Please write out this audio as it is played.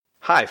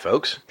Hi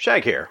folks,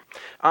 Shag here.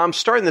 I'm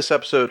starting this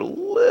episode a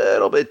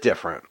little bit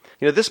different.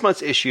 This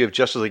month's issue of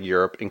Justice League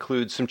Europe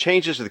includes some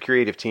changes to the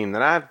creative team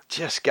that I've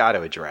just got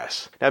to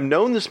address. Now, I've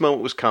known this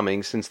moment was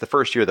coming since the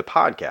first year of the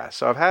podcast,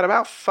 so I've had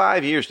about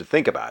 5 years to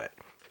think about it.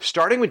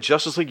 Starting with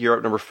Justice League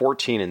Europe number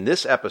 14 in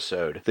this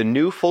episode, the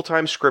new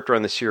full-time scripter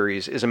on the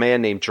series is a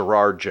man named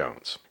Gerard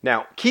Jones.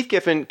 Now, Keith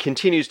Giffen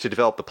continues to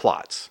develop the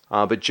plots,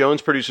 but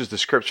Jones produces the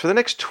scripts for the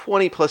next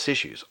 20-plus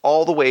issues,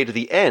 all the way to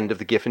the end of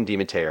the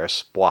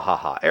Giffen-DeMatteis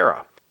Bwahaha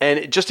era.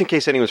 And just in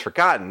case anyone's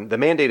forgotten, the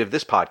mandate of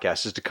this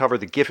podcast is to cover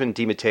the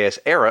Giffen-DeMatteis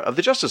era of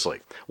the Justice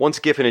League. Once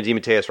Giffen and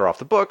DeMatteis are off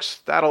the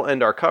books, that'll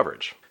end our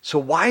coverage. So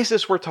why is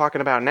this worth talking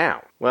about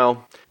now?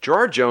 Well,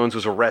 Gerard Jones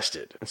was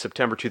arrested in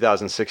September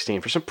 2016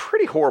 for some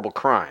pretty horrible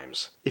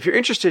crimes. If you're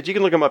interested, you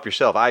can look him up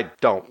yourself. I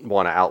don't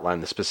want to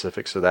outline the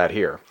specifics of that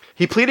here.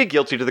 He pleaded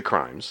guilty to the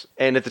crimes,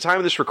 and at the time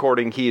of this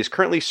recording, he is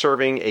currently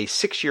serving a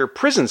 6-year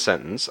prison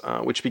sentence,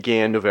 which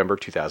began November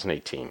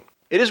 2018.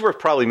 It is worth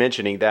probably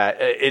mentioning that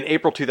in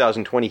April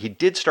 2020, he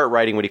did start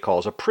writing what he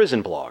calls a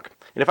prison blog.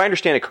 And if I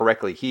understand it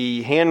correctly,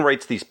 he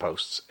handwrites these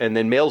posts and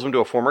then mails them to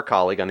a former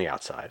colleague on the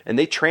outside, and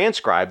they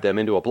transcribe them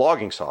into a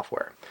blogging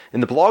software.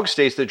 And the blog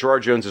states that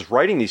Gerard Jones is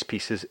writing these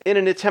pieces in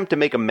an attempt to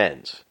make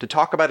amends, to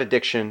talk about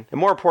addiction, and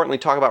more importantly,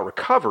 talk about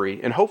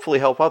recovery and hopefully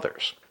help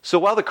others. So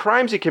while the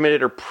crimes he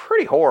committed are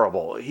pretty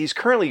horrible, he's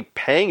currently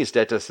paying his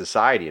debt to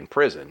society in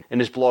prison,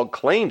 and his blog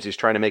claims he's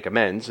trying to make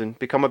amends and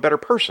become a better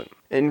person.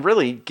 And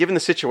really, given the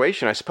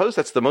situation, I suppose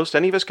that's the most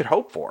any of us could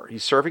hope for.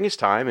 He's serving his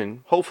time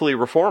and hopefully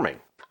reforming.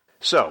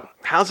 So,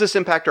 how does this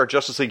impact our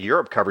Justice League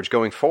Europe coverage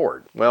going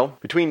forward? Well,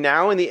 between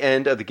now and the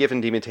end of the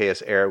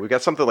Giffen-DeMatteis era, we've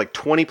got something like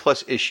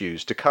 20-plus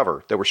issues to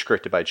cover that were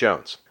scripted by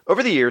Jones.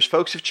 Over the years,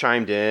 folks have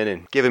chimed in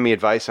and given me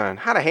advice on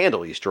how to handle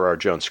these Gerard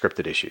Jones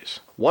scripted issues.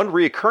 One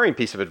reoccurring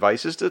piece of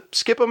advice is to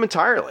skip them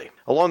entirely.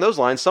 Along those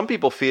lines, some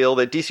people feel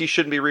that DC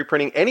shouldn't be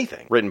reprinting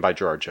anything written by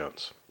Gerard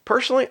Jones.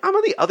 Personally, I'm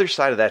on the other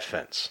side of that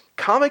fence.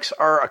 Comics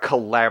are a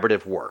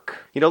collaborative work.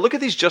 Look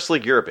at these Justice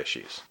League Europe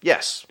issues.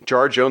 Yes,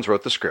 Gerard Jones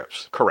wrote the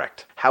scripts.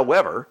 Correct.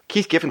 However,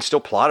 Keith Giffen still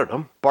plotted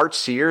them. Bart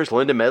Sears,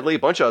 Linda Medley, a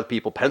bunch of other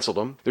people penciled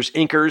them. There's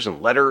inkers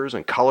and letters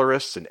and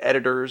colorists and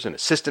editors and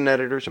assistant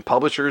editors and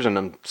publishers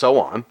and so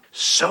on.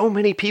 So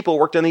many people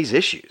worked on these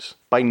issues.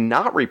 By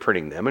not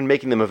reprinting them and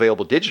making them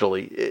available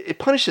digitally, it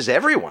punishes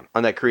everyone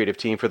on that creative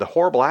team for the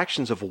horrible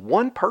actions of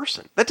one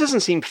person. That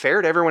doesn't seem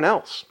fair to everyone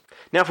else.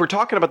 Now, if we're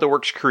talking about the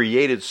works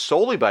created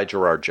solely by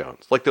Gerard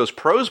Jones, like those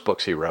prose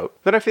books he wrote,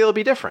 then I feel it'd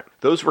be different.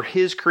 Those were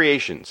his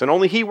creations, and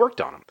only he worked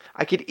on them.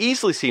 I could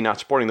easily see not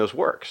supporting those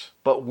works.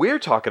 But we're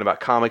talking about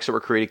comics that were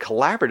created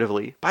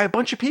collaboratively by a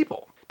bunch of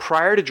people.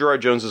 Prior to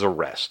Gerard Jones'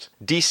 arrest,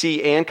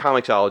 DC and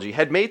Comixology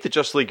had made the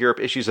Justice League Europe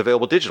issues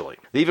available digitally.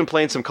 They even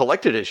planned some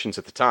collected editions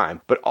at the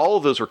time, but all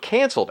of those were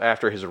canceled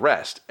after his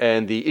arrest,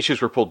 and the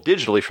issues were pulled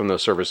digitally from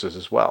those services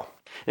as well.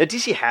 Now,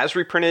 DC has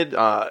reprinted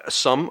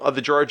some of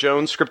the Gerard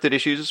Jones scripted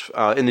issues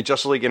in the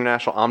Justice League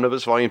International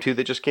Omnibus Volume 2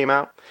 that just came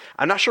out.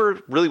 I'm not sure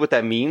really what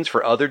that means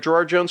for other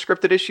Gerard Jones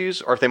scripted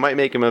issues, or if they might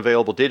make them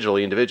available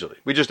digitally individually.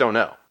 We just don't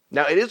know.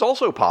 Now, it is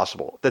also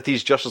possible that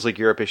these Justice League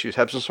Europe issues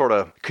have some sort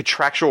of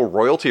contractual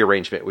royalty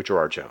arrangement with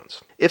Gerard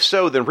Jones. If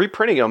so, then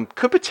reprinting them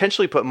could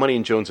potentially put money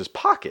in Jones's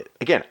pocket.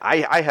 Again,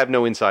 I have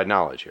no inside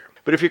knowledge here.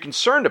 But if you're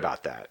concerned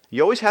about that,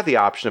 you always have the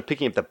option of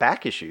picking up the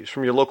back issues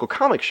from your local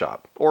comic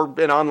shop or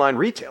an online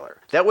retailer.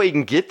 That way you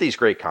can get these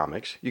great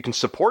comics, you can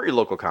support your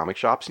local comic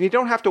shops, and you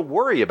don't have to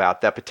worry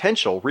about that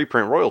potential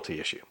reprint royalty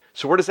issue.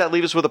 So where does that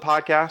leave us with the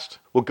podcast?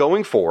 Well,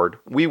 going forward,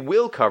 we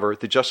will cover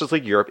the Justice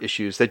League Europe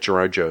issues that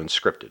Gerard Jones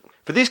scripted.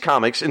 For these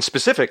comics, and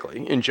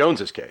specifically, in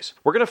Jones's case,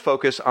 we're going to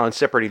focus on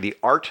separating the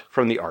art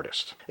from the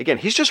artist. Again,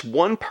 he's just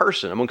one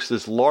person amongst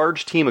this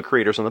large team of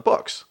creators on the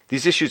books.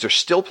 These issues are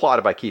still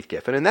plotted by Keith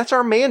Giffen, and that's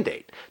our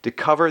mandate, to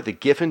cover the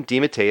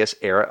Giffen-DeMatteis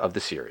era of the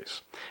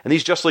series. And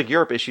these Justice League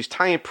Europe issues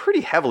tie in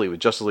pretty heavily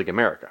with Justice League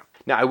America.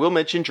 Now, I will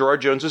mention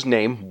Gerard Jones'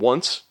 name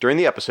once during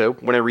the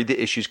episode when I read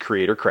the issue's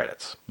creator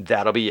credits.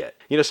 That'll be it.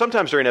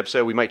 Sometimes during an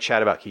episode we might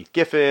chat about Keith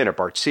Giffen or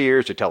Bart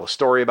Sears or tell a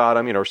story about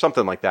him, or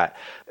something like that.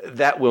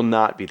 That will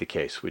not be the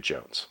case with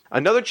Jones.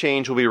 Another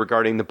change will be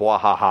regarding the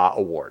Bwahaha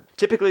Award.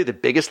 Typically, the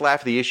biggest laugh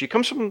of the issue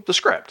comes from the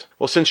script.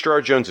 Well, since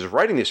Gerard Jones is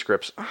writing these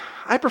scripts,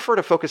 I prefer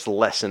to focus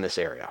less in this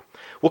area.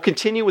 We'll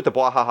continue with the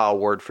Bwahaha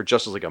Award for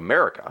Justice League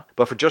America,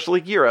 but for Justice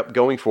League Europe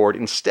going forward,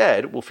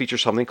 instead, we'll feature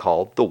something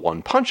called the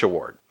One Punch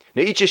Award.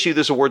 Now, each issue,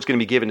 this award's going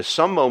to be given to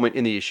some moment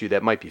in the issue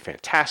that might be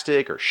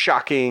fantastic or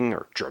shocking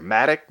or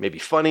dramatic, maybe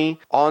funny,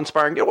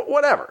 awe-inspiring,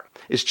 whatever.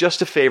 It's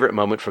just a favorite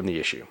moment from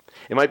the issue.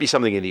 It might be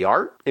something in the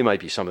art, it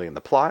might be something in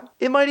the plot,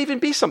 it might even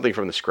be something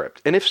from the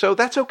script. And if so,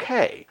 that's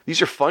okay.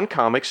 These are fun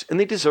comics and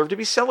they deserve to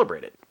be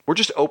celebrated. We're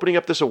just opening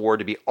up this award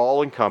to be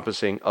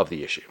all-encompassing of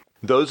the issue.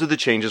 Those are the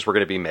changes we're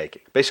going to be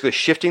making. Basically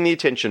shifting the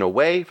attention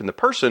away from the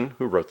person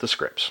who wrote the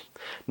scripts.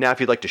 Now, if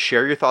you'd like to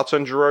share your thoughts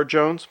on Gerard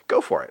Jones,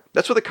 go for it.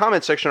 That's what the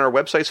comment section on our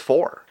website's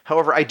for.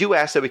 However, I do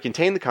ask that we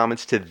contain the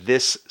comments to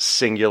this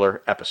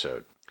singular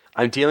episode.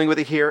 I'm dealing with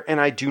it here,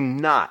 and I do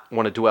not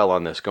want to dwell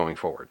on this going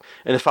forward.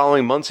 In the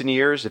following months and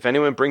years, if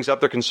anyone brings up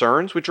their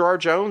concerns with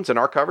Gerard Jones and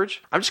our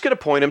coverage, I'm just going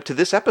to point them to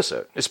this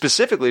episode,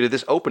 specifically to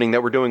this opening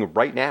that we're doing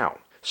right now.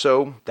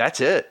 So that's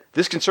it.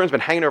 This concern's been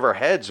hanging over our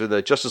heads with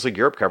the Justice League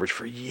Europe coverage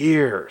for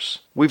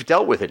years. We've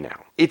dealt with it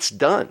now. It's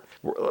done.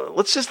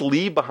 Let's just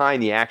leave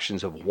behind the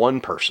actions of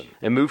one person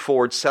and move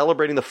forward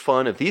celebrating the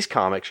fun of these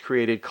comics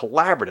created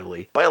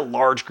collaboratively by a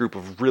large group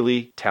of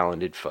really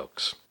talented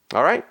folks.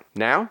 All right,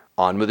 now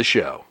on with the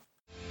show.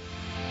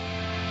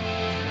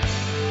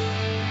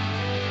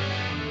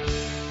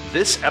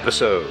 This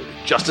episode,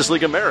 Justice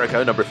League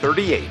America number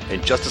 38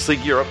 and Justice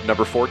League Europe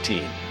number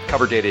 14,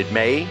 cover dated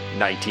May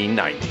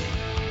 1990.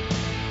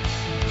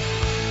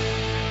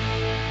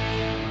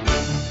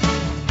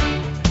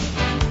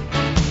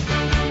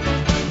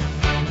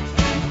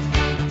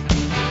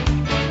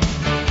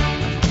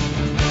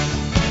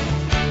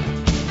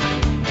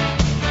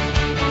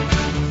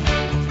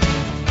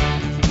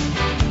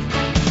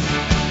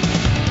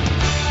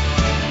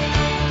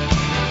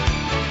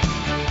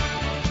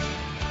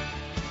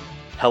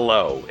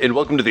 Hello, and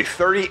welcome to the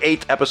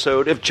 38th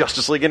episode of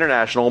Justice League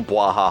International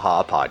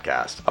Bwahaha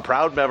Podcast, a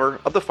proud member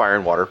of the Fire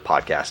and Water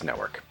Podcast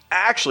Network.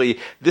 Actually,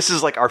 this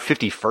is like our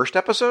 51st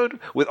episode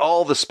with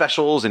all the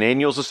specials and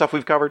annuals and stuff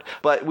we've covered,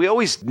 but we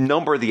always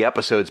number the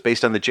episodes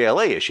based on the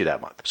JLA issue that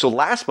month. So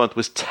last month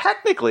was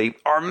technically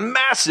our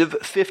massive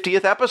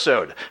 50th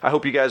episode. I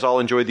hope you guys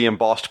all enjoyed the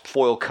embossed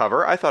foil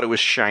cover. I thought it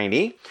was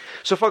shiny.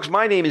 So folks,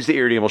 my name is the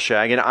Irredeemable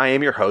Shag, and I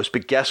am your host,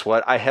 but guess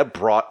what? I have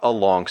brought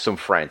along some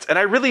friends, and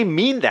I really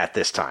mean that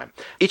this time.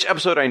 Each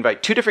episode, I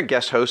invite two different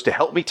guest hosts to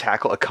help me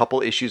tackle a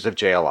couple issues of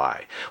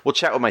JLI. We'll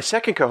chat with my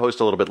second co-host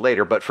a little bit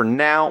later, but for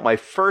now, my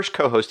first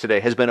co-host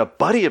today has been a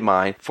buddy of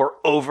mine for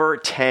over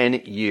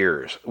 10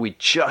 years. We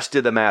just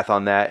did the math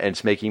on that, and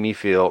it's making me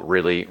feel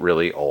really,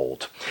 really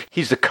old.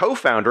 He's the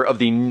co-founder of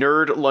the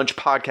Nerd Lunch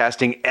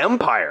podcasting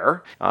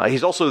empire.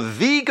 He's also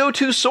the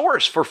go-to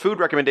source for food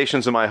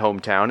recommendations in my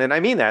hometown, and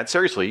I mean that.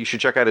 Seriously, you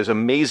should check out his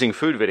amazing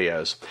food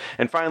videos.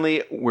 And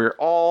finally, we're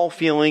all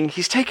feeling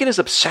he's taken his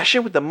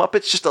obsession with the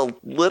Muppets just a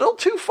little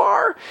too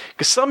far,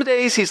 because some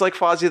days he's like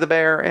Fozzie the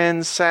Bear,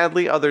 and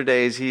sadly, other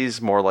days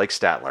he's more like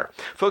Statler.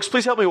 Folks,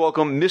 please help me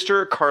welcome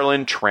Mr.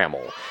 Carlin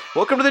Trammell.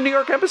 Welcome to the New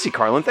York Embassy,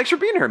 Carlin. Thanks for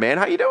being here, man.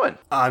 How you doing?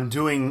 I'm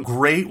doing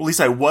great. At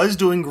least I was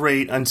doing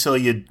great until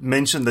you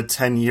mentioned the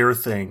 10-year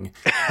thing.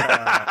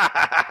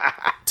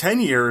 10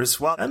 years?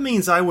 Well, that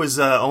means I was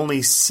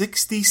only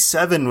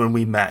 67 when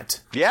we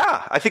met.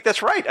 Yeah, I think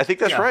that's right.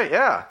 Right,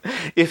 yeah.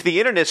 If the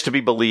internet's to be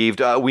believed,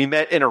 we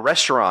met in a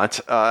restaurant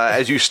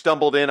as you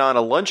stumbled in on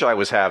a lunch I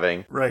was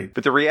having. Right.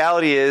 But the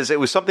reality is it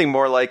was something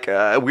more like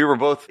we were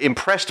both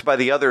impressed by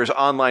the other's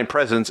online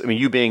presence. I mean,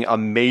 you being a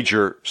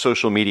major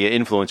social media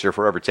influencer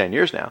for over 10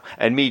 years now,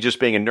 and me just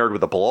being a nerd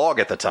with a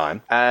blog at the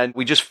time. And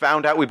we just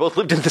found out we both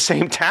lived in the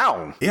same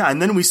town. Yeah, and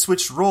then we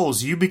switched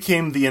roles. You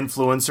became the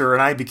influencer,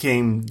 and I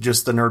became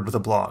just the nerd with a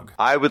blog.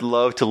 I would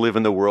love to live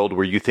in the world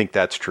where you think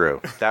that's true.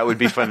 That would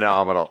be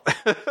phenomenal.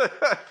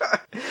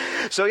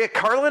 So yeah,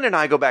 Carlin and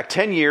I go back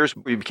 10 years.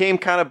 We became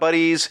kind of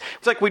buddies.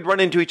 It's like we'd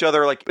run into each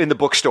other like in the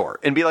bookstore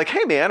and be like,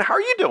 hey man, how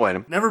are you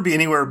doing? Never be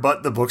anywhere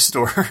but the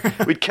bookstore.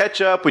 We'd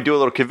catch up. We'd do a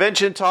little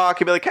convention talk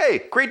and be like,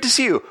 hey, great to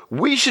see you.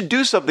 We should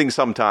do something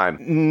sometime.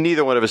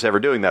 Neither one of us ever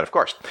doing that, of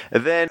course.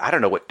 And then, I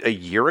don't know, what, a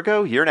year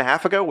and a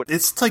half ago?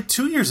 It's like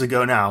 2 years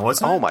ago now,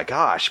 wasn't it? Oh my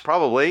gosh,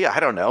 probably. I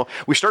don't know.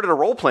 We started a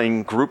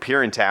role-playing group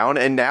here in town,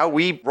 and now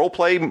we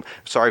role-play,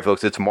 sorry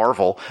folks, it's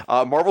Marvel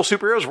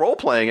superheroes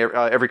role-playing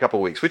every couple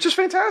of weeks, which is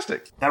fantastic.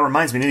 That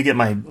reminds me, I need to get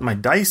my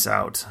dice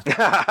out. In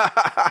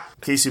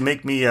case you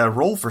make me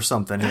roll for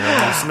something here.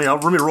 Let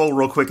me roll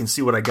real quick and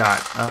see what I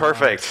got.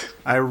 Perfect.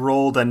 I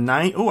rolled a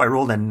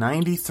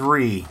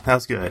 93.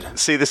 That's good.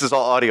 See, this is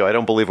all audio. I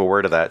don't believe a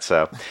word of that,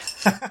 so.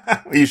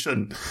 You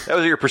shouldn't. That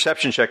was your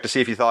perception check to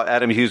see if you thought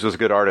Adam Hughes was a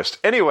good artist.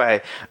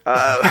 Anyway,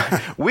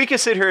 we could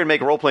sit here and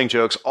make role-playing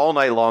jokes all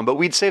night long, but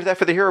we'd save that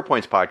for the Hero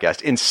Points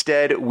podcast.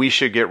 Instead, we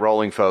should get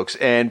rolling, folks.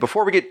 And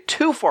before we get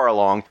too far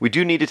along, we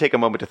do need to take a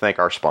moment to thank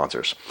our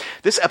sponsors.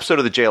 This episode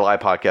of the JLI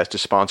podcast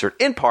is sponsored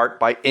in part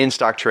by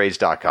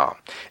InStockTrades.com.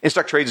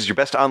 InStock Trades is your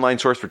best online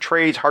source for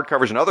trades,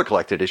 hardcovers, and other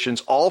collected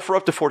editions, all for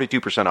up to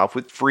 42% off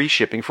with free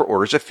shipping for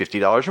orders of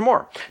 $50 or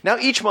more. Now,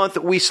 each month,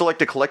 we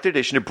select a collected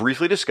edition to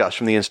briefly discuss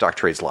from the InStock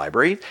Trades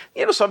library.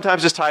 You know,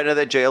 sometimes it's tied into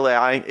that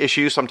JLI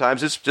issue.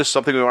 Sometimes it's just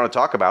something we want to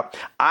talk about.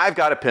 I've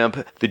got to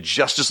pimp the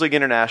Justice League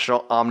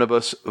International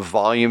Omnibus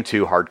Volume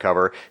 2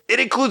 hardcover. It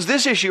includes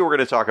this issue we're going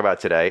to talk about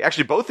today.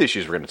 Actually, both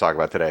issues we're going to talk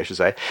about today, I should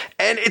say.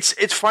 And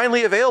it's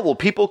finally available.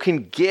 People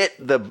can get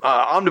the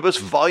Omnibus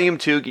Volume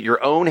 2, get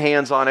your own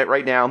hands on it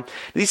right now.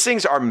 These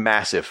things are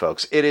massive,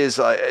 folks. It's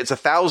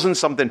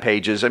 1,000-something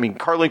pages. I mean,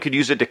 Carlin could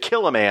use it to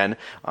kill a man,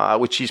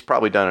 which he's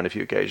probably done on a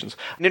few occasions.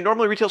 And it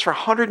normally retails for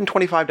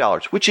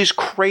 $125, which is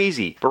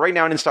crazy. But right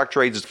now in In-Stock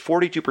Trades, it's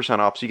 42%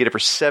 off, so you get it for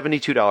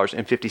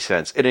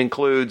 $72.50. It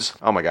includes,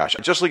 oh my gosh,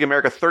 Justice League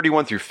America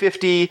 31 through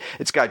 50.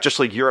 It's got Justice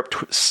League Europe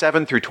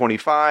 7 through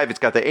 25. It's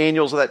got the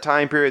annuals of that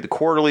time period, the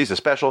quarterlies, the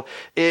special.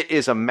 It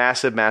is a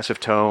massive, massive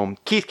tome.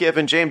 Keith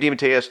Giffen, James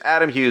DeMatteis,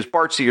 Adam Hughes,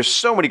 Bart Sears,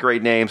 so many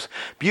great names.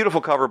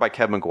 Beautiful cover by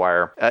Kevin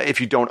Maguire. If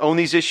you don't own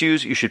these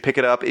issues, you should pick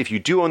it up. If you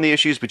do own the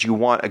issues, but you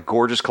want a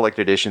gorgeous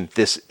collected edition,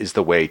 this is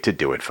the way to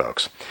do it,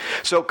 folks.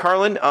 So,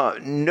 Carlin,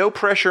 no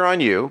pressure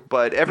on you,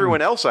 but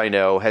everyone else I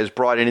know has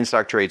brought an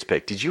In-Stock Trades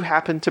pick. Did you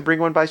happen to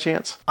bring one by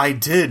chance? I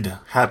did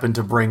happen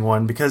to bring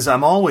one because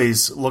I'm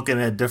always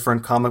looking at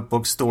different comic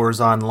book stores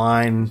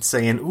online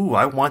saying, ooh,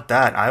 I want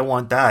that,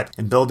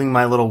 and building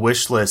my little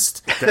wish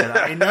list that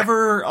I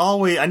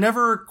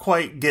never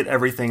quite get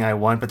everything I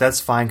want, but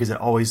that's fine because it's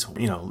always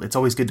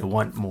good to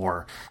want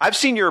more. I've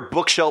seen your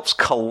bookshelves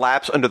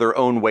collapse under their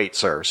own weight,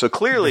 sir. So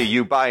clearly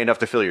you buy enough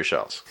to fill your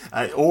shelves.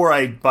 Or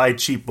I buy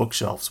cheap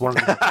bookshelves.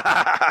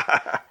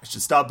 I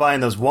should stop buying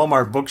those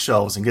Walmart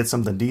bookshelves and get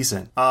something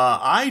decent.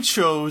 I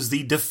chose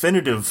the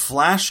definitive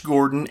Flash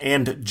Gordon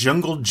and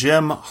Jungle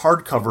Jim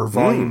hardcover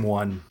Volume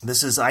 1.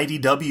 This is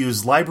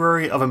IDW's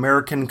Library of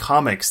American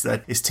Comics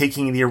that is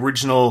taking the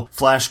original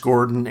Flash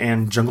Gordon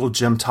and Jungle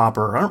Jim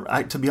topper.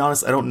 To be honest,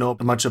 I don't know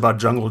much about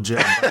Jungle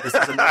Jim, but this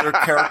is another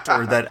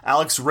character that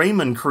Alex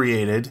Raymond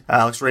created.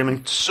 Alex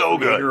Raymond, so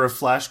creator good of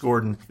Flash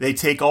Gordon. They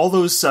take all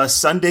those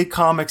Sunday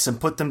comics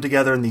and put them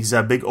together in these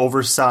big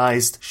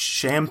oversized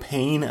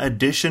champagne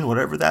edition,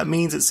 whatever that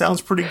means. It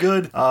sounds pretty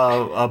good.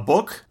 A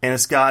book, and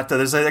it's got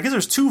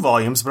there's 2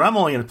 volumes, but I'm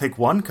only going to pick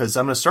one because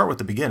I'm going to start with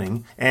the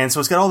beginning. And so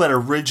it's got all that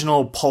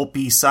original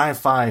pulpy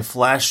sci-fi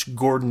Flash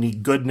Gordon-y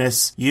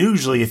goodness.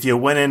 Usually, if you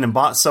went in and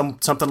bought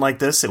something like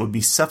this, it would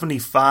be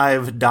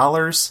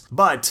 $75,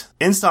 but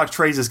In-Stock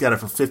Trades has got it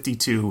for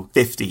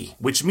 $52.50,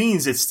 which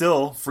means it's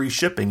still free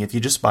shipping if you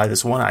just buy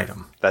this one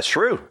item. That's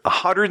true.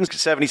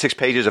 176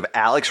 pages of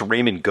Alex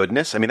Raymond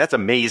goodness. I mean, that's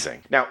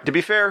amazing. Now, to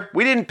be fair,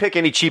 we didn't pick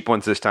any cheap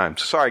ones this time.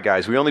 So sorry,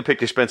 guys. We only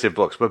picked expensive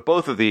books, but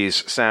both of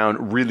these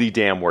sound really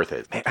damn worth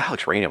it. Man,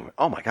 Alex Raymond,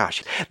 oh my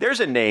gosh. There's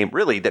a name,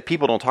 really, that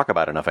people don't talk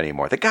about enough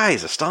anymore. The guy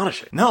is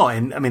astonishing. No,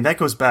 and I mean, that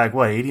goes back,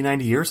 80,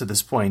 90 years at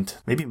this point?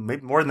 Maybe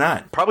more than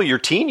that. Probably your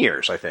teen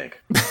years, I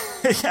think.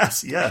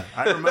 Yes, yeah.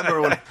 I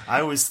remember when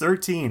I was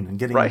 13 and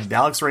getting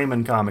Alex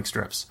Raymond comic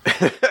strips.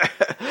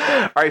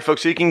 All right,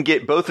 folks, so you can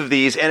get both of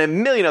these and a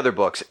million other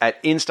books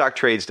at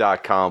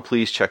InStockTrades.com.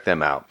 Please check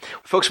them out.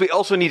 Folks, we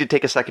also need to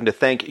take a second to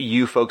thank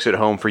you folks at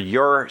home for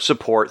your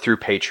support through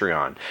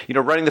Patreon. You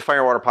know, running the Fire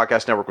and Water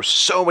Podcast Network with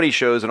so many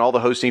shows and all the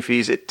hosting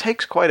fees, it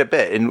takes quite a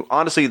bit. And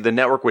honestly, the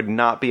network would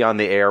not be on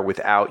the air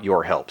without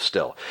your help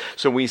still.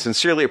 So we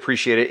sincerely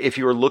appreciate it. If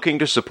you are looking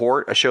to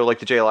support a show like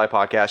the JLI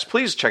Podcast,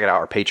 please check it out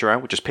our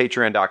Patreon, which is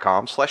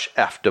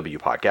patreon.com/FW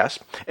Podcast.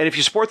 And if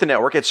you support the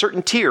network at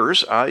certain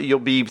tiers, you'll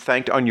be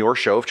thanked on your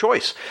show of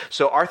choice.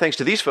 So our thanks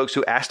to these folks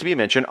who asked to be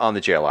mentioned on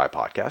the JLI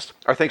Podcast.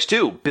 Our thanks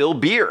to Bill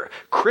Beer,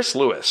 Chris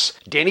Lewis,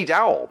 Danny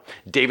Dowell,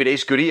 David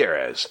Ace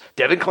Gutierrez,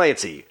 Devin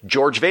Clancy,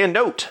 George Van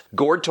Note,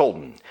 Gord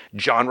Tolton,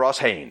 John Ross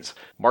Haynes,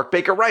 Mark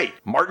Baker Wright,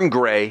 Martin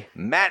Gray,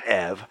 Matt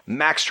Ev,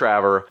 Max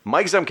Traver,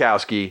 Mike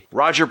Zemkowski,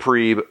 Roger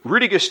Preeb,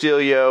 Rudy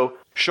Castillo,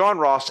 Sean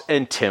Ross,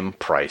 and Tim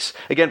Price.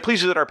 Again,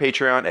 please visit our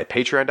Patreon at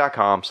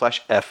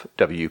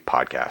patreon.com/FW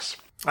Podcast.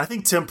 I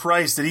think Tim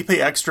Price, did he pay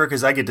extra?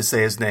 Because I get to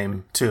say his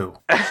name, too.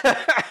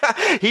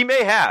 He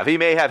may have.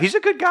 He's a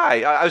good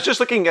guy. I was just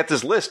looking at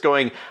this list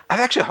going,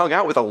 I've actually hung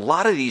out with a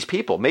lot of these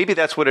people. Maybe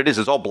that's what it is.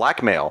 It's all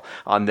blackmail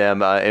on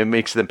them. It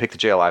makes them pick the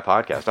JLI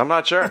Podcast. I'm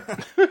not sure.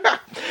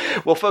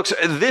 Well, folks,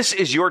 this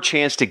is your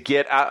chance to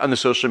get out on the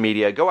social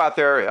media. Go out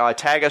there,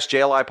 tag us,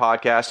 JLI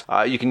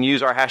Podcast. You can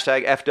use our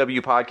hashtag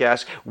FW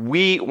Podcast.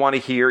 We want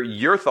to hear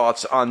your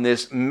thoughts on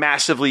this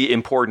massively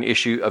important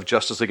issue of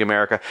Justice League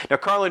America. Now,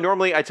 Carlin,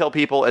 normally I tell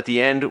people at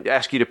the end,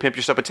 ask you to pimp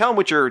your stuff, but tell them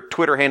what your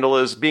Twitter handle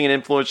is. Being an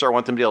influencer, I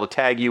want them to be able to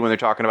tag you when they're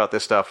talking about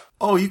this stuff.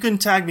 Oh, you can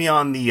tag me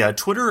on the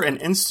Twitter and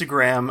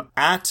Instagram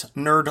at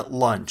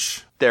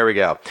NerdLunch. There we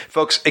go.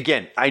 Folks,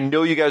 again, I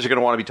know you guys are going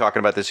to want to be talking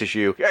about this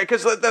issue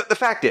because the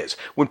fact is,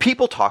 when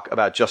people talk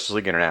about Justice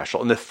League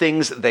International and the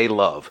things they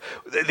love,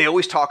 they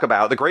always talk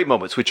about the great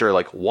moments, which are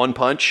like One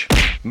Punch,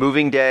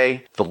 Moving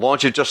Day, the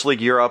launch of Justice League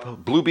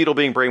Europe, Blue Beetle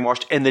being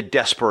brainwashed, and the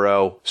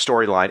Despero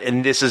storyline.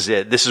 And this is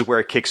it. This is where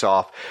it kicks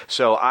off.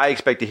 So I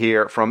expect to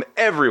hear from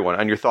everyone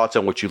on your thoughts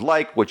on what you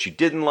like, what you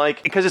didn't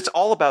like, because it's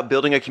all about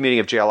building a community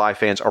of JLI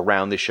fans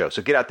around this show.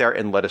 So get out there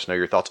and let us know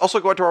your thoughts. Also,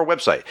 go out to our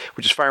website,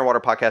 which is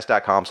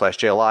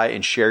fireandwaterpodcast.com/JLI.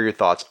 And share your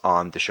thoughts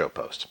on the show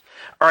post.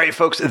 All right,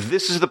 folks,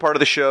 this is the part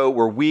of the show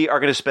where we are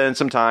going to spend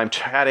some time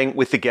chatting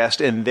with the guest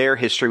and their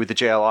history with the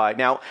JLI.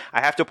 Now, I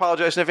have to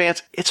apologize in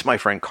advance. It's my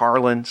friend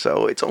Carlin,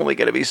 so it's only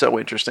going to be so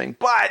interesting.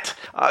 But,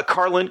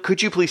 Carlin,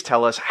 could you please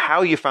tell us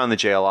how you found the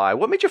JLI?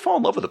 What made you fall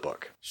in love with the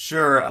book?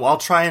 Sure. Well, I'll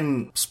try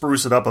and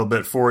spruce it up a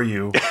bit for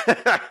you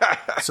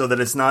so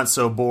that it's not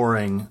so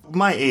boring.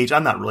 My age,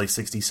 I'm not really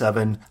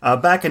 67.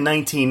 Back in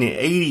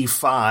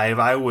 1985,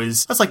 I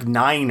was like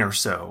 9 or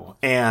so.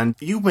 And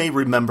you may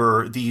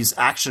remember these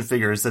action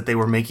figures that they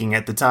were making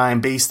at the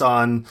time based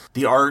on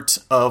the art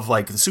of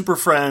like the Super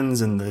Friends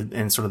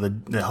and sort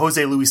of the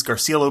Jose Luis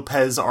Garcia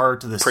Lopez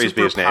art, the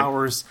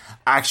superpowers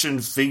action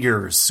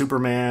figures,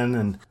 Superman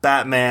and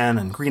Batman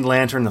and Green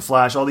Lantern, the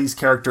Flash, all these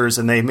characters,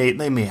 and they made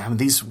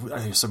these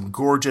some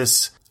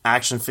gorgeous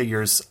action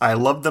figures. I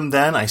loved them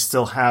then. I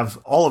still have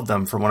all of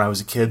them from when I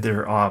was a kid.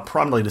 They're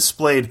prominently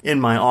displayed in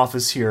my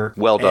office here.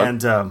 Well done.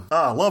 And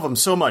I love them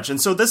so much.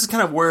 And so this is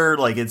kind of where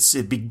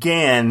it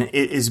began.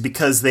 It is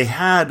because they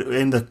had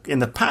in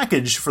the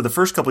package for the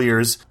first couple of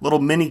years little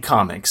mini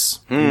comics.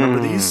 You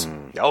remember these?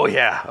 Oh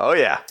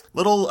yeah.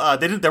 Little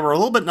they were a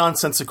little bit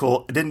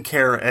nonsensical. I didn't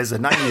care as a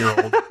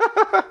 9-year-old.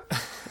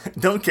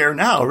 Don't care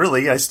now,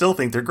 really. I still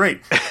think they're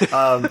great.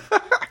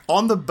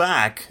 On the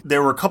back,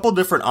 there were a couple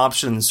different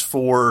options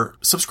for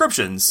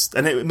subscriptions,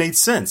 and it made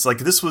sense. Like,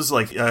 this was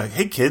like,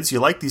 hey kids, you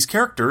like these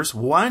characters,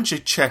 why don't you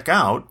check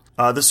out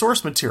the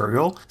source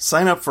material,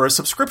 sign up for a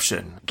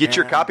subscription. Get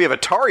your copy of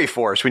Atari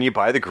Force when you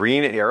buy the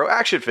Green Arrow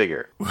action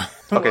figure.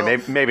 Okay,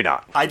 well, maybe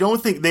not. I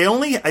don't think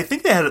I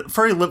think they had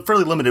fairly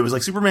limited. It was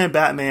like Superman,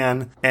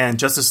 Batman, and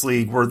Justice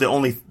League were the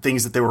only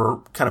things that they were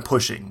kind of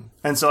pushing.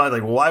 And so I was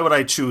like, why would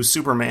I choose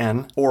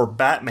Superman or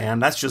Batman?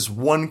 That's just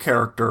one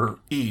character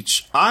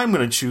each. I'm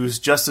going to choose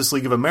Justice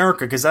League of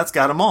America because that's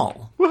got them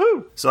all.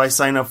 Woohoo! So I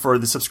signed up for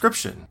the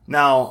subscription.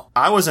 Now,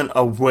 I wasn't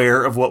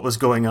aware of what was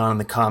going on in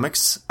the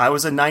comics. I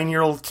was a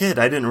 9-year-old kid.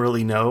 I didn't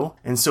really know.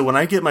 And so when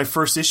I get my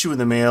first issue in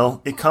the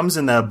mail, it comes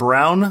in the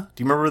brown.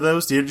 Do you remember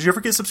those? Did you ever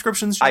get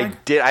subscriptions, Jack? I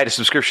did. I had a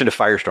subscription to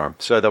Firestorm.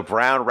 So the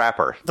brown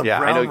wrapper. The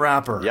brown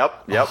wrapper.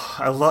 Yep.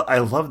 Oh, I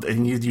love it.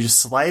 And you just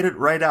slide it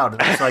right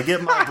out. And so I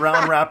get my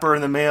brown wrapper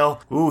in the mail.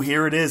 Ooh,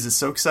 here it is. It's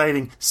so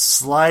exciting.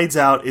 Slides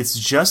out. It's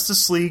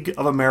Justice League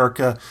of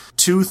America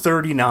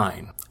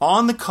 239.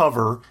 On the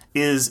cover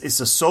it's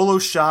a solo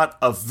shot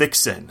of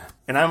Vixen.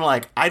 And I'm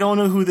like, I don't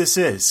know who this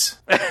is.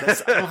 I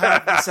don't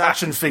have this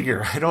action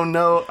figure. I don't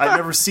know. I've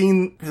never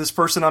seen this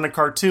person on a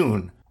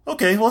cartoon.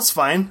 Okay, well, that's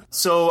fine.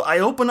 So I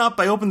open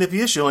the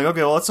issue. I'm like,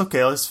 okay, well, that's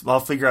okay. I'll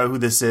figure out who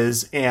this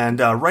is. And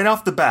right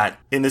off the bat,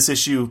 in this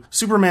issue,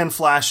 Superman,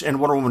 Flash, and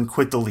Wonder Woman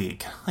quit the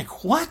league. I'm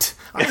like, what?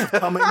 I have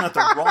come in at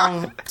the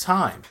wrong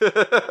time.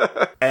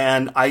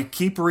 And I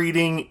keep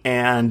reading,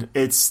 and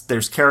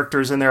there's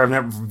characters in there. I've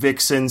never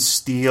Vixen,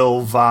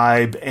 Steel,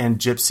 Vibe, and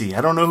Gypsy.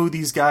 I don't know who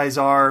these guys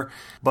are.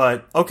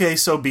 But, okay,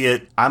 so be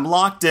it. I'm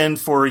locked in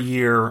for a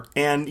year,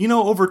 and,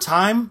 over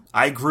time,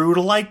 I grew to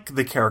like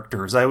the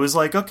characters. I was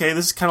like, okay,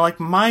 this is kind of like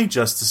my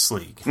Justice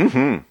League.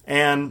 Mm-hmm.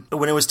 And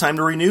when it was time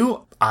to renew,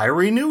 I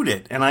renewed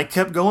it, and I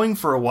kept going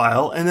for a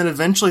while, and then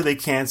eventually they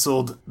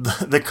canceled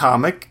the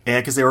comic,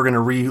 because they were going to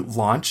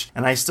relaunch,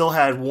 and I still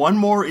had one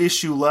more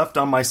issue left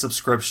on my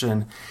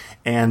subscription.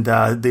 And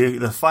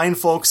the fine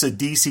folks at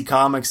DC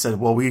Comics said,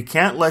 well, we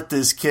can't let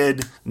this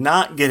kid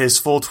not get his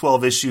full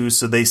 12 issues,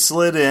 so they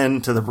slid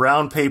into the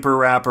brown paper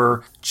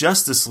wrapper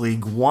Justice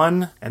League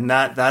 1, and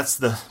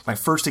that's my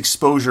first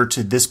exposure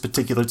to this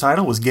particular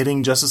title was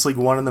getting Justice League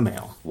 1 in the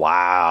mail.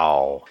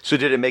 Wow. So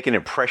did it make an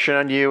impression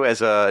on you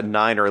as a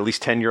 9 or at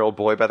least 10-year-old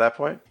boy by that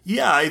point?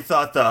 Yeah,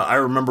 I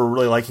remember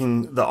really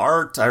liking the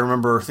art. I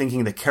remember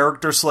thinking the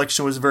character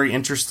selection was very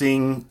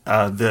interesting,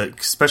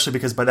 especially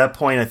because by that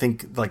point, I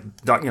think, like,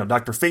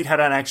 Dr. Fate had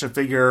an action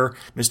figure,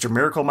 Mr.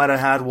 Miracle might have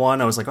had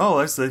one. I was like,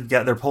 oh,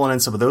 they're pulling in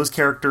some of those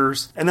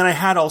characters. And then I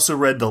had also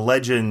read the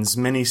Legends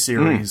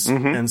miniseries,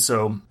 and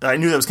so I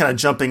knew that was kind of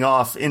jumping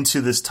off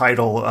into this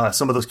title.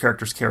 Some of those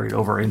characters carried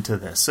over into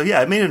this. So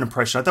yeah, it made an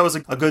impression. I thought it was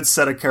a good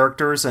set of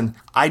characters, and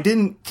I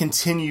didn't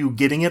continue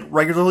getting it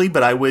regularly,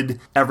 but I would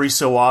every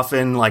so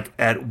often, like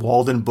at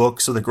Walden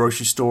Books or the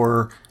grocery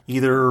store,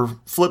 either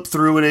flip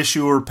through an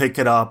issue or pick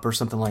it up or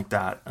something like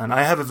that. And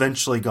I have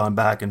eventually gone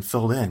back and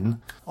filled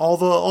in all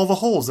the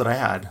holes that I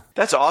had.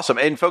 That's awesome.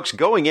 And folks,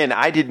 going in,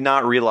 I did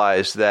not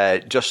realize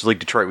that Justice League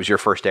Detroit was your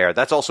first era.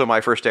 That's also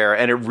my first era,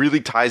 and it really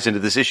ties into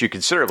this issue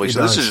considerably.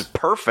 This is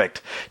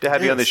perfect to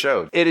have you on the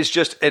show. It is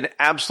just an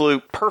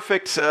absolute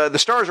perfect, the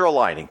stars are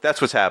aligning.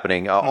 That's what's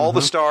happening. All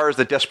the stars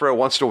that Despero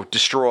wants to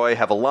destroy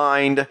have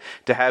aligned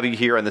to have you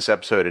here on this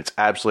episode. It's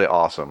absolutely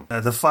awesome.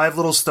 The 5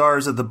 little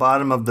stars at the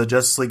bottom of the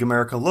Justice League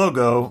America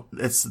logo,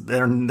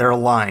 they're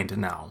aligned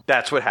now.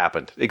 That's what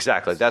happened.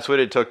 Exactly. That's what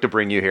it took to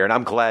bring you here, and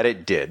I'm glad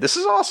it did. This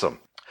is awesome.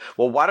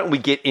 Well, why don't we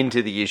get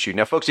into the issue?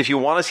 Now, folks, if you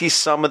want to see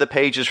some of the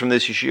pages from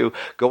this issue,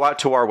 go out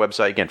to our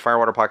website. Again,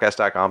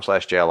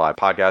 firewaterpodcast.com/JLI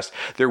podcast.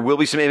 There will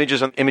be some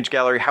images on Image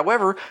Gallery.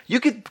 However, you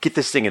could get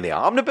this thing in the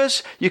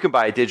omnibus. You can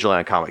buy it digitally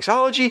on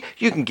Comixology.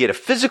 You can get a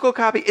physical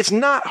copy. It's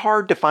not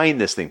hard to find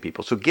this thing,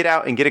 people. So get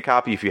out and get a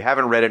copy if you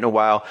haven't read it in a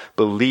while.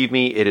 Believe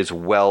me, it is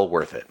well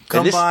worth it.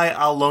 Come by,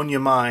 I'll loan you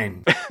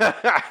mine.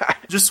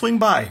 Just swing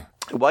by.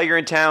 While you're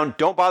in town,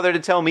 don't bother to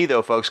tell me,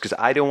 though, folks, because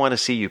I don't want to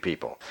see you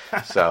people.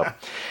 So,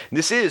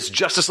 this is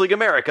Justice League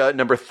America,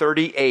 number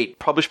 38,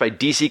 published by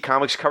DC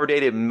Comics, cover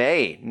dated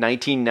May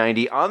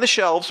 1990. On the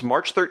shelves,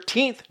 March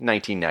 13th,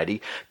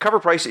 1990. Cover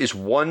price is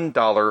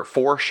 $1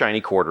 for shiny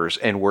quarters,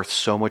 and worth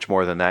so much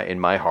more than that in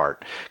my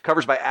heart.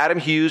 Covers by Adam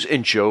Hughes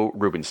and Joe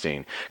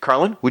Rubinstein.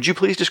 Carlin, would you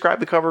please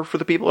describe the cover for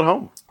the people at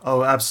home?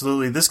 Oh,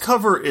 absolutely. This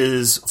cover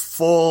is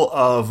full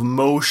of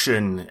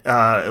motion,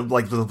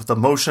 like the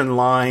motion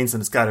lines,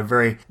 and it's got a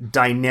very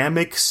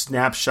dynamic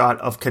snapshot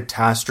of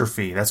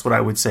catastrophe. That's what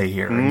I would say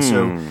here. And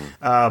so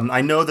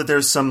I know that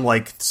there's some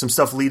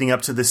stuff leading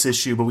up to this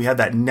issue, but we had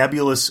that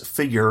nebulous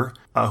figure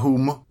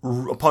whom,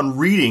 upon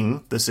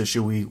reading this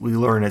issue, we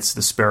learn it's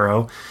the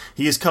Sparrow.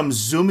 He has come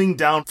zooming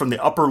down from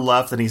the upper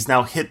left, and he's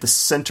now hit the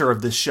center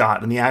of this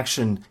shot, and the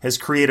action has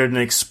created an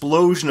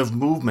explosion of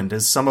movement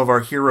as some of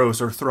our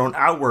heroes are thrown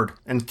outward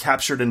and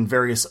captured in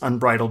various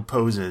unbridled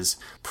poses.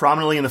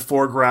 Prominently in the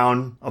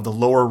foreground of the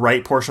lower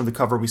right portion of the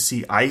cover, we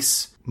see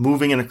Ice.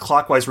 Moving in a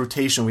clockwise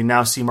rotation, we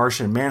now see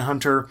Martian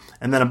Manhunter,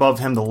 and then above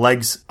him, the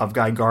legs of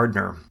Guy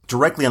Gardner.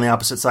 Directly on the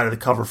opposite side of the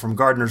cover from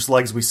Gardner's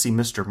legs, we see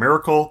Mr.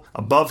 Miracle.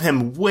 Above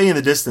him, way in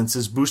the distance,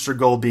 is Booster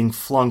Gold being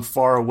flung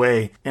far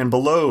away, and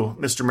below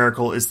Mr.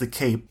 Miracle is the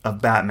cape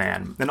of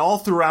Batman. And all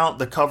throughout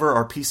the cover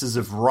are pieces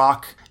of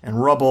rock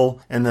and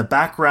rubble, and the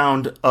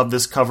background of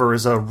this cover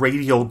is a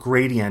radial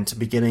gradient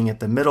beginning at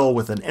the middle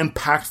with an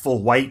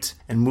impactful white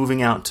and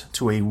moving out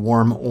to a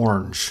warm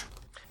orange.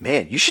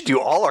 Man, you should do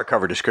all our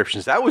cover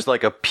descriptions. That was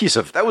like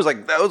that was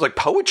like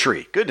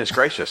poetry. Goodness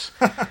gracious.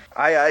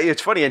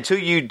 It's funny, until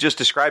you just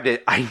described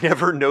it, I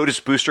never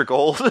noticed Booster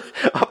Gold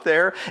up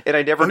there, and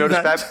I never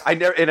noticed I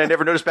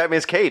never noticed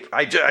Batman's cape.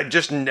 I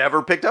just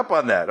never picked up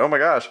on that. Oh my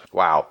gosh.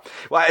 Wow.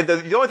 Well,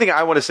 the only thing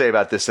I want to say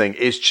about this thing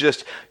is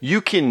just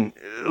you can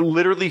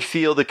literally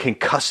feel the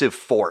concussive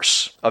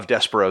force of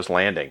Despero's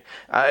landing.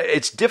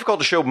 It's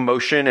difficult to show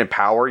motion and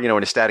power, in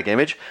a static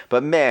image,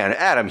 but man,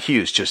 Adam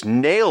Hughes just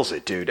nails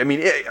it, dude. I mean,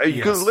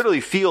 you can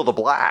literally feel the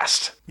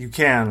blast. You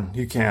can.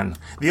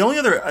 The only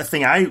other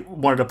thing I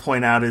wanted to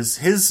point out is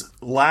his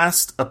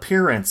last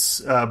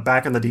appearance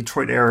back in the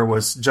Detroit era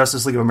was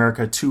Justice League of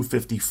America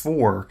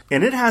 254,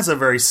 and it has a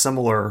very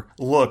similar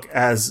look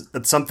as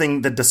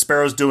something that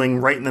Despero's doing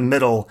right in the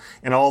middle,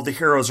 and all the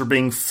heroes are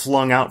being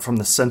flung out from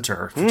the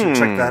center.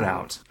 Check that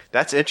out.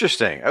 That's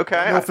interesting. Okay.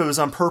 I don't know if it was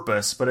on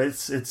purpose, but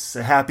it's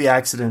a happy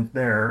accident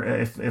there,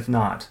 if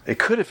not. It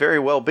could very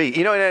well be.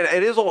 And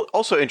it is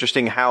also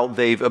interesting how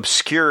they've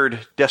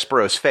obscured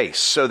Despero's face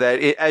so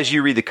that as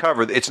you read the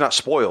cover, it's not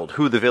spoiled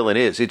who the villain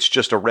is. It's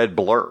just a red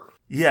blur.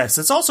 Yes,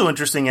 it's also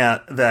interesting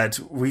that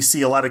we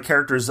see a lot of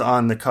characters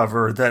on the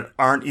cover that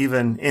aren't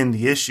even in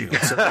the issue.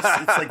 So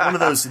it's like one of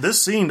those, this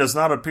scene does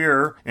not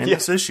appear in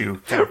this issue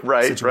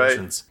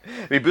situations.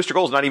 Right. I mean, Booster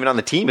Gold's not even on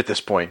the team at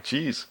this point.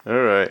 Jeez. All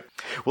right.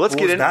 Well, let's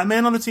get in. Is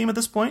Batman on the team at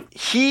this point?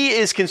 He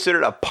is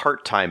considered a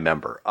part-time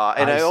member.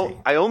 And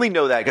I only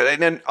know that because,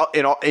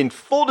 in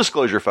full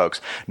disclosure,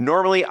 folks,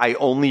 normally I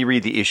only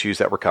read the issues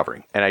that we're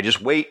covering. And I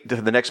just wait to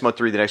the next month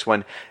to read the next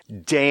one.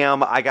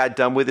 Damn, I got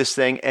done with this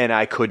thing and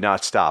I could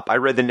not stop.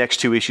 I read the next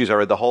two issues. I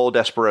read the whole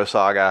Despero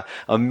saga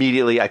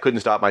immediately. I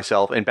couldn't stop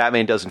myself. And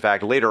Batman does, in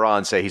fact, later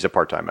on say he's a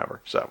part-time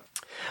member. So,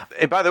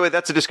 and by the way,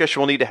 that's a discussion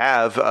we'll need to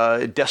have.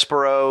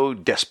 Despero.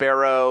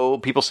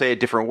 People say it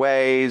different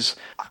ways.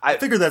 I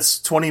figure that's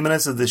 20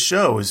 minutes of the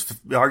show is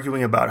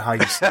arguing about how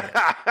you say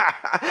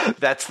it.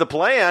 That's the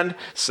plan.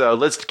 So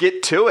let's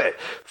get to it.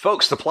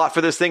 Folks, the plot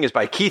for this thing is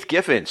by Keith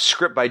Giffen,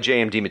 script by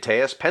J.M.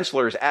 DeMatteis,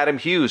 pencilers Adam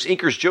Hughes,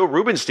 inkers Joe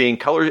Rubenstein,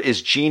 color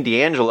is Gene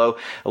D'Angelo.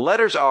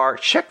 Letters are,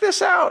 check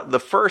this out, the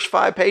first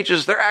 5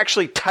 pages, they're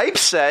actually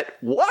typeset.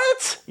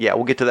 What? Yeah,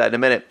 we'll get to that in a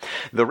minute.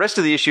 The rest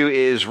of the issue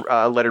is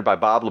lettered by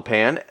Bob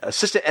Lepan,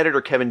 assistant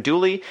editor Kevin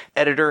Dooley,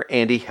 editor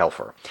Andy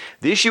Helfer.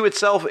 The issue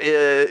itself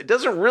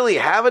doesn't really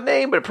have a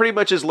name, but it pretty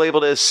much is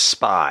labeled as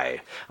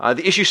Spy.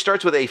 The issue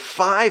starts with a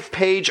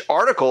 5-page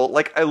article,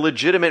 like a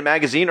legitimate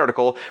magazine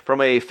article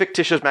from a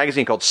fictitious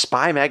magazine called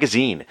Spy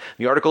Magazine.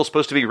 The article is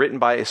supposed to be written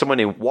by someone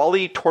named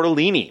Wally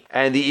Tortellini,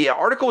 and the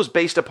article was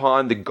based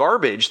upon the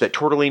garbage that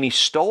Tortellini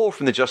stole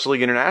from the Justice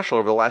League International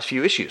over the last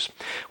few issues.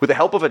 With the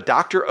help of a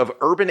doctor of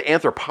urban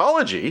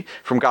anthropology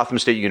from Gotham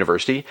State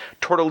University,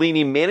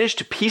 Tortellini managed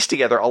to piece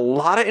together a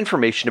lot of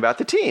information about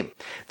the team.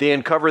 They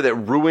uncover that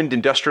ruined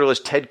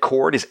industrialist Ted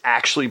Kord is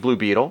actually Blue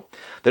Beetle,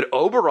 that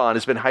Oberon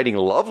has been hiding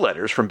love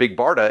letters from Big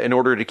Barda in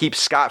order to keep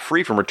Scott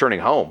free from returning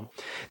home,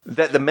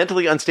 that the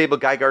mentally unstable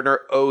Guy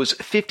Gardner owes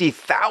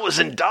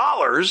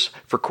 $50,000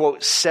 for,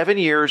 quote, 7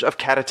 years of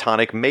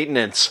catatonic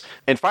maintenance,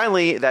 and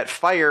finally, that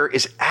Fire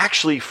is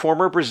actually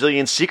former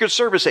Brazilian Secret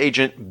Service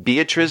agent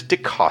Beatriz da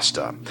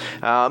Costa.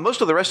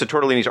 Most of the rest of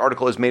Tortellini's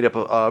article is made up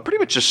of pretty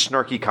much just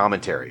snarky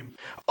commentary.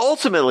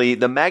 Ultimately,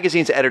 the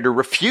magazine's editor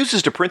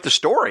refuses to print the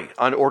story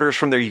on orders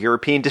from their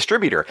European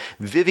distributor,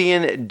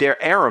 Vivian de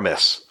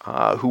Aramis,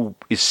 who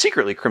is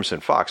secretly Crimson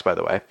Fox, by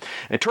the way,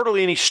 and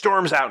Tortellini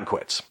storms out and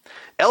quits.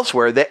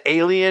 Elsewhere, the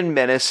alien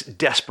menace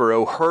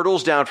Despero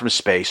hurtles down from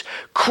space,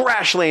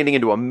 crash landing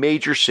into a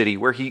major city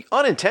where he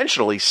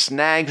unintentionally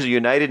snags a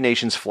United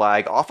Nations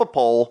flag off a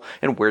pole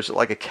and wears it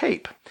like a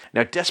cape.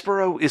 Now,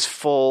 Despero is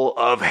full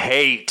of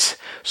hate,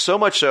 so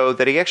much so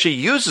that he actually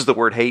uses the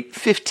word hate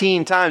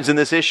 15 times in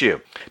this issue.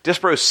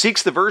 Despero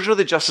seeks the version of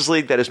the Justice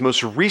League that has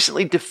most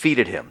recently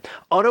defeated him,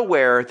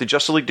 unaware the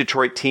Justice League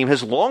Detroit team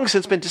has long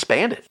since been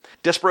disbanded.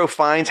 Despero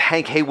finds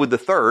Hank Haywood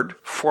III,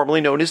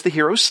 formerly known as the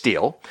hero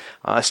Steel.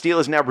 Steel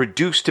is now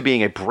reduced to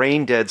being a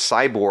brain-dead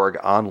cyborg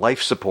on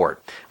life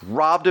support.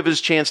 Robbed of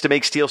his chance to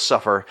make Steel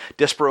suffer,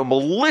 Despero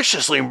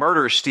maliciously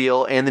murders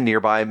Steel and the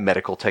nearby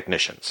medical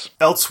technicians.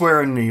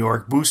 Elsewhere in New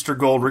York, Booster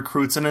Gold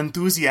recruits an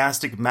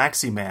enthusiastic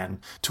Maxi-Man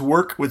to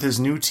work with his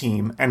new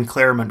team and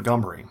Claire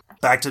Montgomery.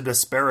 Back to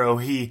Despero,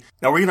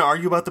 Now, we're going to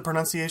argue about the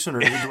pronunciation,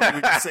 or do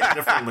we just say it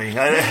differently?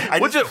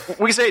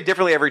 We say it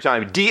differently every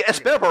time.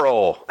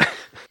 Despero!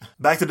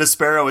 Back to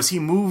Despero as he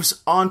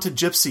moves on to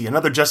Gypsy,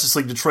 another Justice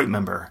League Detroit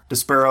member.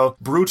 Despero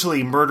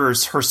brutally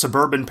murders her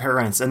suburban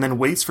parents and then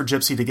waits for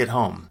Gypsy to get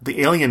home.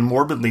 The alien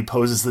morbidly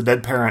poses the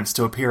dead parents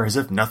to appear as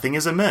if nothing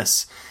is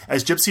amiss.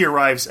 As Gypsy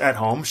arrives at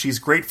home, she's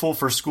grateful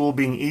for school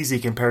being easy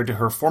compared to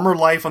her former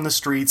life on the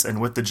streets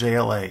and with the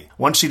JLA.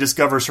 Once she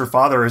discovers her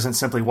father isn't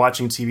simply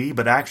watching TV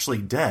but actually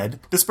dead,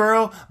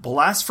 Despero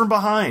blasts from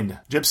behind.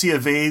 Gypsy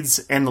evades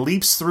and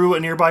leaps through a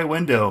nearby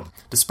window.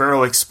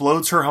 Despero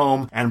explodes her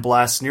home and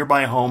blasts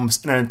nearby homes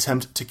in an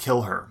attempt to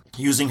kill her.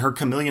 Using her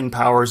chameleon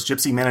powers,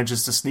 Gypsy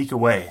manages to sneak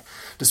away.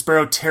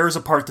 Despero tears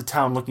apart the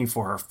town looking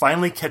for her,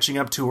 finally catching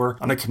up to her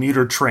on a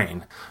commuter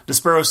train.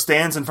 Despero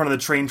stands in front of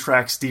the train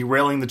tracks,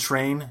 derailing the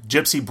train.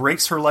 Gypsy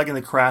breaks her leg in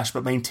the crash,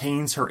 but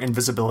maintains her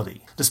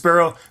invisibility.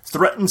 Despero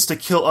threatens to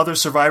kill other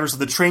survivors of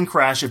the train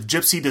crash if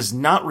Gypsy does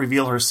not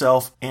reveal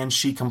herself, and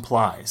she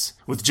complies.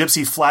 With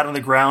Gypsy flat on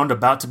the ground,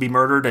 about to be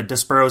murdered at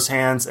Despero's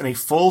hands, in a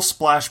full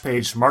splash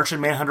page,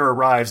 Martian Manhunter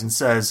arrives and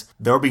says,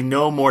 "There will be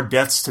no more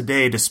deaths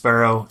today,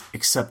 Despero,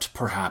 except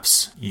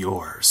perhaps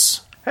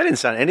yours." That didn't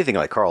sound anything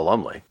like Carl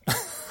Lumley.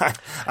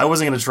 I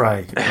wasn't going to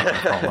try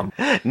Carl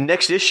Lumley.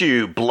 Next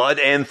issue, Blood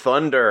and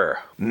Thunder.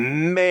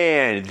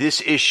 Man,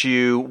 this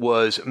issue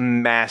was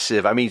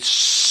massive. I mean,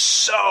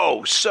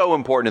 so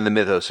important in the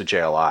mythos of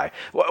JLI.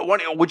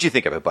 What'd you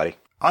think of it, buddy?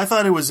 I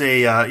thought it was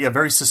a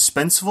very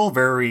suspenseful,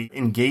 very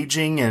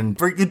engaging, and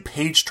very good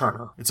page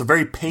turner. It's a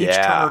very page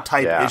turner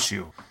type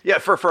issue. Yeah,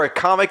 for a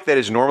comic that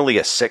is normally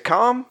a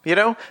sitcom,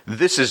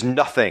 this is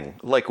nothing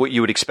like what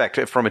you would expect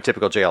from a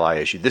typical JLI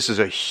issue. This is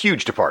a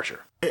huge departure.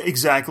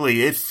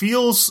 Exactly. It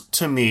feels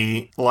to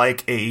me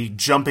like a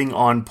jumping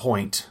on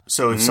point.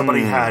 So if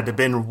somebody had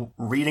been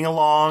reading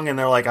along and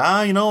they're like,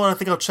 you know what, I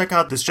think I'll check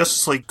out this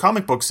Justice League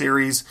comic book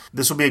series,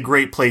 this will be a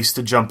great place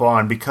to jump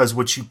on, because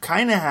what you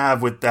kind of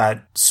have with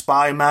that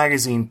Spy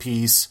magazine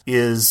piece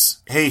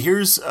is, hey,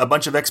 here's a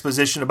bunch of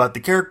exposition about the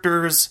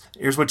characters,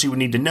 here's what you would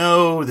need to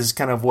know, this is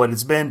kind of what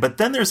it's been, but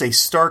then there's a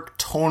stark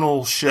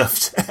tonal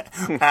shift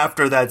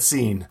after that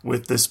scene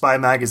with the Spy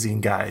magazine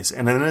guys,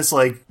 and then it's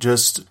like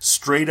just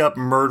straight up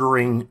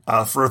murdering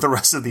for the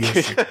rest of the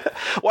issue.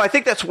 Well, I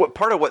think that's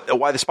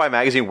why the Spy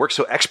magazine works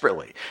so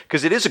expertly,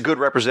 because it is a good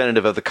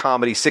representative of the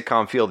comedy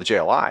sitcom feel of the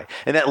JLI,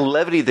 and that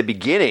levity at the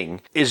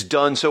beginning is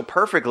done so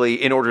perfectly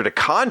in order to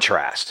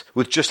contrast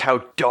with just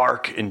how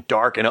dark and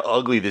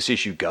ugly this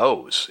issue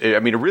goes. I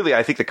mean, really,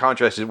 I think the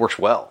contrast, it works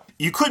well.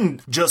 You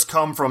couldn't just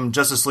come from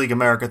Justice League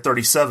America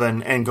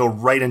 37 and go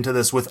right into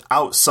this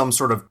without some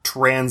sort of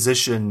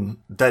transition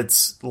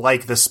that's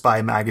like the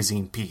Spy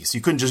magazine piece.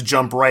 You couldn't just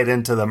jump right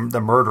into the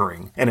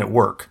murdering and it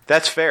work.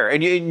 That's fair.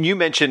 And you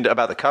mentioned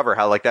about the cover,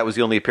 how like that was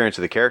the only appearance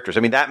of the characters.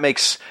 I mean, that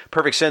makes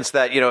perfect sense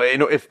that,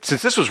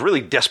 since this was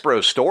really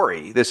Despero's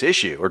story, this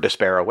issue, or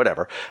Despero,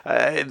 whatever,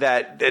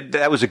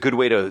 that was a good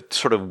way to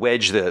sort of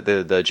wedge the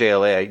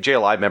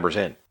JLI members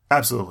in.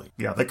 Absolutely.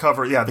 Yeah, the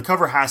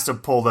cover has to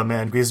pull them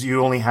in, because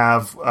you only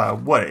have,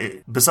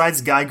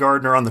 besides Guy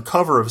Gardner on the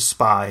cover of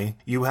Spy,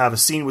 you have a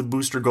scene with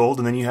Booster Gold,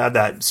 and then you have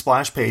that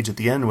splash page at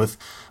the end with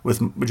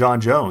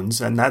John Jones,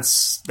 and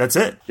that's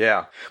it.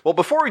 Yeah. Well,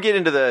 before we get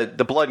into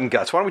the blood and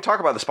guts, why don't we talk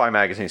about the Spy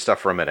magazine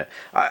stuff for a minute?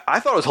 I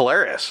thought it was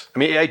hilarious. I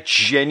mean, I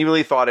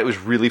genuinely thought it was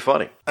really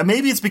funny.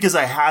 Maybe it's because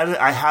I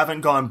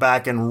haven't gone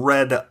back and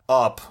read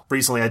up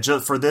recently.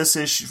 For this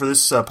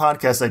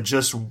podcast, I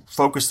just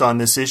focused on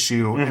this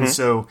issue, and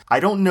so I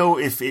don't know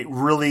if it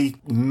really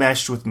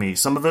meshed with me.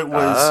 Some of it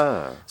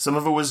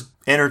was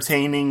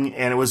entertaining,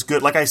 and it was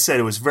good. Like I said,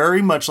 it was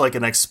very much like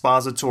an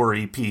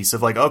expository piece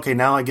of like, okay,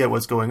 now I get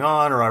what's going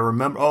on, or I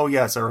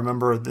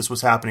remember this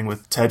was happening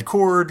with Ted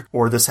Kord,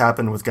 or this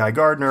happened with Guy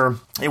Gardner.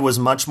 It was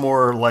much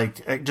more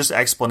like just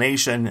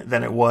explanation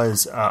than it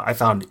was, I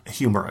found,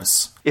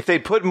 humorous. If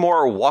they'd put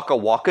more waka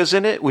wakas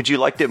in it, would you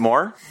liked it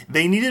more?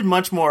 They needed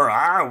much more,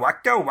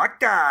 waka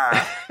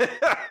waka.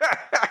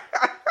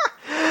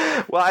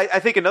 Well, I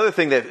think another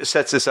thing that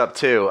sets this up,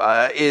 too,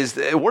 is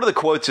one of the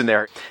quotes in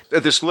there.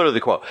 This is literally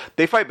the quote.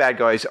 They fight bad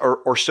guys,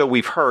 or so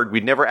we've heard.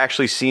 We've never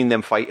actually seen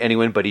them fight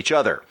anyone but each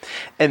other.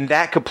 And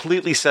that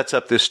completely sets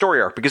up this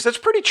story arc, because that's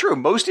pretty true.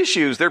 Most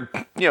issues,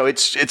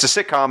 it's a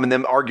sitcom and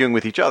them arguing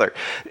with each other.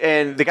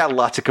 And they got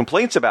lots of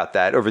complaints about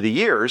that over the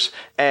years.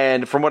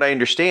 And from what I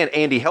understand,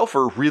 Andy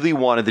Helfer really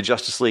wanted the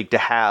Justice League to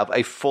have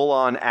a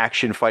full-on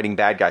action fighting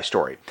bad guy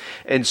story.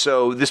 And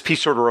so this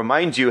piece sort of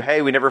reminds you,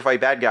 hey, we never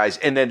fight bad guys.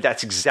 And then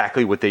that's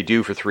exactly what they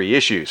do for 3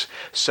 issues.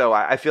 So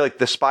I feel like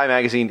the Spy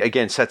magazine,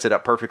 again, sets it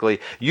up perfectly.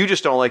 You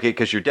just don't like it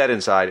because you're dead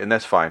inside, and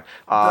that's fine.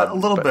 A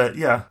little bit,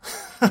 yeah.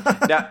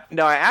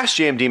 Now, I asked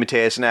J.M.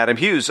 DeMatteis and Adam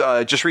Hughes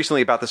just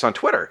recently about this on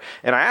Twitter,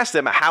 and I asked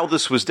them how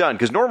this was done,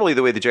 because normally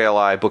the way the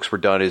JLI books were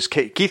done is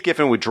Keith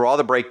Giffen would draw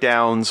the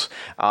breakdowns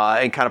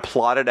and kind of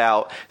plot it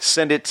out,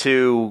 send it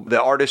to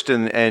the artist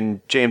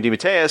and J.M.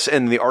 DeMatteis,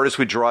 and the artist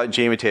would draw it, and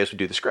J.M. DeMatteis would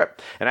do the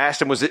script. And I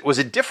asked him, was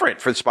it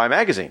different for the Spy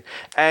magazine?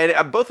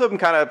 And both of them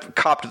kind of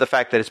copped to the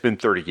fact that it's been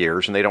 30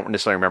 years, and they don't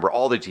necessarily remember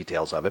all the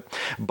details of it.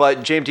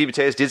 But J.M.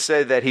 DeMatteis did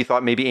say that he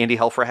thought maybe Andy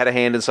Helfer had a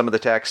hand in some of the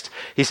text.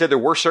 He said there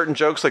were certain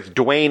jokes, like the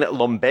Dwayne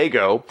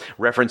Lumbago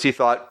reference, he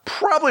thought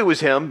probably was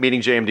him,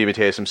 meaning J.M.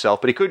 DeMatteis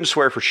himself, but he couldn't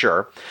swear for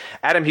sure.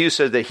 Adam Hughes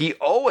said that he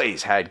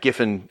always had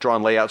Giffen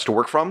drawn layouts to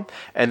work from,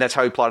 and that's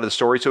how he plotted the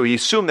story, so he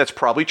assumed that's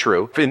probably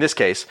true in this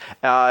case.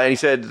 And he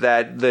said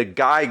that the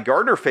Guy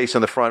Gardner face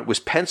on the front was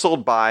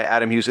penciled by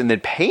Adam Hughes and then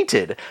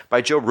painted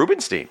by Joe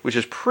Rubinstein, which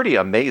is pretty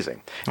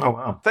amazing. Oh,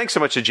 wow. Thanks so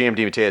much to J.M.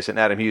 DeMatteis and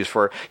Adam Hughes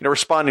for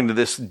responding to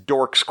this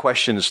dork's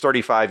questions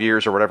 35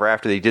 years or whatever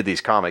after they did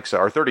these comics,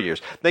 or 30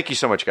 years. Thank you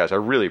so much, guys. I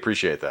really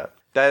appreciate that.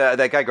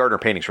 That Guy Gardner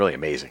painting's really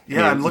amazing.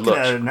 Yeah, I'm looking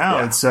at it now.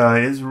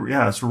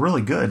 Yeah. It's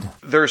really good.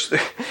 This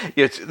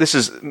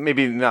is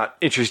maybe not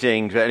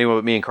interesting to anyone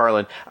but me and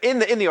Carlin. In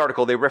the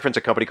article, they reference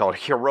a company called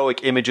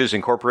Heroic Images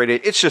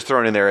Incorporated. It's just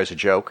thrown in there as a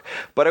joke.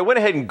 But I went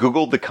ahead and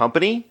Googled the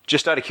company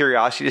just out of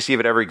curiosity to see if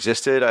it ever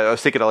existed. I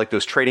was thinking of like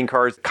those trading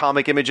cards,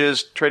 Comic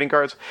Images trading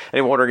cards,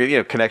 and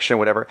wondering, connection,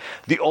 whatever.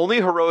 The only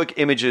Heroic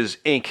Images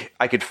Inc.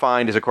 I could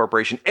find as a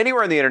corporation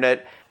anywhere on the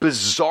internet,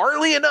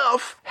 bizarrely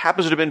enough,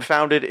 happens to have been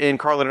founded in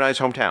Carlin and I's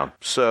hometown.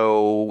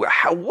 So,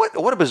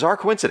 what a bizarre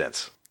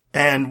coincidence.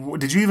 And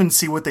did you even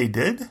see what they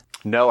did?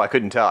 No, I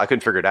couldn't tell. I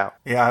couldn't figure it out.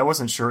 Yeah, I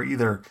wasn't sure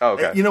either. Oh,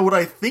 okay. What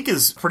I think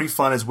is pretty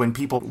fun is when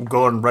people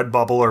go on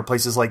Redbubble or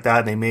places like that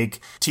and they make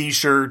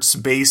T-shirts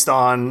based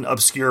on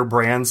obscure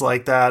brands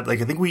like that.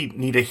 Like, I think we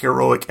need a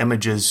Heroic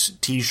Images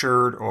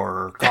T-shirt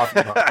or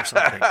coffee mug or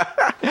something.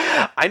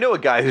 I know a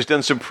guy who's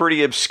done some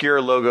pretty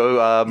obscure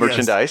logo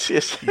merchandise.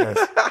 Yes.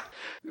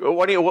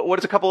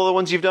 What's a couple of the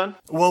ones you've done?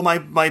 Well,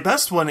 my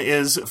best one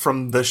is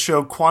from the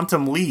show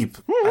Quantum Leap.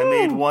 Woo-hoo! I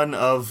made one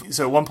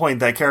so at one point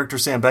that character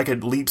Sam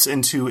Beckett leaps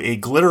into a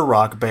glitter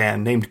rock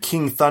band named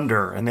King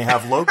Thunder, and they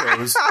have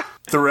logos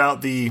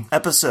throughout the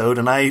episode,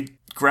 and I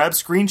grab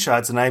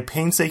screenshots and I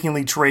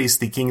painstakingly trace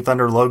the King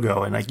Thunder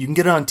logo, and you can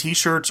get it on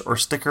t-shirts or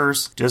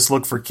stickers. Just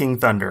look for King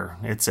Thunder.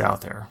 It's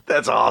out there.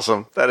 That's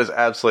awesome. That is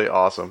absolutely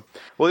awesome.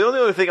 Well, the only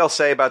other thing I'll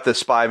say about the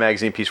Spy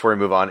magazine piece before we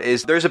move on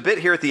is there's a bit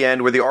here at the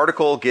end where the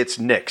article gets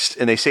nixed,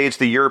 and they say it's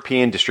the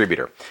European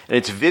distributor. And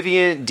it's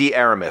Vivian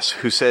d'Aramis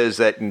who says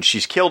that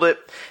she's killed it,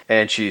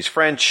 and she's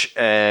French,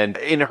 and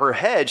in her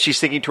head, she's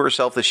thinking to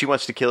herself that she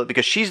wants to kill it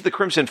because she's the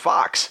Crimson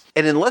Fox.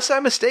 And unless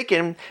I'm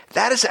mistaken,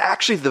 that is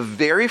actually the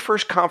very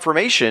first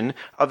confirmation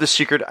of the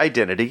secret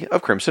identity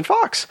of Crimson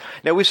Fox.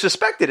 Now, we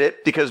suspected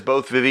it because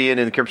both Vivian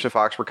and Crimson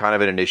Fox were kind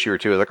of in an issue or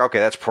two. It was like, okay,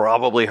 that's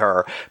probably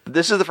her. But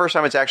this is the first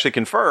time it's actually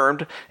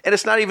confirmed, and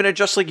it's not even a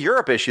Just League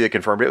Europe issue that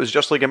confirmed it. It was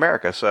Just League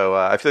America. So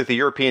I feel like the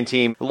European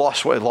team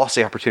lost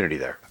the opportunity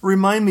there.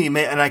 Remind me,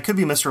 and I could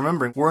be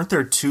misremembering, weren't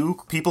there two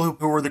people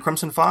who were the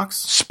Crimson Fox?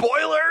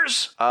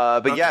 Spoilers!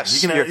 But okay,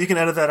 yes. You can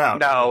edit that out.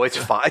 No, it's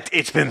fine.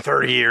 It's been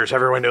 30 years.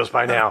 Everyone knows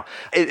by now.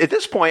 At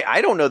this point,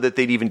 I don't know that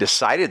they'd even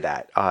decided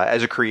that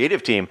as a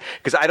creative team,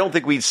 because I don't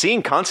think we'd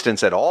seen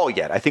Constance at all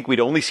yet. I think we'd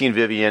only seen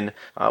Vivian.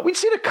 We'd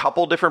seen a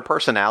couple different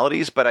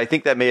personalities, but I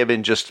think that may have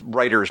been just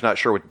writers not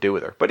sure what to do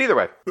with her. But either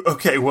way.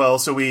 Okay, well,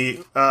 so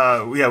we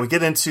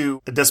get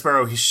into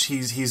Despero.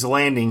 He's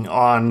landing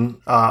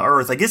on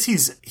Earth. I guess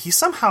he's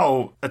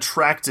somehow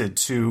attracted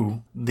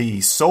to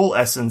the soul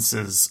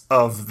essences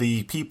of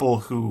the people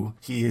who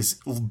he has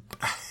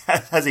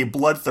a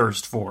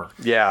bloodthirst for.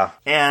 Yeah.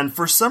 And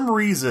for some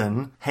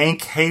reason,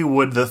 Hank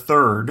Haywood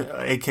III,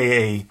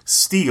 a.k.a.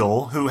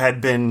 Steel, who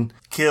had been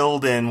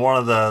killed in one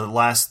of the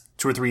last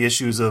 2 or 3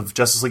 issues of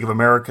Justice League of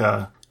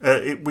America,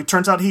 it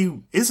turns out he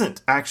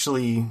isn't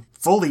actually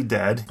fully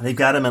dead. They've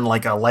got him in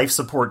like a life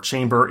support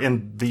chamber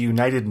in the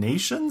United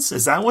Nations.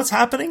 Is that what's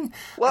happening?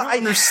 Well, I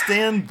don't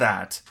understand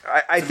that.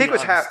 I think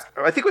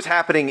what's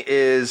happening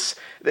is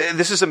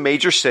this is a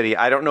major city.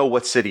 I don't know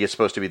what city it's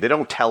supposed to be. They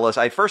don't tell us.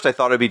 At first I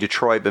thought it'd be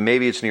Detroit, but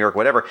maybe it's New York,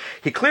 whatever.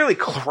 He clearly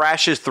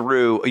crashes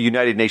through a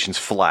United Nations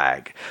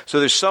flag. So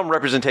there's some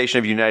representation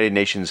of United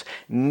Nations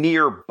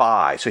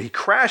nearby. So he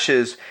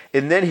crashes,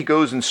 and then he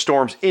goes and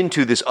storms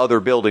into this other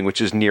building, which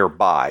is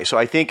nearby. So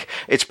I think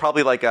it's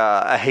probably like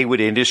a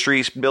Haywood Industries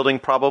building,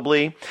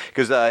 probably,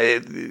 because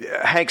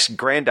Hank's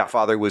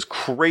grandfather was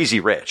crazy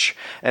rich.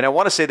 And I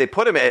want to say they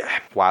put him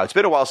wow, it's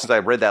been a while since I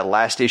read that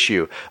last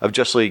issue of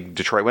Just League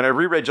Detroit. When I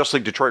reread Just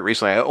League Detroit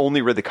recently, I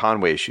only read the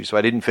Conway issue, so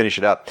I didn't finish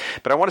it up.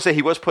 But I want to say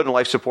he was put in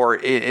life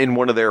support in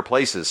one of their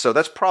places. So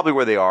that's probably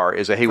where they are,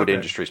 is a Haywood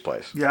Industries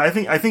place. Yeah, I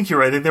think you're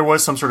right. I think there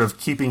was some sort of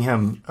keeping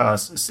him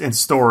in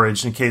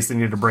storage in case they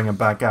needed to bring him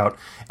back out.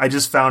 I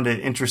just found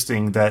it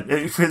interesting that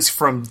it's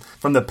from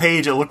the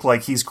page, it looked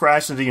like he's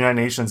crashed into the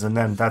United Nations, and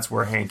then that's that's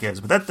where Hank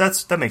is. But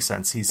that makes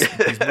sense. He's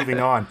moving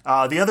on.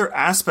 The other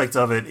aspect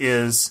of it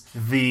is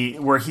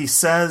where he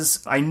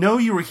says, "I know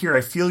you were here.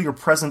 I feel your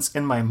presence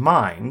in my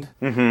mind."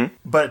 Mm-hmm.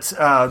 But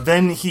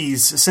then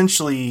he's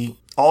essentially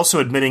also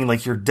admitting,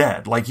 like, you're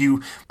dead. Like,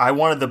 I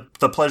wanted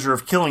the pleasure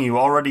of killing you,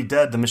 already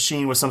dead. The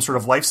machine was some sort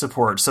of life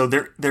support. So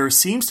there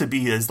seems to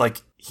be is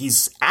like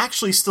he's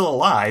actually still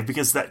alive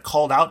because that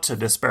called out to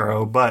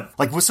Despero. But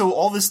like, so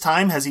all this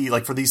time, has he,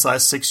 like, for these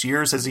last 6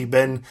 years, has he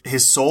been,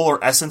 his soul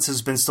or essence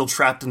has been still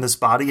trapped in this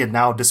body, and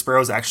now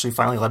Despero's actually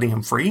finally letting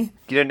him free?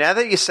 You know, now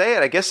that you say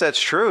it, I guess that's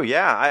true.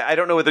 Yeah, I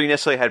don't know whether he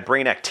necessarily had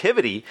brain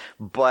activity,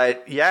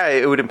 but yeah,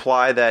 it would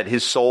imply that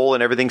his soul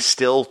and everything's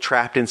still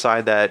trapped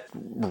inside that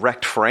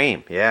wrecked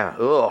frame. Yeah,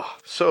 ugh,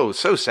 so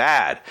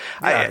sad.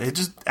 Yeah, it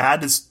just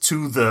adds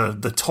to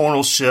the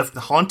tonal shift, the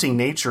haunting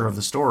nature of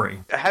the story.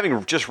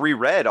 Having just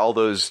reread all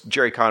those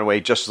Jerry Conway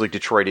Justice League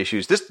Detroit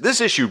issues, this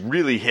issue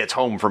really hits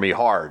home for me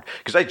hard,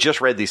 because I just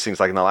read these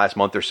things like in the last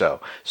month or so.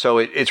 So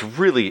it's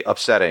really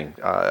upsetting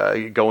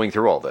going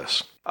through all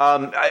this.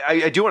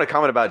 I do want to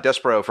comment about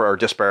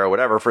Despero,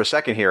 whatever, for a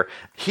second here.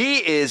 He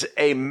is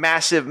a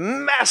massive,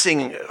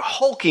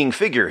 hulking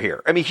figure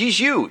here. I mean, he's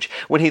huge.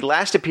 When he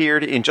last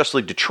appeared in Justice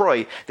League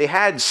Detroit, they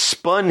had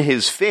spun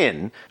his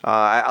fin.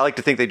 I like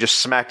to think they just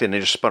smacked it and they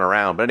just spun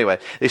around. But anyway,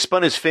 they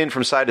spun his fin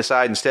from side to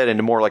side instead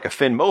into more like a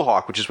fin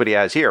mohawk, which is what he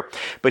has here.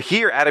 But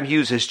here, Adam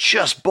Hughes has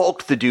just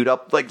bulked the dude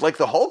up like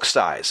the Hulk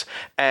size.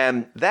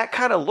 And that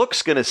kind of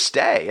look's going to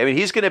stay. I mean,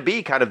 he's going to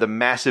be kind of the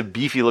massive,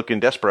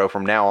 beefy-looking Despero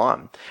from now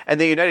on. And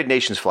the United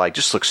Nations flag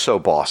just looks so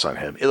boss on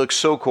him. It looks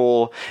so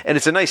cool. And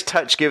it's a nice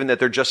touch given that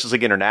they're Justice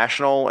League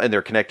International and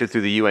they're connected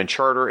through the UN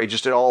Charter.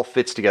 It all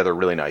fits together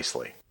really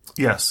nicely.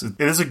 Yes, it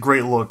is a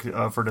great look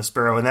for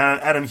Despero, and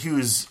Adam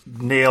Hughes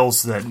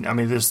nails that. I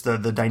mean, just the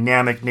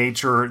dynamic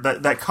nature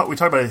that we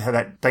talked about,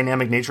 that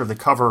dynamic nature of the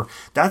cover.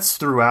 That's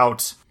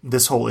throughout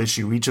this whole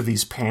issue. Each of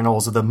these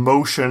panels, the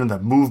motion and the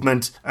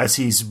movement as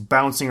he's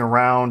bouncing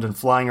around and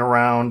flying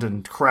around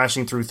and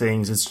crashing through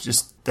things.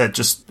 It's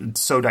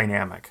so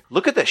dynamic.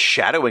 Look at the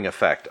shadowing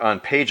effect on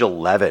page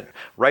 11.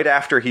 Right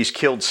after he's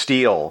killed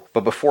Steel,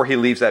 but before he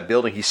leaves that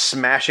building, he's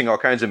smashing all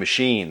kinds of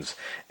machines.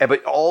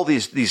 But all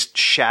these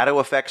shadow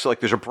effects, like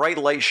there's a bright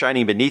light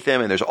shining beneath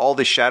him, and there's all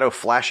this shadow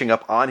flashing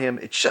up on him.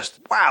 It's just,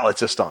 wow,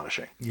 it's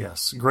astonishing.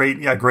 Yes, great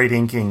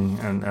inking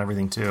and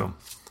everything too.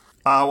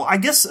 I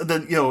guess I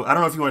don't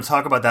know if you want to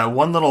talk about that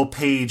one little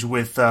page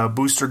with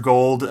Booster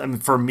Gold. I mean,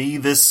 for me,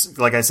 this,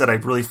 like I said, I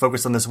really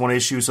focused on this one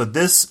issue. So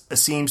this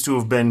seems to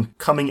have been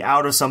coming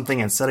out of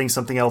something and setting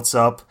something else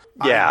up.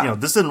 Yeah.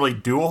 This didn't really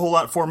do a whole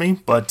lot for me,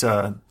 but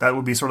that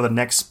would be sort of the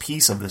next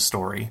piece of this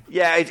story.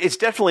 Yeah, it's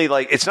definitely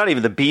it's not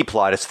even the B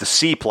plot, it's the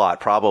C plot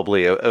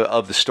probably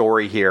of the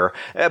story here.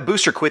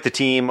 Booster quit the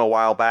team a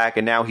while back,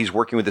 and now he's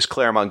working with this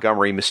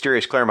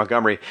mysterious Claire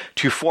Montgomery,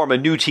 to form a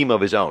new team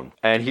of his own.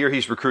 And here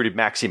he's recruited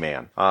Maxi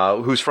Man,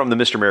 who's from the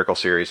Mr. Miracle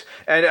series.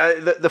 And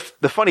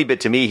the funny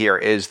bit to me here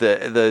is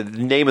the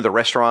name of the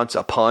restaurant's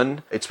a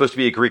pun. It's supposed to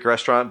be a Greek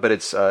restaurant, but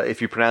it's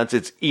if you pronounce it,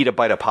 it's Eat a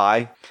Bite of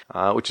Pie,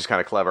 which is kind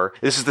of clever.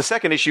 This is the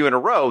second issue in a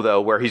row,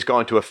 though, where he's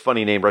gone to a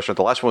funny named restaurant.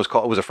 The last one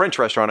was a French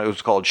restaurant. It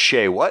was called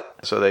Chez What?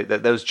 So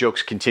those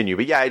jokes continue.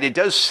 But yeah, it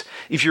does.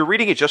 If you're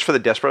reading it just for the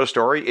Despero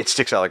story, it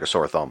sticks out like a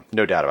sore thumb.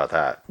 No doubt about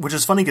that. Which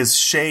is funny because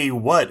Chez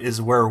What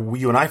is where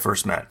you and I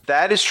first met.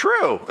 That is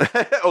true.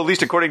 At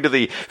least according to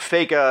the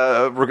fake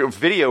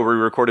video we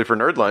recorded for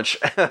Nerd Lunch.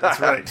 That's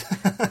right.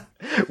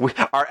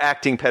 Our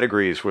acting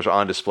pedigrees was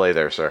on display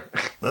there, sir.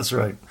 That's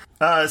right.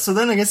 So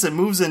then I guess it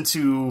moves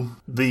into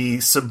the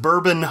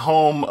suburban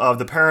home of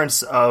the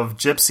parents of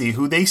Gypsy,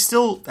 who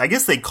I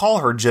guess they call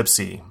her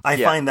Gypsy. I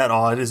find that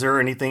odd. Is there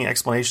anything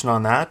explanation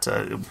on that?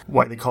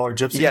 Why they call her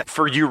Gypsy? Yeah,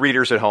 for you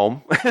readers at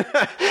home.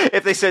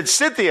 If they said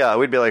Cynthia,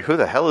 we'd be like, who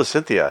the hell is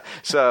Cynthia?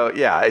 So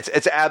yeah,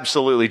 it's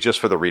absolutely just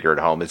for the reader at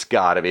home. It's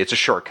gotta be. It's a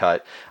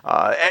shortcut.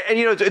 And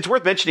it's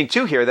worth mentioning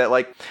too here that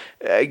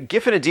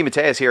Giffen and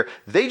DeMatteis here,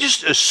 they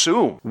just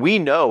assume we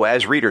know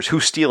as readers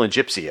who Steel and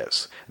Gypsy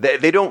is.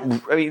 They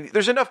don't, I mean,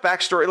 there's enough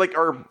backstory,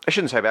 or I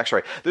shouldn't say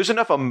backstory, there's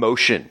enough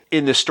emotion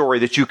in the story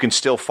that you can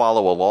still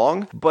follow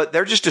along, but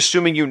they're just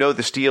assuming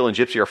the Steel and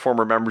Gypsy are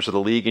former members of the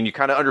League, and you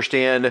kind of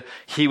understand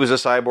he was a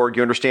cyborg,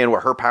 you understand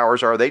what her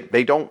powers are.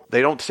 They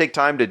don't take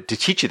time to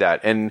teach you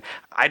that, and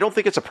I don't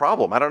think it's a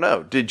problem. I don't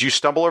know. Did you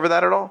stumble over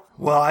that at all?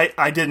 Well,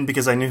 I didn't,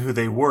 because I knew who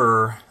they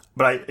were.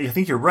 But I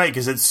think you're right,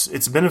 because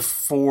it's been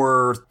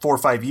 4 or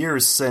 5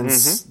 years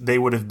since they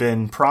would have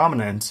been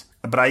prominent.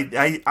 But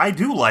I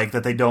do like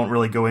that they don't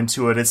really go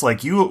into it. It's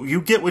like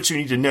you get what you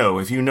need to know.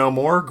 If you know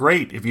more,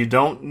 great. If you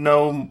don't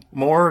know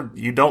more,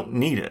 you don't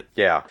need it.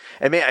 Yeah.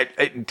 And man,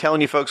 I'm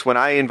telling you folks, when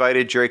I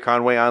invited Jerry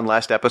Conway on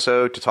last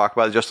episode to talk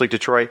about Justice League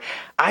Detroit,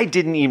 I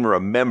didn't even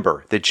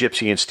remember that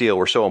Gypsy and Steel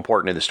were so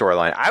important in the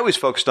storyline. I was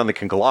focused on the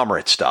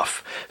conglomerate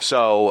stuff.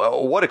 So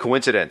what a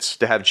coincidence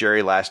to have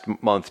Jerry last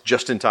month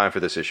just in time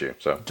for this issue.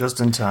 So just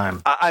in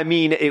time. I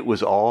mean, it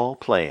was all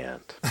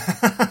planned.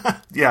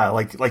 Yeah,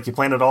 like you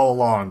planned it all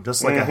along,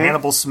 just like a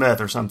Hannibal Smith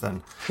or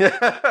something.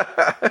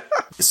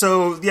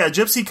 So, yeah,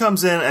 Gypsy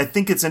comes in. I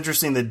think it's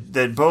interesting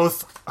that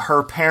both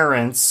her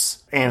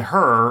parents and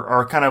her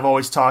are kind of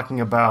always talking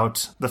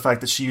about the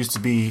fact that she used to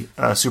be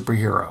a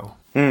superhero.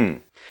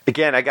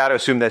 Again, I got to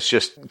assume that's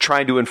just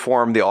trying to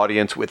inform the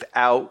audience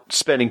without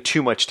spending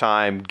too much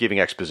time giving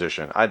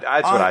exposition.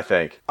 That's what I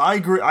think. I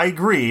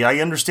agree. I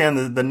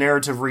understand the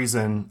narrative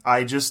reason.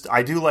 I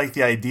do like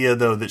the idea,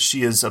 though, that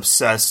she is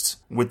obsessed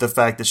with the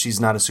fact that she's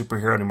not a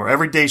superhero anymore.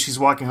 Every day she's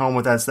walking home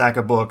with that stack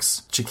of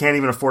books. She can't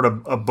even afford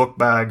a book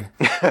bag.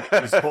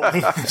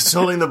 She's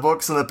holding the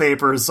books and the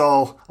papers,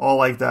 all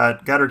like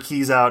that. Got her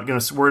keys out,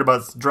 worried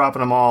about dropping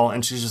them all.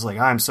 And she's just like,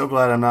 I'm so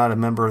glad I'm not a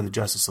member of the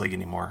Justice League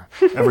anymore.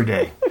 Every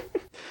day.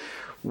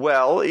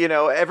 Well,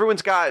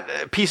 everyone's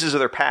got pieces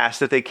of their past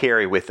that they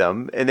carry with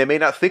them, and they may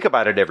not think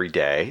about it every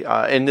day.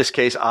 In this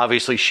case,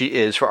 obviously, she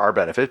is for our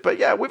benefit. But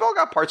yeah, we've all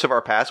got parts of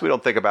our past we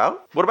don't think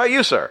about. What about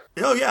you, sir?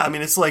 Oh, yeah. I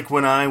mean, it's like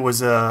when I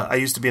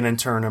used to be an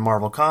intern in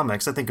Marvel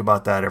Comics. I think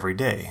about that every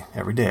day.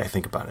 Every day I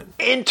think about it.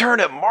 Intern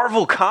at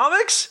Marvel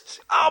Comics?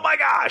 Oh, my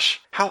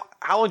gosh. How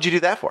long did you do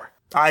that for?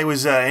 I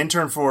was an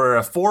intern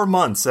for 4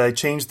 months. I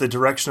changed the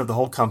direction of the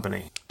whole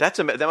company. That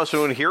must have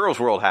been when Heroes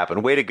World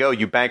happened. Way to go.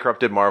 You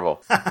bankrupted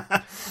Marvel.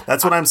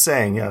 That's what I'm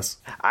saying, yes.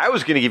 I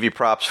was going to give you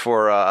props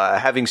for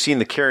having seen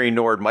the Carrie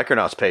Nord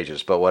Micronauts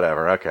pages, but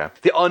whatever. Okay.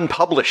 The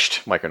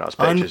unpublished Micronauts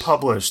pages.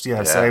 Unpublished,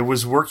 yes. Yeah. I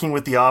was working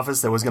with the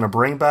office that was going to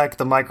bring back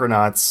the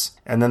Micronauts,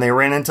 and then they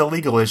ran into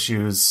legal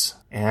issues.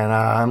 And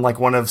I'm like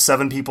one of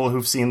 7 people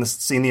who've seen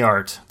the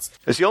art.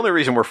 It's the only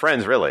reason we're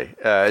friends, really,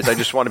 is I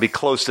just want to be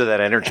close to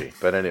that energy.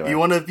 But anyway. You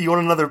want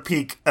another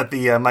peek at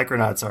the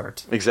Micronauts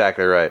art.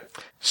 Exactly right.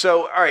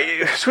 So, all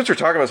right, since we're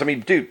talking about this, I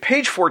mean, dude,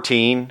 page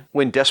 14,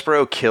 when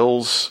Despero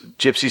kills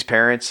Gypsy's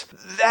parents,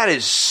 that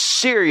is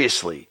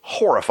seriously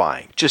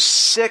horrifying. Just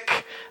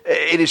sick.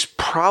 It is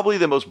probably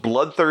the most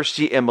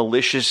bloodthirsty and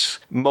malicious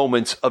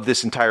moments of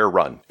this entire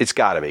run. It's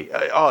got to be.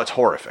 It's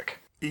horrific.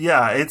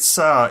 Yeah, it's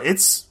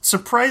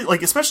surprising,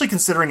 like, especially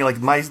considering, like,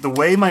 the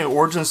way my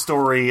origin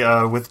story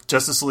with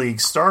Justice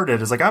League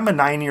started is, like, I'm a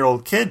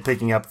 9-year-old kid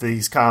picking up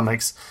these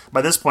comics.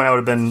 By this point, I would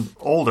have been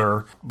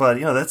older, but,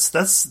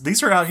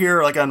 these are out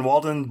here, like, on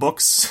Walden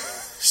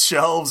Books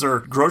shelves or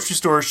grocery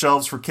store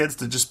shelves for kids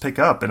to just pick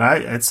up, and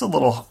it's a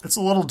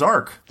little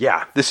dark.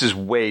 Yeah, this is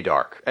way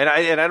dark, and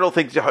I don't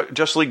think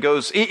Justice League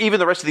goes. Even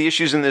the rest of the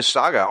issues in this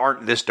saga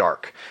aren't this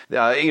dark.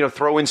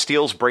 Throw in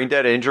Steele's brain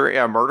dead injury,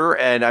 murder,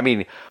 and I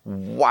mean,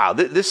 wow,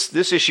 this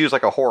issue is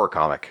like a horror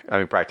comic. I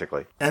mean,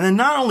 practically. And then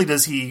not only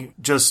does he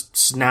just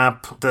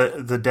snap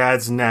the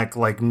dad's neck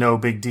like no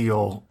big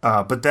deal,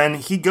 but then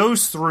he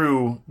goes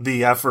through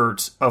the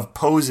effort of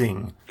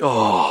posing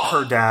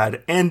her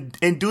dad and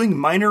doing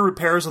minor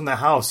repairs on the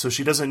house so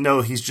she doesn't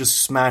know he's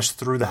just smashed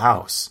through the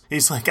house.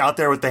 He's like out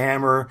there with the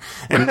hammer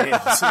and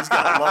so he's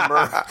got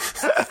lumber.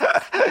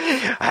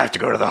 I have to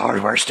go to the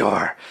hardware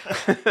store.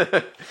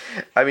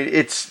 I mean,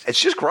 it's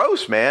just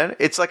gross, man.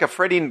 It's like a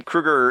Freddy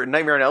Krueger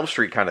Nightmare on Elm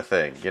Street kind of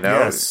thing,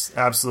 Yes,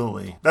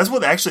 absolutely. That's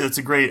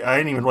a great, I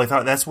didn't even really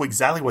thought, that's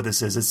exactly what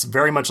this is. It's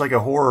very much like a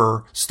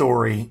horror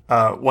story.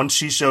 Once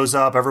she shows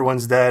up,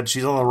 everyone's dead.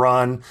 She's on the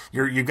run.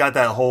 You've got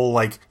that whole,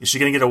 like, is she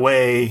going to get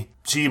away?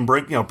 She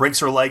breaks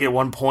her leg at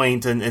one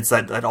point, and it's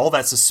that all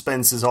that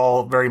suspense is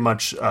all very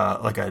much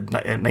like a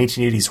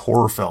 1980s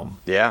horror film.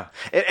 Yeah,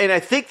 and I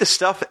think the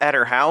stuff at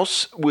her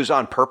house was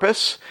on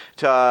purpose,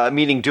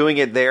 meaning doing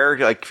it there,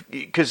 like,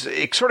 because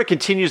it sort of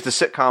continues the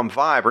sitcom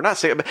vibe, or not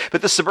sitcom,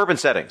 but the suburban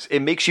settings.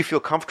 It makes you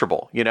feel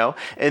comfortable,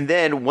 And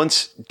then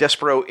once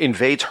Despero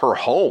invades her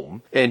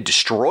home and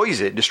destroys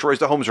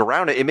the homes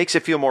around it, it makes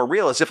it feel more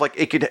real, as if like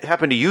it could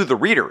happen to you, the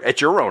reader, at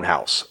your own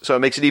house. So it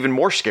makes it even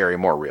more scary,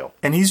 more real.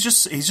 And he's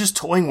just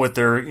toying with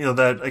her,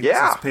 that, I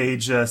guess it's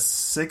page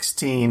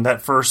 16,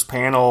 that first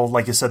panel,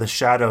 like you said, the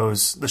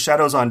shadows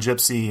on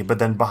Gypsy, but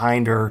then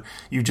behind her,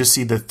 you just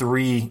see the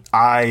 3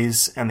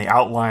 eyes and the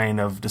outline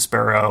of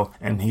Despero,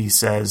 and he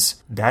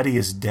says, "Daddy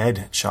is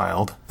dead,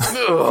 child."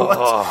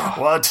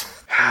 What?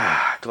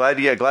 Glad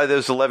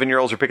those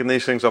 11-year-olds are picking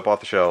these things up off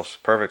the shelves.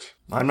 Perfect.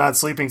 I'm not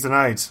sleeping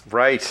tonight.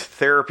 Right.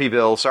 Therapy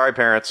bill. Sorry,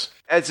 parents.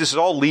 As this is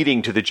all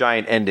leading to the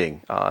giant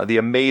ending, the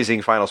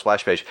amazing final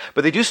splash page.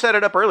 But they do set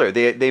it up earlier.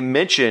 They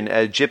mention,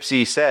 as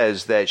Gypsy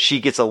says, that she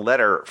gets a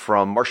letter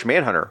from Martian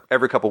Manhunter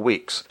every couple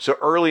weeks. So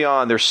early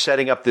on, they're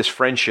setting up this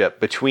friendship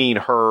between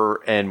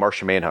her and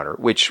Martian Manhunter,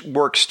 which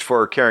works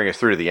for carrying us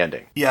through to the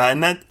ending. Yeah,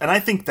 and I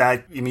think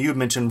that, you had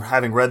mentioned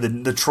having read the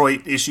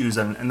Detroit issues,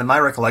 and my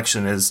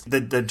recollection is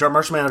that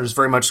Martian Manhunter is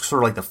very much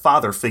sort of like the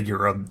father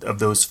figure of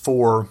those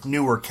 4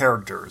 newer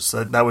characters.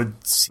 That would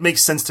make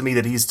sense to me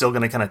that he's still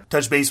going to kind of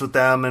touch base with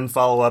them and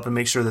follow up and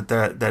make sure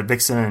that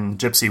Vixen and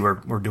Gypsy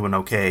were doing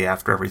okay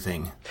after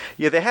everything.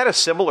 Yeah, they had a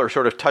similar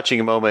sort of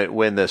touching moment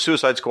when the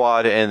Suicide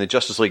Squad and the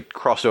Justice League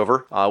crossed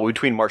over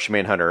between Martian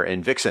Manhunter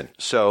and Vixen.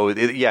 So,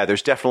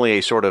 there's definitely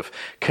a sort of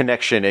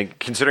connection. And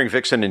considering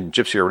Vixen and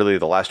Gypsy are really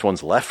the last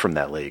ones left from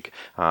that league,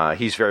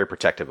 he's very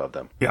protective of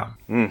them. Yeah.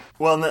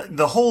 Well,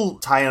 the whole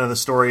tie-in of the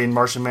story in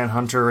Martian Manhunter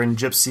Manhunter and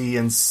Gypsy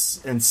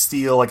and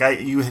Steel. Like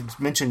you had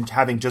mentioned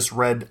having just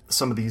read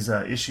some of these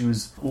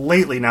issues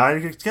lately. Now I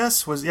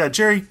guess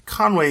Jerry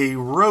Conway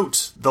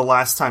wrote the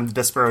last time the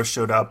Desperados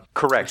showed up.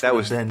 Correct. That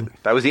was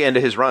the end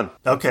of his run.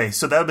 Okay,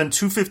 so that would have been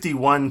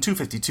 251,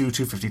 252,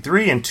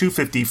 253, and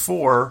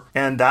 254,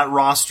 and that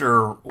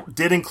roster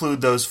did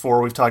include those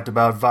four we've talked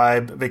about: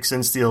 Vibe,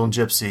 Vixen, Steel, and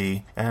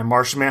Gypsy. And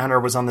Martian Manhunter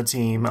was on the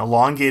team,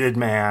 Elongated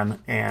Man,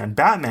 and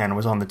Batman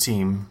was on the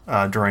team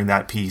during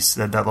that piece,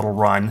 that little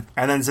run.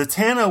 And then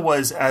Zatanna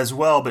was as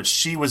well, but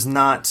she was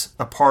not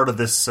a part of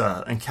this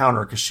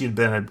encounter because she had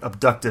been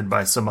abducted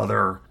by some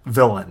other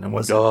villain and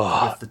wasn't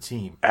with the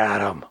team.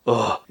 Adam.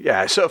 Ugh.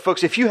 Yeah, so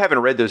folks, if you haven't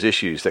read those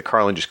issues that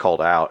Carlin just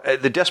called out,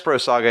 the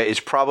Despero Saga is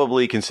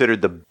probably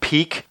considered the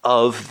peak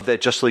of the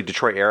Justice League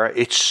Detroit era.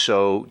 It's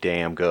so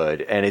damn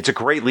good. And it's a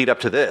great lead up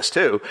to this,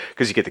 too,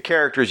 because you get the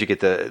characters, you get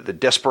the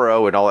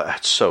Despero and all that.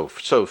 It's so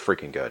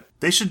freaking good.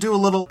 They should do a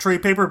little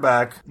trade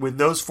paperback with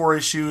those 4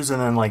 issues and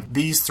then like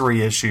these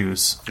 3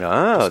 issues.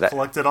 Oh,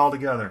 collect it all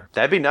together.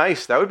 That'd be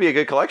nice. That would be a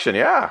good collection.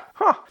 Yeah.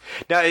 Huh.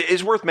 Now,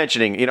 it's worth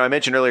mentioning, I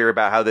mentioned earlier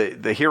about how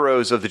the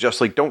heroes of the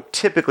Justice League don't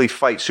typically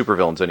fight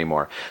supervillains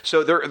anymore.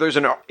 So there's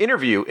an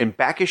interview in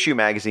Back Issue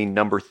Magazine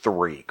number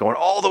 3, going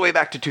all the way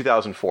back to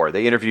 2004.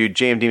 They interviewed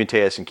J.M.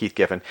 DeMatteis and Keith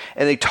Giffen,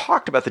 and they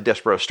talked about the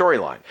Despero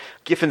storyline.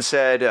 Giffen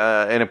said,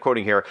 and I'm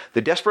quoting here,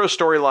 "The Despero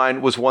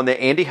storyline was one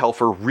that Andy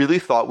Helfer really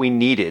thought we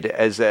needed,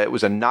 as it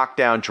was a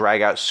knockdown,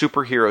 drag-out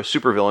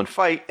superhero-supervillain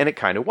fight, and it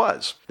kind of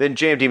was." Then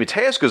J.M.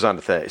 DeMatteis goes on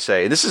to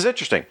say, and this is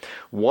interesting,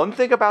 "One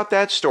thing about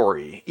that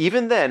story,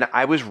 even then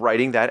I was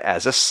writing that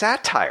as a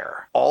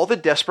satire. All the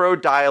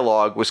Despero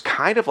dialogue was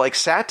kind of like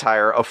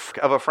satire of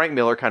a Frank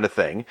Miller kind of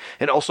thing,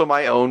 and also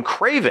my own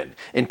craven,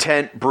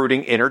 intent,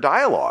 brooding inner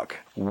dialogue."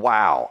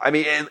 Wow. I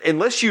mean,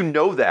 unless you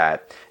know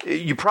that,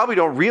 you probably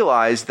don't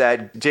realize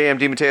that J.M.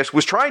 DeMatteis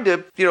was trying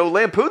to,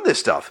 lampoon this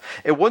stuff.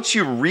 And once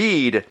you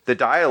read the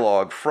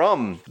dialogue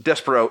from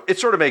Despero, it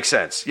sort of makes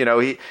sense.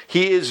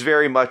 He is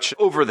very much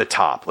over the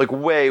top, like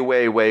way,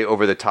 way, way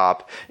over the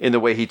top in the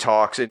way he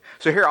talks. And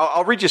so here,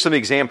 I'll read you some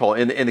example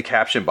in the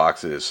caption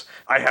boxes.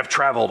 "I have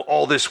traveled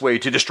all this way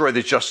to destroy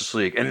the Justice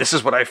League, and this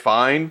is what I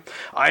find.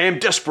 I am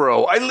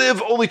Despero. I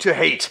live only to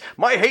hate.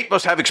 My hate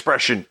must have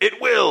expression.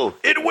 It will.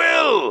 It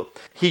will."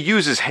 He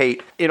uses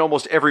hate in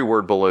almost every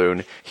word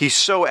balloon. He's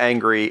so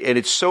angry, and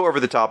it's so over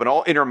the top and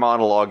all inner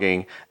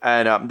monologuing.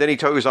 And then he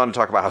goes on to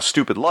talk about how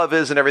stupid love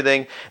is and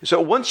everything.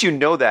 So once you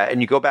know that and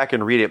you go back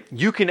and read it,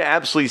 you can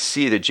absolutely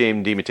see that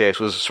J.M. DeMatteis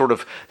was sort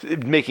of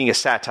making a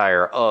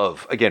satire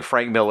of, again,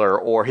 Frank Miller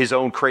or his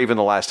own Kraven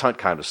the Last Hunt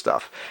kind of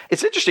stuff.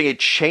 It's interesting. It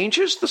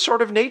changes the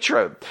sort of nature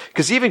of it.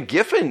 Because even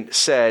Giffen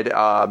said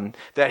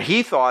that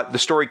he thought the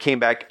story came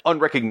back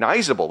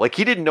unrecognizable. Like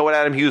he didn't know what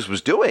Adam Hughes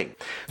was doing.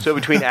 So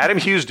between Adam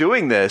Hughes doing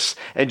this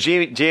and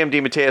J.M.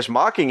 DeMatteis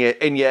mocking it,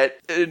 and yet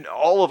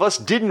all of us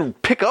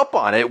didn't pick up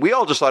on it. We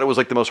all just thought it was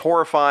like the most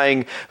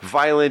horrifying,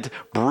 violent,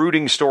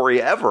 brooding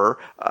story ever.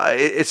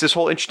 It's this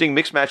whole interesting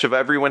mixed match of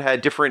everyone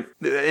had different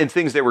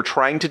things they were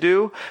trying to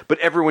do, but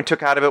everyone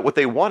took out of it what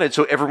they wanted,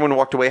 so everyone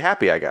walked away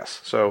happy, I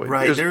guess. So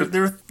right,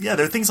 there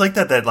are things like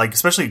that like,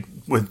 especially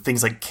with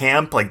things like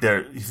camp, like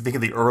if you think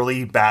of the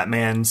early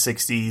Batman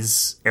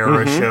 60s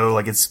era show,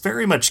 like it's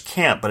very much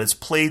camp, but it's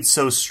played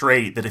so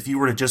straight that if you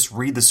were to just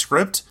read the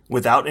script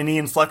without any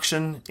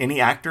inflection,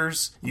 any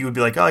actors, you would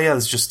be like, oh yeah,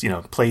 it's just,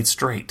 played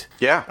straight.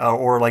 Yeah.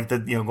 Or like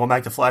going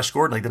back to Flash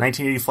Gordon, like the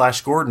 1980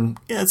 Flash Gordon,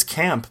 yeah, it's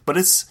camp, but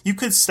you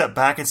could step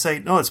back and say,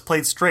 no, it's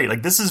played straight.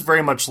 Like this is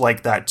very much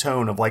like that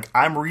tone of like,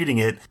 I'm reading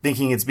it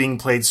thinking it's being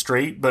played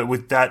straight, but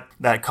with that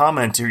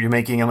comment you're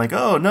making, I'm like,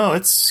 oh no,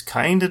 it's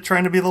kind of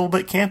trying to be a little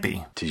bit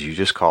campy. Did you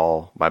just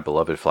call my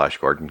beloved Flash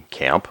Gordon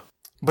camp?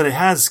 But it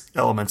has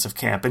elements of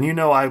camp, and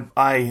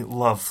I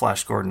love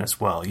Flash Gordon as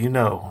well.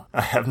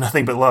 I have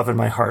nothing but love in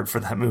my heart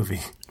for that movie.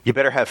 You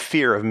better have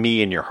fear of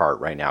me in your heart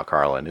right now,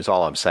 Carlin, is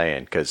all I'm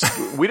saying, because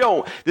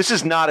this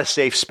is not a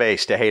safe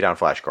space to hate on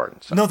Flash Gordon.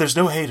 So. No, there's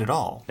no hate at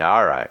all.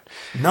 All right.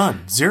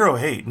 None. Zero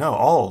hate. No,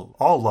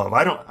 all love.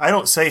 I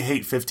don't say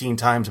hate 15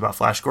 times about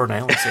Flash Gordon. I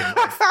only say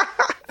love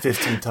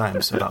 15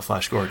 times about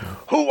Flash Gordon.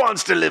 Who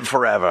wants to live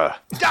forever?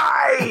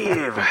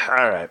 Dive!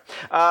 All right.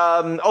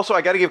 Also,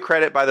 I got to give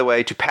credit, by the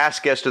way, to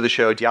past guest of the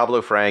show,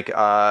 Diablo Frank,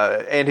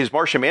 and his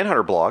Martian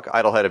Manhunter blog,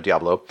 Idlehead of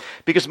Diablo,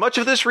 because much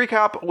of this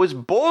recap was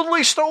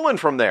boldly stolen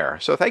from there.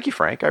 So thank you,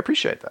 Frank. I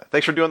appreciate that.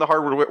 Thanks for doing the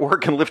hard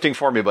work and lifting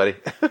for me, buddy.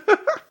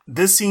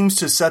 This seems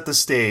to set the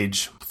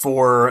stage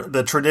for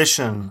the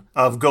tradition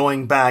of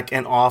going back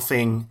and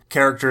offing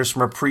characters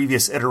from a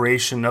previous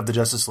iteration of the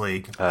Justice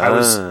League.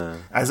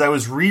 As I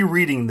was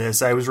rereading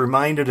this, I was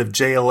reminded of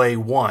JLA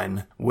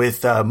 1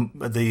 with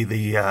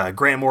the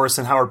Grant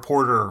Morrison, Howard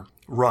Porter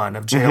run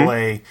of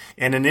JLA,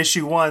 and in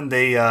issue 1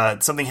 they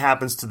something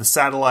happens to the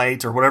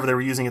satellite or whatever they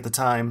were using at the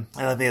time,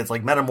 and I think it's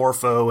like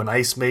Metamorpho and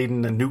Ice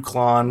Maiden and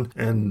Nuklon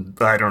and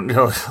I don't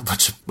know, a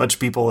bunch of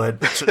people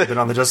that should have been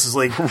on the Justice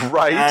League,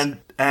 right?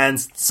 and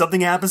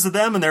something happens to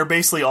them, and they're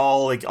basically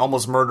all like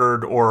almost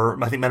murdered,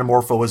 or I think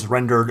Metamorpho was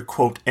rendered,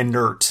 quote,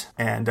 inert.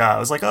 And I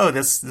was like, oh,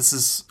 this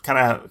is kind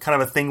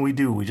of a thing we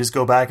do. We just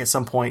go back at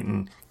some point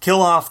and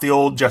kill off the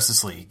old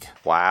Justice League.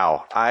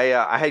 Wow.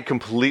 I had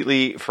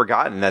completely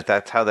forgotten that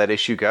that's how that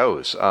issue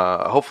goes.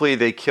 Hopefully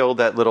they killed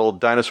that little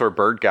dinosaur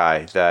bird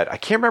guy that I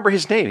can't remember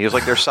his name. He was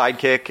like their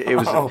sidekick. It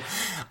was.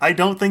 I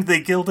don't think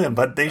they killed him,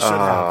 but they should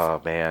have.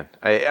 Oh, man.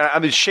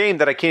 I'm ashamed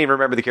that I can't even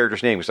remember the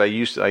character's name because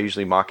I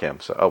usually mock him.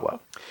 So, oh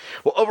well.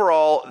 Well,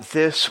 overall,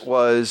 this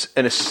was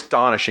an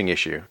astonishing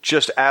issue.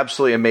 Just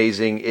absolutely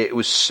amazing. It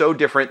was so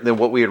different than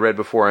what we had read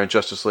before on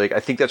Justice League.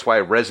 I think that's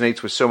why it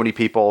resonates with so many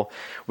people.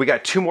 We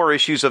got 2 more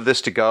issues of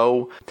this to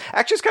go.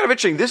 Actually, it's kind of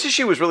interesting. This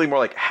issue was really more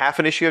like half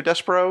an issue of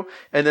Despero,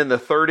 and then the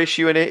 3rd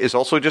issue in it is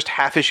also just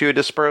half issue of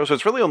Despero. So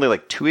it's really only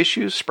like 2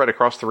 issues spread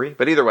across 3.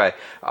 But either way,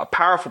 a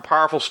powerful,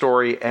 powerful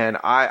story, and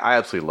I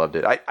absolutely loved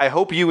it. I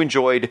hope you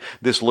enjoyed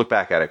this look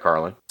back at it,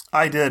 Carlin.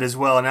 I did as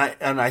well, and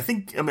I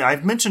think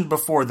I've mentioned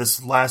before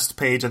this last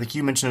page. I think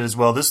you mentioned it as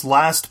well. This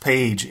last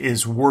page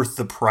is worth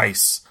the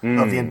price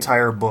of the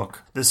entire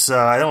book. This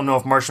I don't know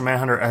if Martian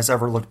Manhunter has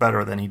ever looked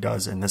better than he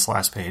does in this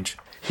last page.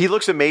 He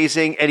looks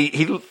amazing, and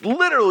he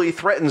literally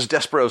threatens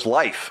Despero's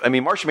life. I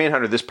mean, Martian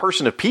Manhunter, this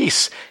person of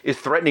peace, is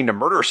threatening to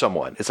murder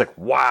someone. It's like,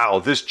 wow,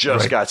 this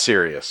just got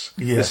serious.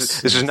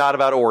 Yes. This is not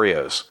about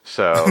Oreos.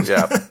 So,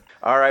 yeah.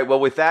 All right, well,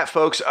 with that,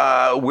 folks,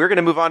 we're going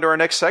to move on to our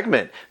next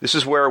segment. This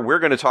is where we're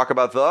going to talk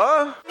about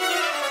the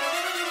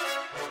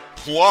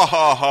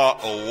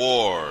Bwahaha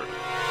Award.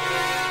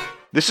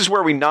 This is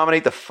where we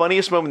nominate the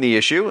funniest moment in the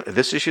issue.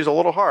 This issue is a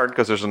little hard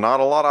because there's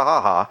not a lot of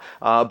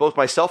ha-ha. Both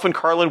myself and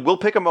Carlin will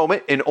pick a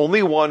moment, and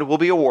only one will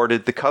be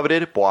awarded the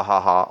coveted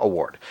Bwahaha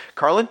Award.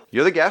 Carlin,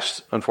 you're the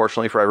guest,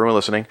 unfortunately for everyone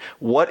listening.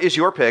 What is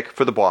your pick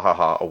for the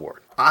Bwahaha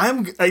Award?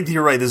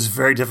 You're right, this is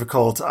very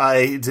difficult.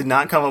 I did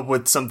not come up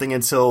with something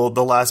until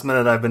the last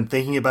minute. I've been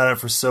thinking about it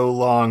for so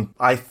long.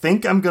 I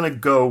think I'm going to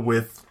go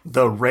with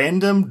the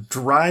random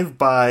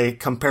drive-by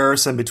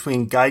comparison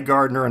between Guy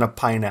Gardner and a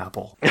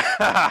pineapple.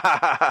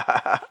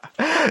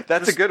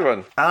 That's a good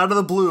one. Out of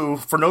the blue,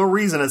 for no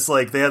reason, it's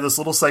like they have this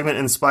little segment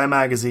in Spy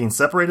Magazine,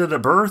 separated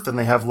at birth, and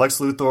they have Lex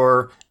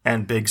Luthor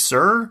and Big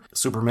Sur,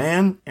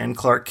 Superman, and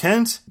Clark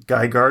Kent,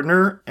 Guy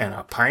Gardner, and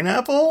a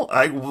pineapple?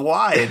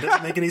 Why? It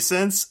doesn't make any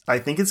sense. I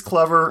think it's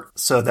clever,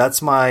 so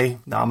that's my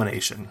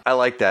nomination. I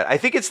like that. I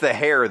think it's the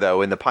hair,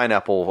 though, in the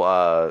pineapple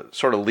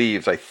sort of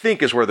leaves, I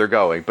think is where they're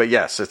going. But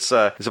yes, it's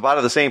about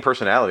of the same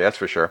personality, that's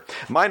for sure.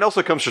 Mine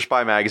also comes from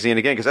Spy Magazine,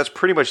 again, because that's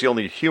pretty much the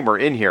only humor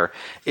in here,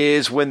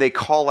 is when they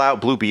call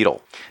out Blue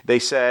Beetle. They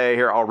say,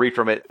 here, I'll read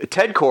from it,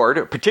 Ted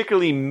Kord,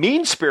 particularly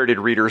mean-spirited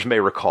readers may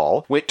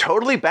recall, went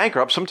totally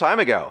bankrupt some time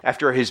ago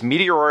after his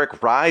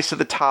meteoric rise to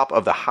the top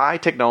of the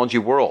high-technology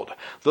world.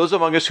 Those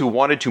among us who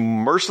wanted to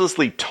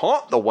mercilessly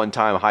taunt the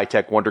one-time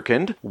high-tech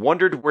wonderkind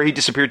wondered where he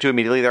disappeared to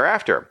immediately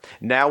thereafter.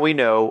 Now we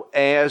know,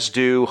 as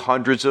do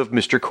hundreds of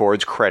Mr.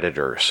 Kord's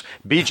creditors.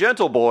 Be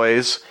gentle,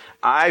 boys.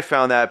 I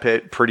found that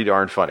bit pretty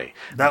darn funny.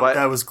 That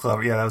was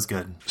clever. Yeah, that was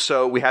good.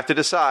 So we have to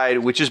decide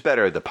which is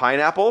better, the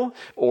pineapple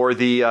or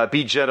the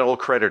be gentle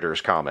creditors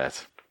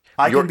comment.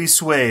 I can be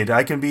swayed.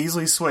 I can be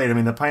easily swayed. I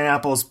mean, the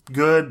pineapple's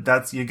good.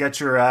 You get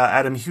your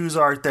Adam Hughes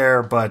art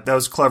there, but that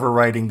was clever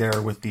writing there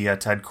with the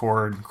Ted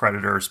Kord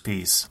creditors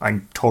piece. I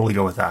can totally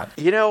go with that.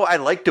 You know, I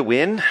like to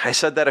win. I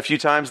said that a few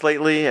times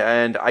lately,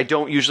 and I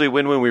don't usually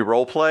win when we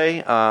role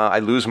play. I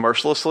lose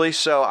mercilessly,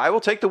 so I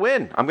will take the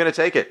win. I'm going to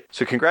take it.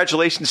 So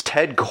congratulations,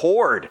 Ted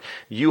Kord.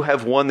 You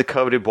have won the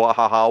coveted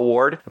Bwahaha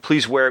Award.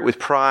 Please wear it with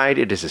pride.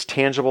 It is as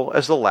tangible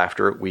as the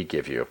laughter we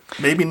give you.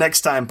 Maybe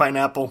next time,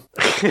 pineapple.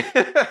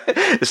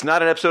 It's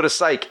not an episode of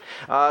Psych.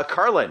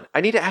 Carlin,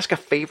 I need to ask a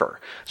favor.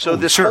 So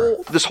this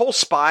whole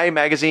Spy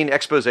Magazine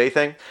expose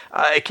thing,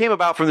 it came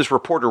about from this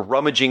reporter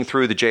rummaging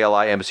through the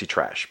JLI embassy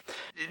trash.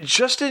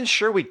 Just to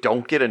ensure we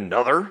don't get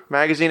another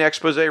magazine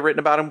expose written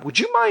about him, would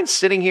you mind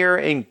sitting here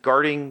and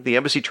guarding the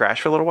embassy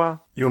trash for a little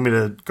while? You want me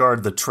to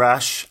guard the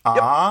trash?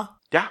 Yep.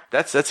 Yeah,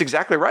 that's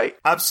exactly right.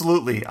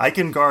 Absolutely. I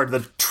can guard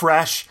the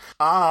trash.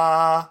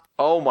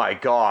 Oh my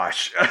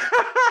gosh.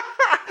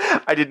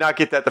 I did not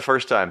get that the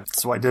first time.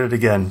 So I did it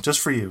again, just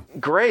for you.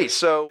 Great.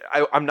 So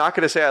I'm not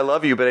going to say I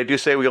love you, but I do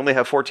say we only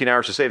have 14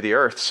 hours to save the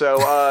Earth.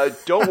 So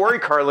don't worry,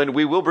 Carlin.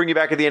 We will bring you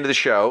back at the end of the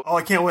show. Oh,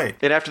 I can't wait.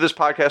 And after this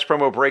podcast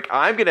promo break,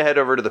 I'm going to head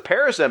over to the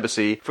Paris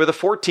Embassy for the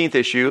 14th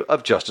issue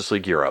of Justice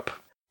League Europe.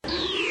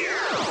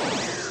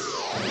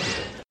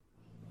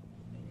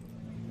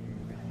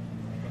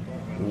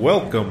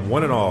 Welcome,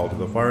 one and all, to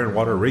the Fire and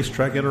Water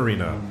Racetrack and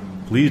Arena.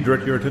 Please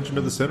direct your attention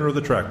to the center of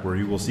the track, where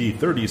you will see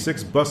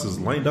 36 buses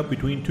lined up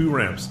between 2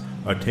 ramps,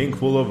 a tank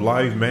full of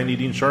live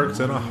man-eating sharks,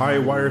 and a high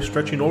wire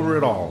stretching over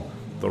it all.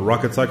 The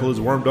rocket cycle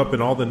is warmed up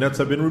and all the nets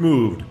have been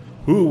removed.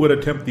 Who would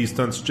attempt these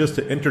stunts just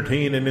to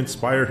entertain and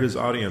inspire his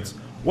audience?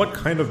 What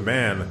kind of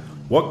man?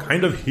 What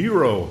kind of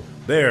hero?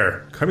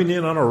 There, coming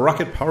in on a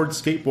rocket-powered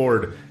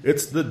skateboard,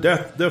 it's the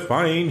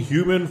death-defying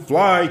human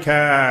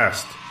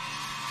Flycast!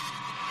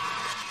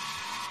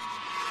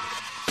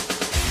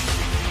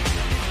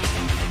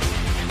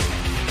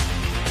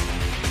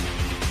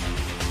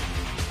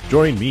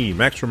 Join me,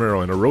 Max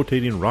Romero, and a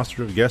rotating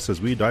roster of guests as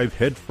we dive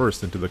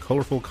headfirst into the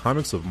colorful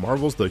comics of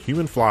Marvel's The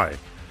Human Fly.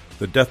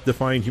 The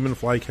Death-Defying Human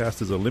Fly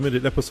Cast is a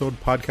limited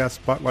episode podcast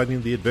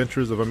spotlighting the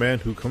adventures of a man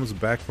who comes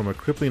back from a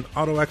crippling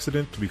auto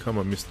accident to become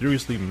a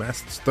mysteriously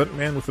masked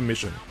stuntman with a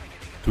mission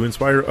to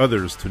inspire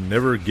others to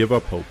never give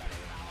up hope.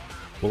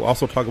 We'll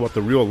also talk about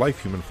the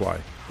real-life Human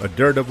Fly, a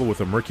daredevil with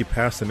a murky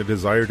past and a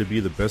desire to be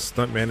the best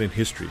stuntman in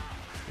history,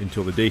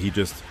 until the day he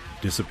just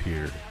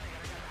disappeared.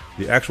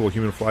 The actual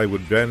Human Fly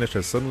would vanish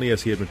as suddenly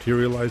as he had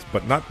materialized,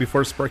 but not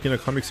before sparking a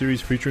comic series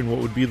featuring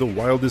what would be the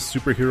wildest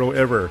superhero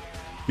ever,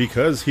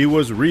 because he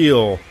was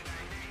real.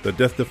 The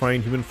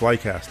Death-Defying Human Fly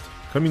Cast,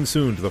 coming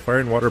soon to the Fire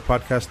and Water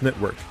Podcast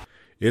Network.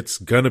 It's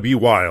gonna be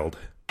wild.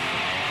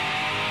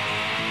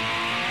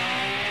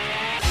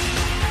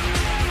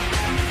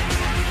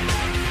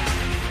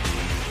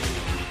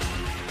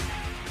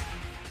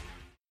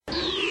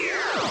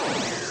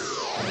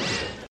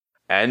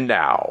 And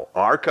now,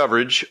 our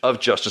coverage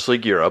of Justice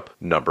League Europe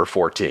number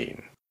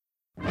 14.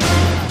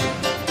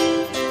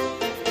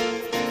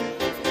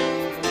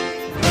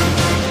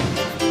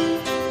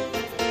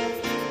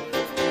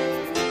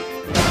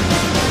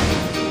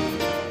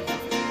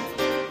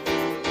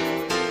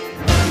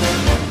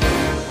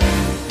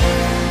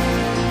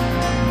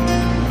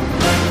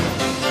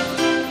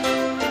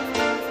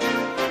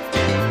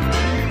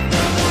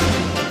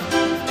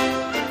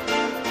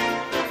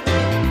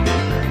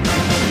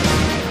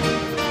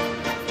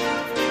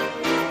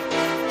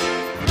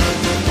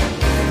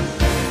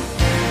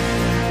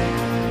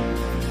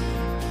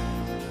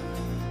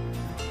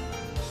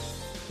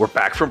 We're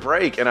back from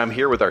break, and I'm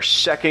here with our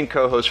second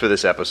co-host for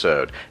this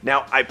episode.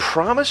 Now, I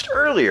promised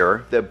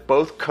earlier that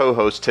both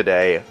co-hosts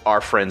today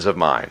are friends of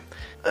mine.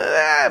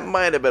 That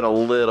might have been a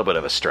little bit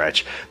of a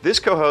stretch. This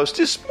co-host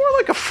is more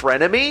like a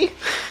frenemy.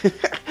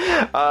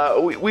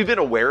 We've been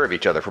aware of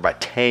each other for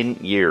about 10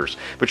 years.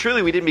 But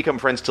truly, we didn't become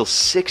friends till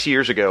 6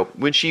 years ago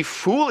when she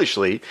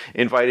foolishly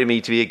invited me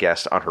to be a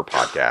guest on her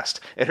podcast.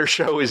 And her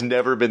show has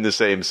never been the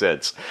same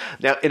since.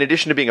 Now, in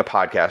addition to being a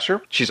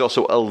podcaster, she's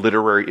also a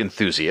literary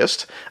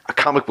enthusiast, a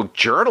comic book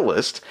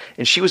journalist,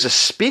 and she was a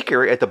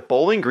speaker at the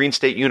Bowling Green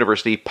State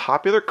University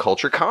Popular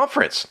Culture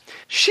Conference.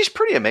 She's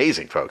pretty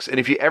amazing, folks. And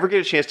if you ever get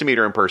a chance to meet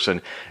her in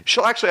person,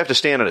 she'll actually have to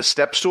stand on a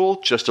step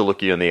stool just to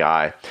look you in the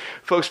eye.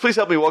 Folks, please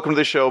help me welcome to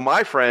the show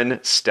my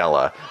friend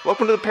Stella.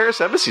 Welcome to the Paris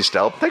Embassy,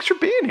 Stella. Thanks for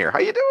being here. How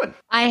you doing?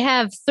 I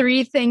have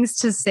three things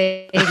to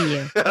say to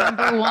you.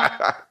 Number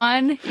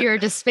one, you're a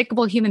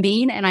despicable human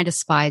being and I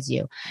despise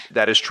you.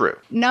 That is true.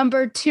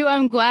 Number two,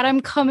 I'm glad I'm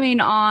coming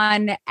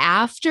on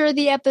after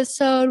the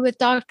episode with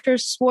Dr.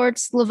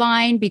 Swartz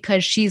Levine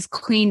because she's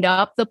cleaned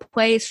up the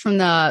place from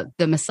the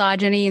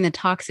misogyny and the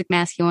toxic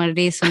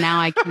masculinity. So now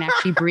I can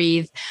actually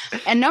breathe.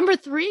 And number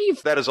three,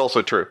 that is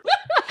also true.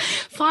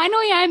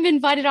 Finally, I'm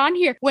invited on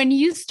here. When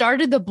you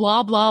started the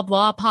blah, blah,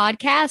 blah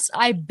podcast,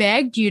 I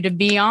begged you to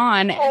be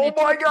on. Oh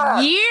my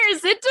God.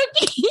 It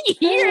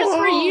took years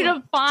for you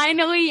to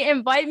finally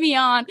invite me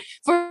on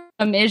for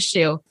an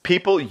issue.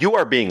 People, you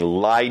are being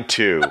lied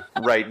to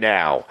right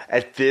now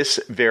at this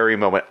very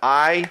moment.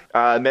 I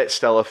met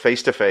Stella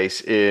face to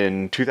face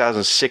in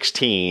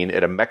 2016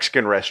 at a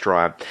Mexican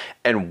restaurant.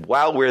 And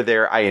while we're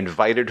there, I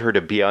invited her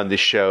to be on the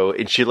show.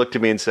 And she looked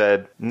at me and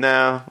said,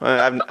 no,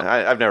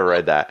 I've never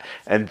read that.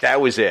 And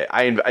that was it.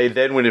 I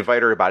then would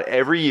invite her about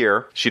every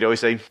year. She'd always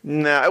say,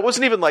 no. It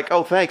wasn't even like,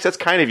 oh, thanks. That's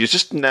kind of you.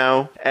 Just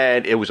no.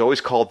 And it was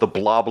always called the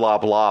Blah, Blah,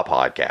 Blah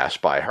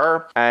podcast by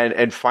her.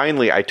 And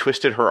finally, I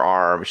twisted her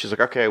arm. She's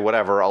like, okay,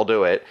 whatever. I'll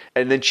do it.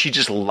 And then she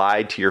just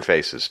lied to your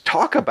faces.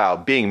 Talk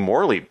about being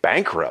morally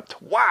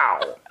bankrupt. Wow.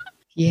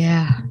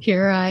 Yeah,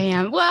 here I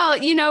am. Well,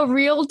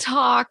 real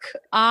talk.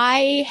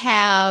 I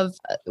have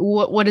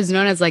what is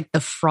known as like the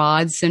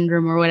fraud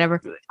syndrome or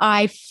whatever.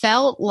 I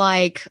felt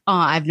like,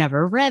 I've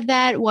never read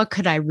that. What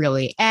could I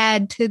really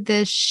add to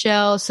this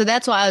show? So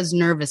that's why I was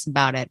nervous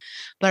about it.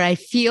 But I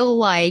feel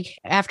like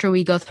after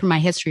we go through my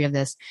history of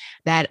this,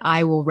 that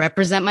I will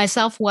represent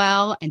myself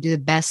well and do the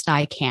best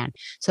I can.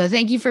 So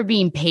thank you for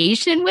being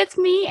patient with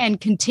me and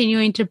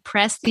continuing to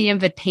press the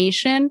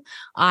invitation.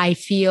 I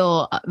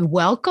feel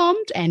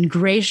welcomed and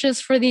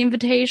gracious for the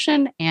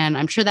invitation, and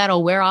I'm sure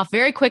that'll wear off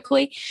very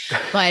quickly.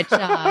 But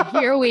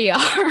here we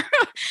are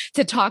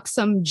to talk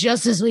some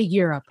Justice League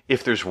Europe.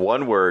 If there's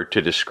one word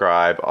to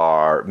describe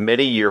our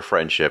many-year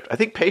friendship, I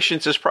think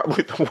patience is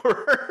probably the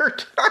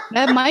word.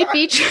 That might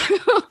be true.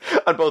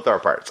 On both our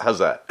parts. How's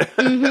that?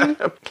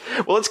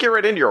 Mm-hmm. Well, let's get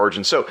right into your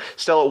origin. So,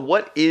 Stella,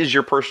 what is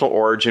your personal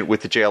origin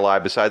with the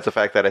JLI, besides the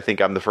fact that I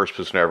think I'm the first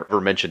person who ever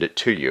mentioned it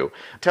to you?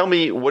 Tell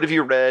me, what have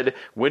you read?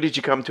 When did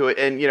you come to it?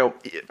 And, all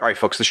right,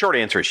 folks, the short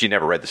answer is she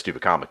never read the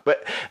stupid comic.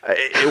 But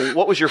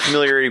what was your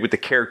familiarity with the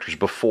characters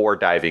before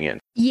diving in?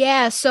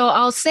 Yeah, so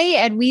I'll say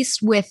at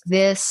least with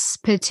this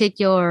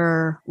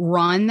particular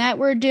run that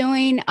we're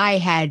doing, I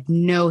had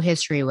no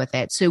history with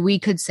it. So we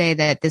could say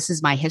that this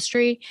is my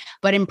history.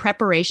 But in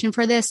preparation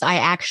for this, I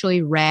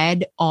actually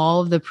read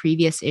all of the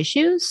previous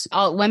issues.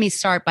 Let me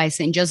start by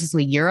saying Justice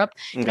League Europe,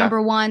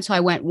 number 1. So I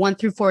went 1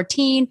 through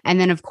 14. And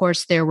then, of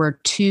course, there were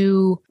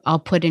 2, I'll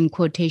put in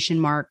quotation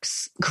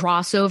marks,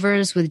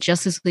 crossovers with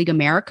Justice League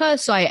America.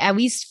 So I at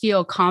least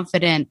feel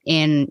confident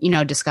in,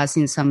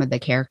 discussing some of the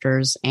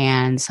characters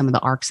and some of the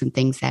arcs and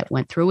things that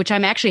went through, which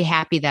I'm actually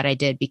happy that I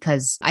did,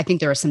 because I think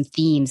there are some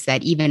themes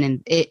that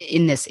even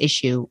in this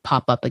issue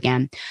pop up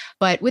again.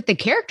 But with the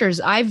characters,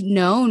 I've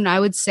known, I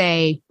would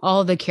say,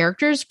 all the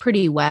characters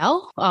pretty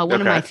well.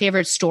 One of my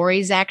favorite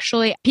stories,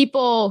 actually.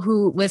 People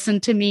who listen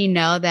to me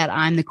know that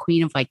I'm the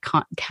queen of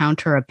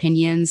counter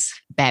opinions.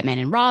 Batman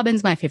and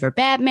Robin's my favorite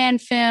Batman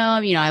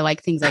film. I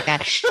like things like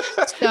that.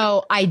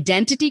 So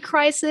Identity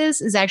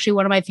Crisis is actually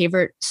one of my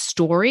favorite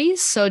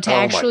stories. So to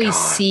actually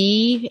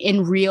see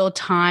in real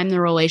time the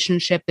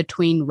relationship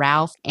between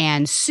Ralph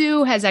and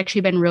Sue has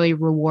actually been really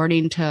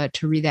rewarding to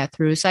read that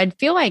through. So I'd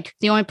feel like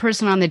the only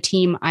person on the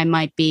team I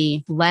might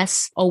be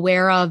less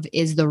aware of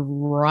is the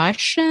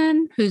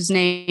Russian, whose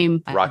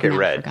name Rocket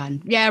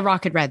Red. Yeah,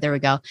 Rocket Red. There we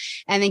go.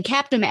 And then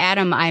Captain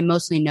Atom, I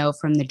mostly know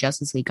from the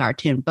Justice League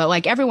cartoon, but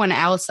like everyone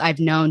else,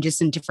 I've known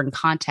just in different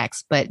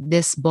contexts. But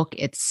this book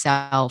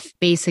itself,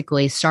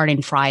 basically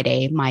starting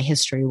Friday, my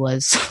history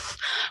was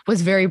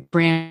very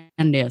brand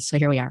new. So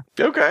here we are.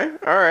 Okay.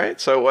 All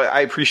right. So I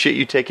appreciate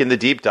you taking the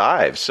deep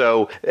dive.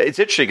 So it's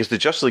interesting because the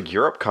Justice League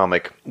Europe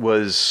comic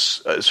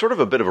was sort of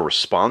a bit of a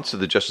response to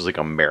the Justice League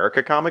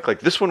America comic. Like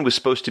this one was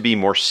supposed to be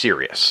more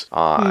serious.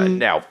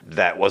 Now,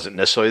 that wasn't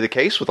necessarily the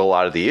case with a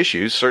lot of the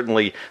issues.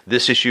 Certainly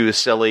this issue is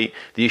silly.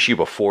 The issue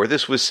before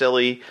this was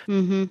silly.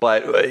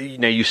 But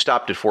you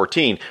stopped at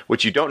 14.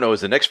 What you don't know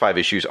is the next 5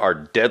 issues are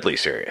deadly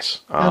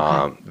serious.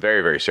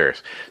 Very, very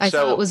serious. I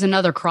thought it was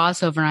another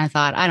crossover, and I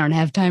thought, I don't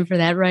have time for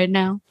that right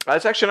now.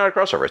 It's actually not a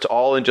crossover. It's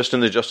all in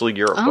the Justice League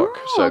Europe book.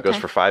 So it goes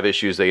for 5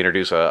 issues. They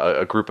introduce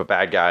a group of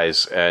bad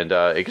guys, and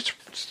it's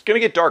going to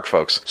get dark,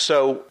 folks.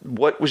 So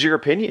what was your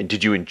opinion?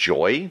 Did you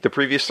enjoy the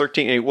previous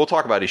 13? We'll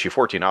talk about issue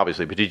 14,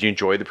 obviously, but did you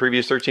enjoy the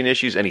previous 13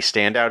 issues? Any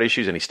standout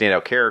issues? Any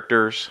standout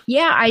characters?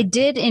 Yeah, I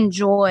did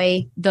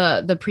enjoy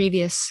the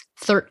previous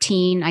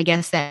 13, I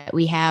guess, that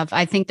we have.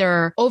 I think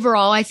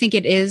overall, I think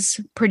it is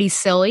pretty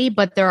silly,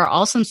 but there are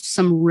also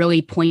some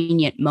really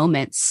poignant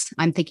moments.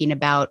 I'm thinking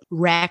about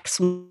Rex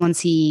once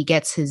he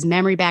gets his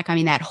memory back. I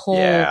mean, that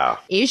whole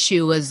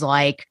issue was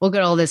like, look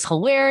at all this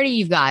hilarity.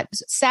 You've got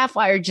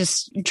Sapphire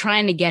just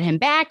trying to get him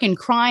back and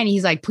crying.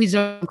 He's like, please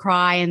don't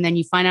cry. And then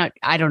you find out,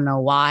 I don't know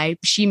why,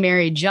 she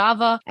married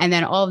Java. And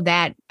then all of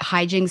that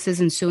hijinks is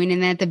ensuing.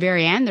 And then at the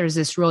very end, there's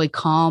this really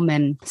calm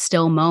and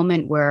still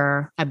moment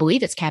where I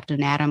believe it's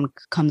Captain Atom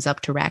comes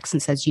up to Rex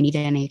and says, you need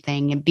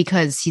anything? And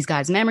because he's got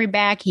his memory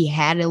back, he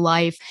had a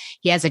life,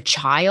 he has a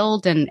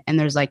child, and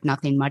there's like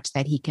nothing much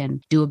that he can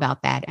do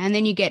about that. And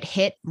then you get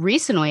hit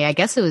recently, I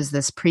guess it was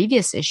this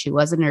previous issue,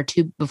 wasn't there,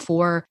 2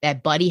 before,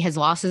 that Buddy has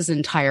lost his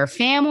entire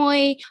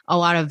family, a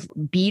lot of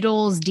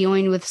Beatles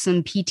dealing with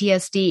some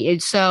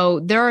PTSD. So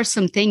there are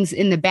some things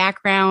in the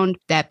background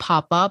that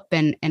pop up,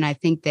 and I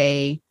think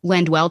they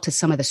lend well to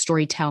some of the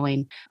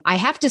storytelling. I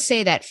have to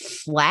say that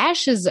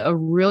Flash is a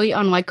really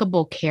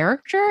unlikable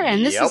character,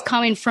 and this is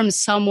coming from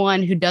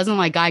someone who doesn't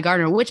like Guy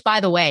Gardner, which, by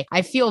the way,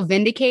 I feel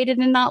vindicated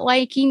in not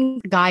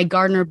liking Guy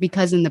Gardner,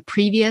 because in the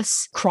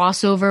previous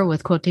crossover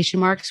with quotation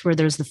marks where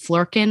there's the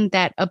Flurkin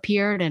that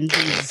appeared and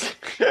he's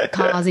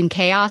causing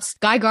chaos,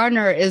 Guy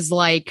Gardner is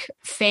like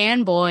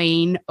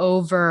fanboying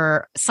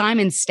over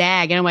Simon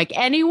Stagg. And I'm like,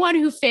 anyone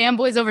who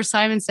fanboys over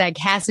Simon Stagg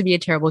has to be a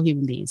terrible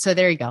human being. So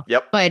there you go.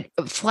 Yep. But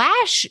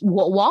Flash,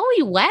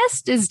 Wally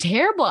West is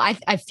terrible.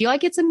 I feel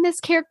like it's a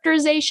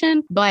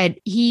mischaracterization, but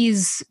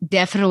he's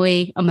definitely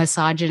a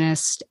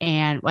misogynist,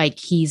 and like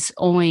he's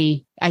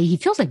only he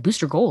feels like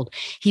Booster Gold.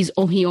 He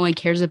only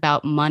cares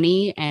about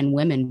money and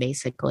women,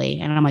 basically.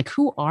 And I'm like,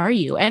 who are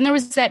you? And there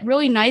was that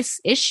really nice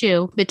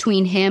issue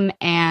between him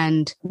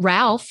and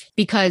Ralph,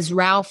 because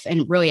Ralph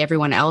and really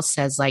everyone else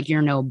says like,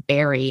 you're no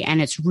Barry, and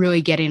it's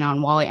really getting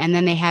on Wally. And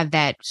then they have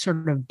that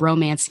sort of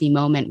bromance-y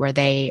moment where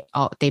they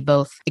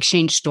both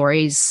exchange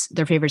stories,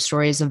 their favorite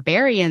stories of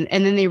Barry, and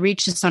then they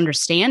reach this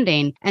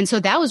understanding. And so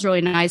that was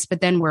really nice.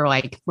 But then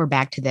we're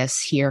back to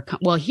this here.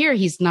 Well, here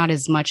he's not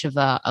as much of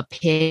a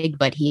pig,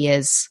 but he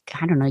is,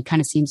 I don't know, he kind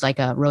of seems like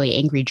a really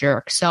angry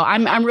jerk. So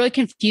I'm really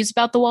confused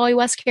about the Wally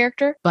West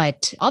character.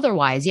 But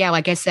otherwise, yeah,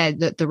 like I said,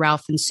 the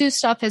Ralph and Sue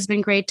stuff has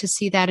been great to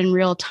see that in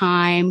real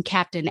time.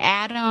 Captain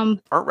Atom.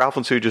 Aren't Ralph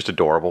and Sue just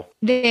adorable?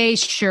 They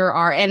sure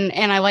are. And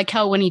I like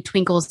how when he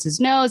twinkles his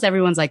nose,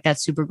 everyone's like,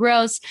 that's super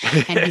gross.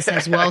 And he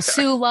says, well,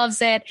 Sue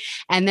loves it.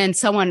 And then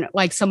someone,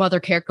 like some other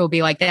character will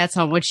be like, that's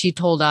not what she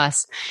told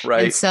us.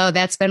 Right. And so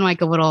that's been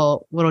like a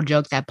little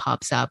joke that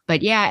pops up.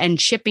 But yeah, and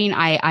shipping,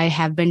 I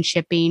have been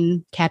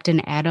shipping Captain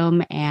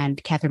Adam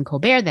and Catherine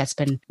Colbert. That's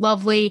been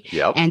lovely.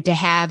 Yep. And to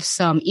have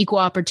some equal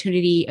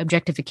opportunity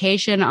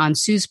objectification on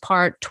Sue's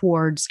part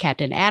towards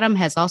Captain Adam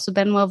has also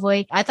been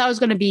lovely. I thought it was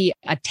going to be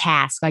a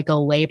task, like a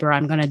labor.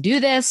 I'm going to do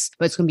this,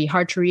 but it's going to be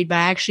hard to read. But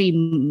I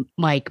actually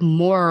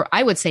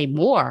I would say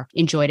more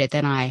enjoyed it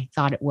than I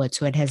thought it would.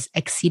 So it has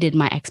exceeded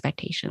my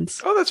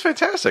expectations. Oh, that's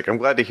fantastic. I'm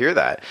glad to hear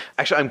that.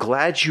 Actually, I'm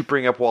glad you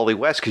bring up Wally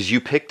West because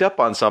you picked up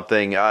on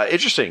something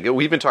interesting.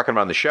 We've been talking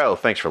about on the show.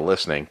 Thanks for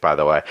listening, by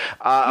the way,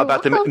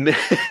 about the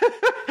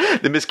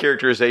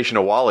mischaracterization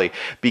of Wally,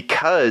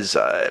 because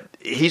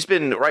he's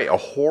been a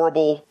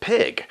horrible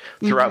pig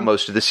throughout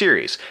most of the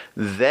series.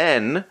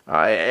 Then,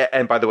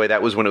 and by the way,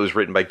 that was when it was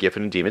written by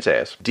Giffen and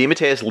DeMatteis.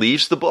 DeMatteis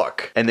leaves the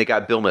book, and they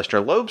got Bill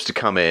Messner-Loebs to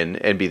come in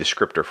and be the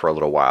scripter for a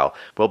little while.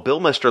 Well, Bill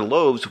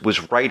Messner-Loebs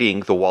was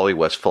writing the Wally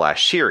West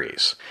Flash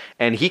series,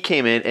 and he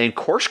came in and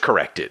course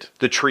corrected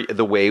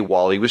the way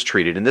Wally was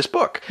treated in this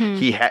book.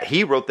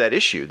 He wrote that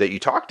issue that you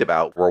talked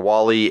about, where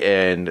Wally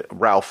and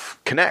Ralph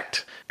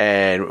connect,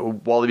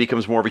 and Wally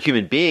becomes more of a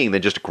human being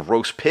than just a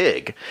gross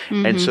pig.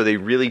 And so they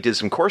really did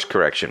some course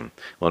correction.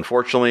 Well,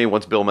 unfortunately,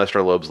 once Bill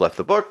Messner-Loebs left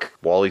the book,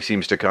 Wally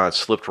seems to kind of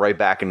slipped right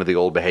back into the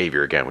old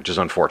behavior again, which is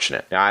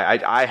unfortunate. Now,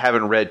 I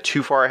haven't read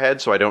too far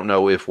ahead, so I don't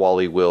know if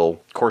Wally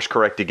will course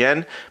correct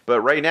again.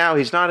 But right now,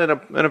 he's not in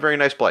a very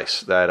nice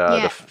place that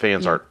the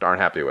fans aren't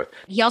happy with.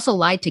 He also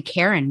lied to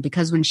Karen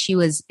because when she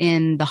was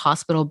in the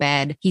hospital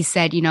bed, he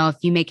said, if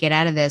you make it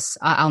out of this,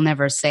 I'll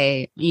never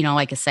say,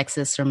 like a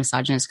sexist or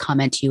misogynist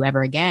comment to you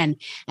ever again.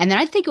 And then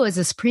I think it was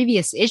this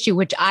previous issue,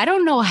 which I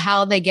don't know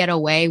how they get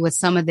away with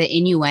some of the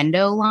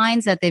innuendo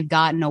lines that they've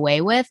gotten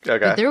away with. Okay.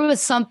 But there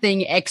was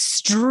something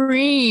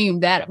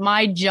extreme that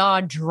my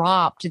jaw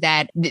dropped,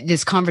 that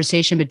this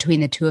conversation between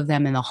the two of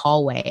them in the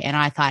hallway. And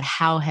I thought,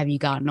 how have you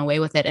gotten away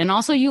with it? And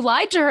also you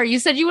lied to her. You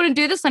said you wouldn't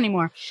do this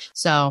anymore.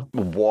 So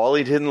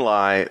Wally didn't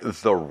lie.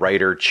 The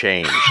writer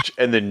changed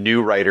and the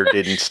new writer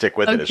didn't stick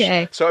with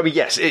it. So, I mean,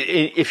 yes,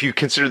 if you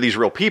consider these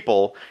real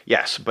people,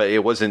 yes, but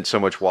it wasn't so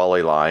much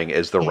Wally lying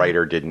as the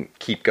writer didn't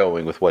keep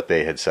going with what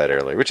they had said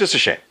earlier, which is a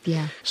shame.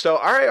 Yeah. So,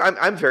 all right,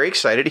 I'm very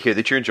excited to hear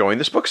that you're enjoying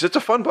this book because it's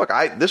a fun book.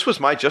 This was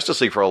my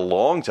Justice League for a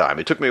long time.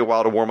 It took me a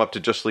while to warm up to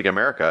Justice League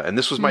America, and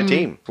this was my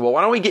team. Well,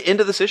 why don't we get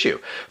into this issue?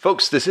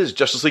 Folks, this is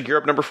Justice League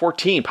Europe number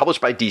 14,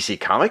 published by DC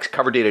Comics.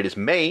 Cover dated is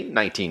May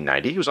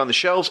 1990. It was on the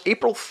shelves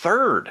April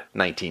 3rd,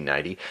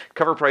 1990.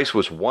 Cover price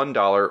was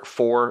 $1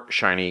 for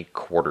shiny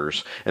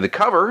quarters. And the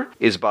cover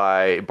is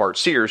by Bart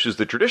Sears, who's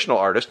the traditional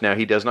artist. Now,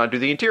 he does not do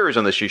the interiors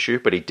on this issue,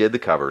 but he did the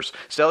covers.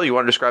 Stella, you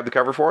want to describe the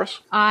cover for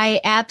us? I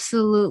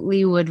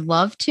absolutely would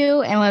love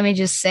to. And let me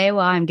just say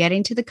while I'm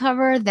getting to the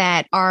cover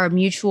that our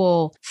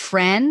mutual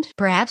friend,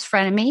 perhaps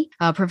frenemy,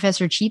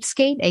 Professor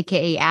Cheapskate,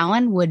 a.k.a.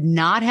 Alan, would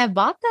not have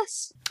bought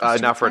this.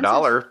 Not for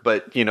 $1,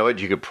 but you know what?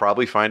 You could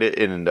probably find it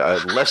in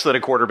less than a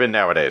quarter bin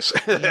nowadays.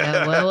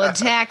 Yeah, well, with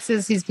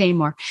taxes, he's paying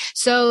more.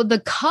 So the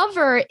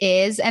cover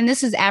is, and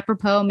this is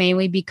apropos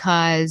mainly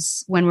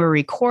because when we're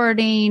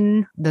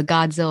recording, the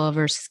Godzilla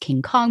versus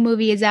King Kong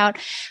movie is out,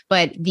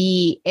 but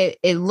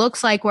it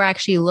looks like we're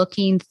actually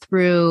looking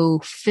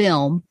through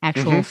film,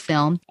 actual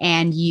film,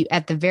 and you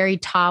at the very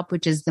top,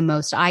 which is the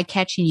most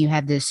eye-catching, you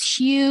have this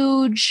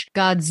huge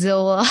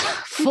Godzilla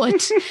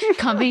foot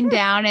coming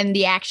down, and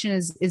the action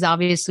is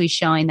obviously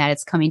showing that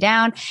it's coming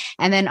down.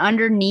 And then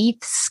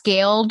underneath,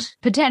 scaled,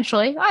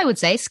 potentially, I would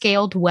say,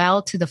 scaled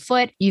well to the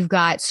foot, you've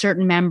got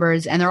certain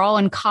members, and they're all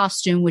in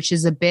costume, which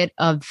is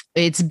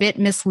it's a bit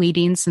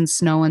misleading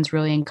since no one's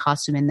really in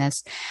costume in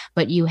this.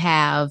 But you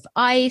have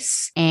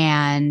Ice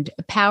and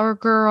Power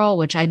Girl,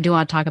 which I do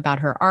want to talk about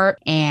her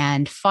art,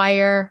 and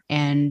Fire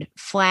and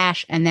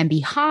Flash. And then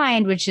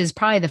behind, which is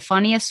probably the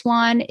funniest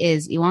one,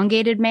 is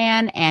Elongated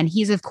Man. And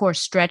he's, of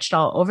course, stretched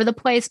all over the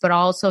place, but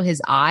also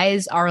his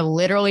eyes are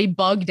literally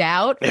bugged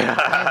out.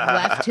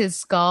 I've left his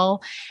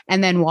skull.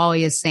 And then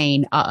Wally is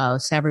saying, uh-oh.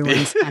 So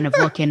everyone's kind of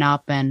looking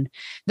up. And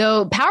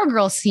though Power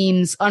Girl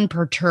seems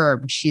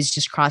unperturbed, she's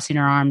just crossing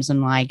her arms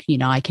and like,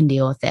 I can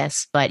deal with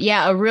this. But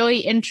yeah, a really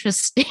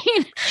interesting.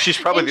 She's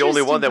probably the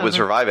only one that would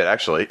survive it,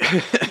 actually.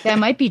 That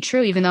might be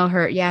true, even though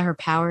her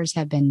powers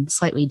have been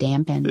slightly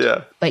dampened.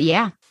 Yeah. But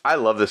yeah. I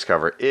love this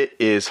cover. It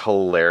is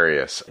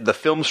hilarious. The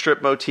film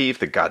strip motif,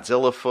 the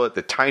Godzilla foot,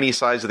 the tiny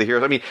size of the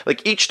heroes. I mean,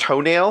 like each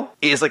toenail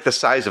is like the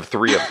size of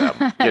 3 of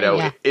them.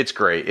 Yeah. It's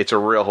great. It's a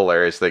real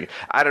hilarious thing.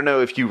 I don't know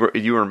if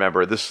you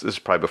remember, this is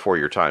probably before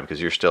your time because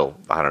you're still,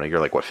 I don't know, you're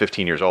like,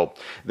 15 years old.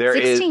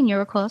 16, you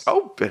were close.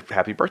 Oh,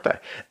 happy birthday.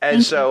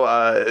 And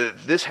so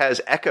this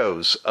has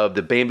echoes of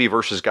the Bambi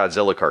versus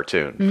Godzilla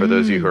cartoon, for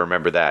those of you who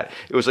remember that.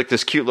 It was like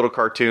this cute little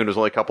cartoon. It was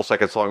only a couple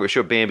seconds long. It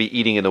showed Bambi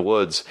eating in the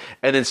woods,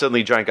 and then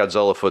suddenly giant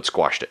Godzilla Littlefoot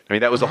squashed it. I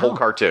mean, that was the whole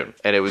cartoon,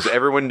 and it was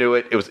everyone knew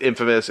it. It was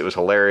infamous. It was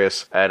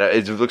hilarious, and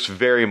it looks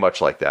very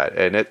much like that.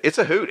 And it's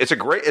a hoot. It's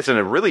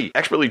a really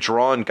expertly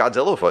drawn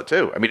Godzilla foot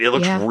too. I mean, it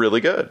looks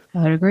really good.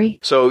 I would agree.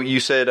 So you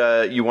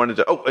said you wanted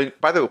to. Oh, and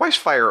by the way, why is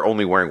Fire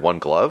only wearing one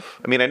glove?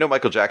 I mean, I know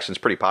Michael Jackson's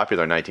pretty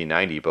popular in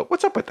 1990, but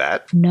what's up with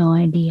that? No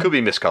idea. Could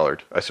be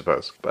miscolored, I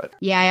suppose. But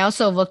yeah, I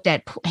also looked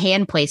at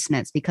hand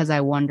placements because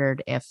I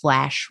wondered if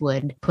Flash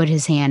would put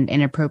his hand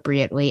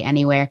inappropriately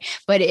anywhere.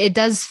 But it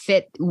does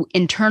fit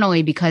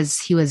internally because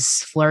he was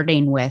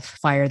flirting with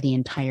Fire the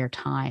entire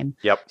time.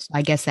 Yep. So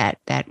I guess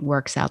that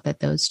works out that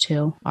those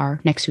two are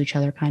next to each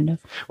other, kind of.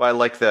 Well, I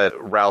like that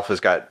Ralph has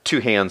got two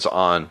hands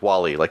on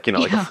Wally, like,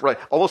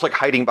 almost like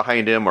hiding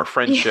behind him or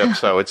friendship. Yeah.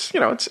 So it's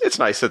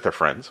nice that they're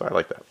friends. So I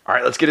like that. All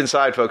right, let's get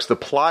inside, folks. The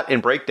plot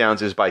and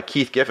breakdowns is by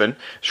Keith Giffen.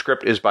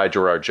 Script is by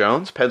Gerard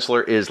Jones.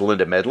 Penciler is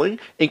Linda Medley.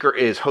 Inker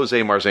is Jose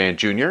Marzan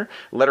Jr.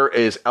 Letter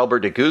is Albert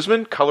de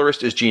Guzman.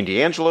 Colorist is Gene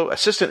D'Angelo.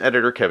 Assistant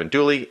editor Kevin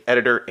Dooley.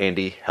 Editor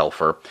Andy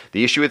Helfer.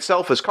 The issue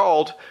itself is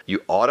called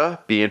You Oughta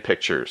Be in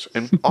Pictures.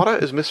 And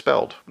oughta is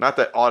misspelled. Not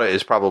that oughta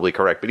is probably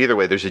correct, but either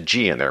way, there's a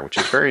G in there, which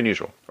is very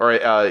unusual. Or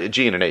a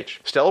G and an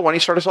H. Stella, why don't you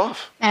start us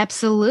off?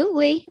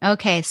 Absolutely.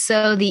 Okay,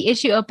 so the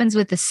issue opens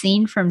with a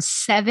scene from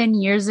 7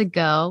 years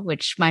ago,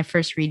 which my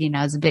first reading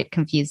I was a bit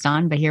confused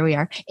on, but here we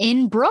are.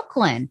 In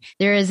Brooklyn,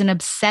 there is an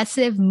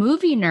obsessive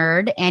movie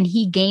nerd, and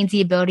he gains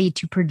the ability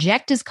to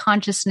project his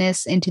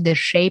consciousness into the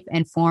shape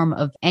and form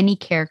of any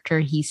character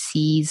he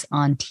sees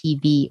on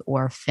TV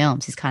or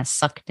films. He's kind of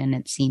sucked in,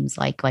 it seems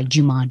like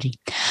Jumanji.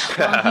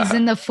 While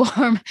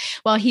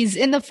he's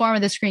in the form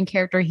of the screen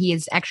character, he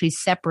is actually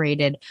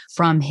separated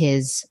from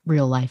his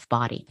real life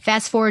body.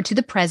 Fast forward to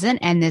the present,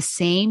 and this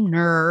same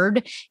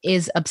nerd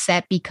is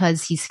upset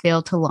because he's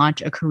failed to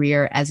launch a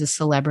career as a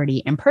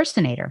celebrity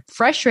impersonator.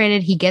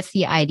 Frustrated, he gets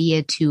the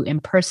idea to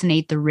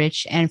impersonate the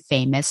rich and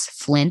famous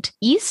Flint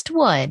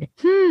Eastwood.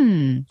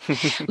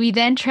 We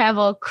then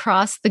travel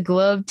across the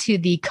globe to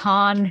the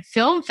Cannes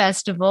Film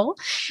Festival,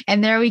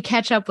 and there we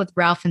catch up with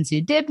Ralph and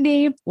Sue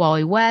Dibney,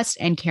 Wally West,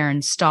 and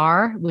Karen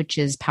Starr, which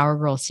is Power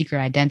Girl's secret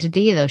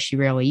identity, though she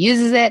rarely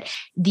uses it.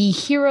 The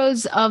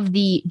heroes of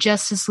the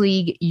Justice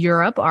League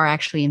Europe are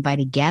actually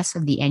invited guests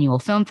of the annual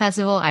film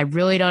festival. I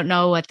really don't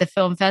know what the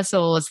film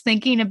festival was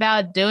thinking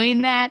about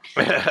doing that.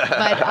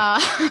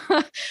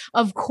 But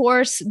of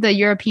course, the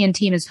European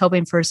team is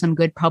hoping for some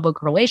good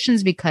public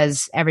relations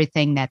because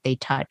everything that they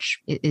touch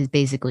is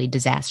basically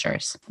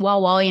disastrous.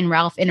 While Wally and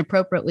Ralph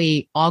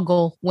inappropriately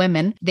ogle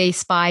women, they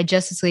spy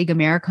Justice League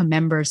America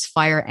members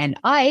Fire and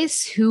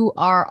Ice, who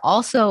are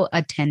also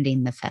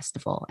attending the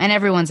festival. And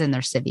everyone's in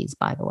their civvies,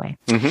 by the way.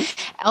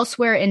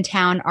 Elsewhere in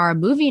town, our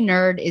movie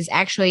nerd is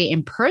actually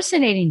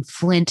impersonating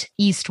Flint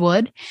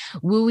Eastwood,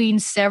 wooing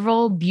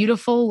several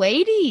beautiful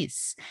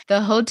ladies.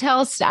 The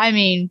hotel staff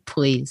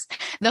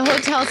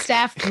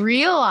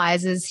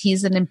realizes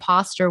he's an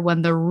imposter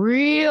when the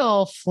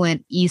real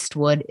Flint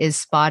Eastwood is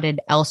spotted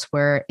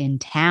elsewhere in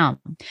town.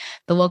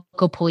 The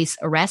local police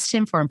arrest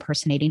him for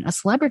impersonating a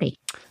celebrity.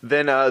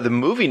 Then the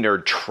movie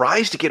nerd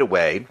tries to get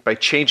away by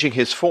changing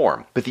his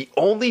form, but the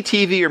only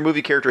TV or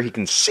movie character he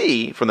can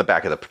see from the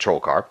back of the patrol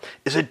car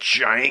is a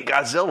giant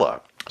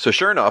Godzilla. So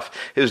sure enough,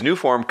 his new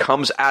form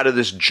comes out of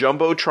this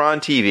Jumbotron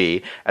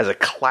TV as a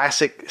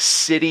classic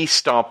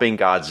city-stomping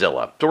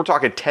Godzilla. So we're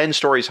talking 10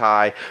 stories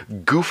high,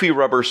 goofy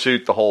rubber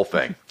suit, the whole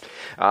thing.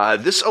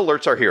 This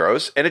alerts our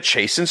heroes, and a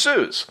chase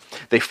ensues.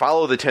 They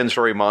follow the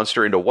 10-story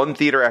monster into one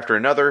theater after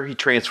another. He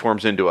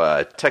transforms into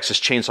a Texas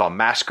Chainsaw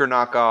Massacre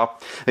knockoff,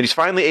 and he's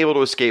finally able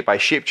to escape by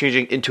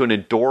shape-changing into an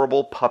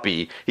adorable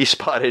puppy he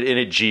spotted in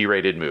a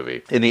G-rated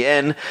movie. In the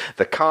end,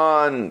 the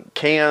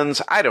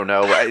Cannes, I don't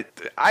know,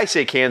 I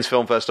say Cannes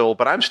Film Festival,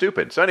 but I'm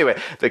stupid. So anyway,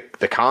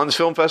 the Cannes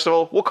Film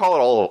Festival, we'll call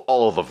it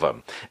all of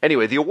them.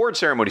 Anyway, the award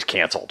ceremony's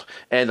canceled,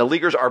 and the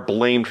Leaguers are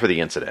blamed for the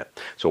incident.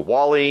 So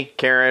Wally,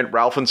 Karen,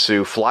 Ralph, and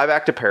Sue fly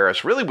back to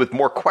Paris, really with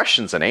more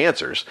questions than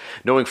answers,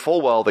 knowing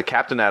full well that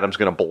Captain Atom's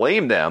going to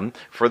blame them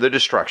for the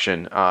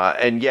destruction,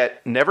 and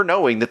yet never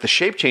knowing that the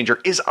shape changer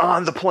is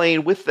on the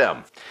plane with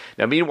them.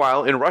 Now,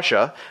 meanwhile, in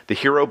Russia, the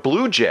hero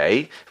Blue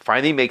Jay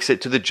finally makes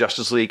it to the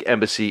Justice League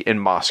embassy in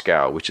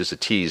Moscow, which is a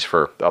tease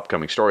for the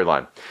upcoming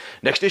storyline.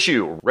 Next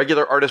issue,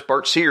 regular artist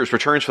Bart Sears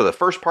returns for the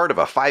first part of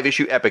a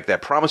 5-issue epic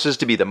that promises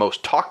to be the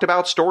most talked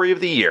about story of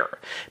the year.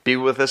 Be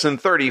with us in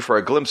 30 for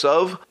a glimpse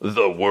of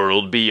The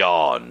World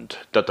Beyond.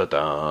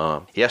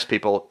 Da-da-da. Yes,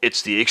 people,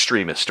 it's the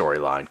Extremist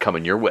storyline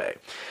coming your way.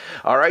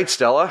 All right,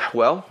 Stella.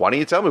 Well, why don't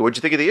you tell me, what'd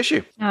you think of the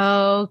issue?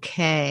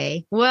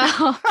 Okay.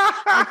 Well,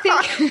 I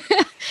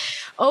think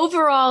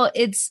overall,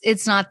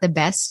 it's not the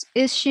best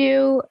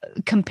issue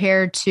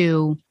compared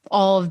to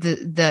all of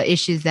the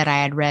issues that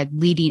I had read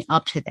leading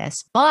up to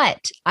this.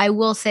 But I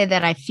will say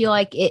that I feel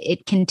like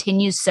it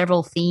continues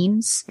several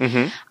themes.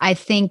 I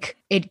think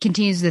it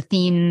continues the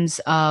themes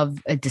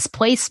of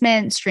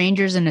displacement,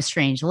 strangers in a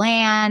strange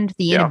land,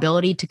 the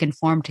inability to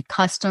conform to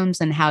customs,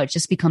 and how it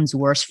just becomes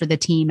worse for the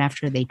team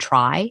after they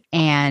try,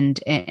 and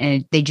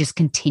they just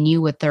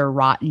continue with their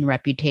rotten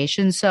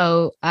reputation.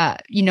 So,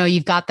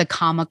 you've got the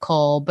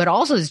comical, but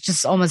also it's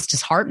just almost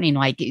disheartening.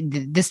 Like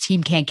this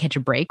team can't catch a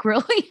break,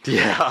 really.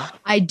 Yeah.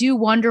 I do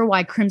wonder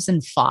why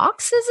Crimson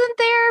Fox isn't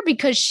there,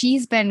 because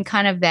she's been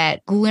kind of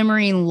that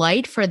glimmering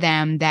light for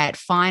them that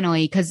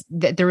finally, because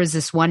there was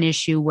this one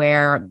issue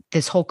where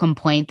this whole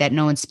complaint that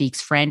no one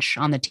speaks French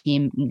on the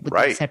team, with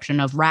the exception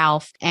of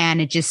Ralph. And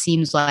it just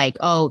seems like,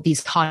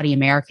 these haughty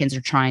Americans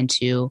are trying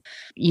to,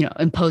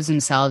 impose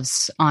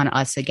themselves on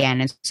us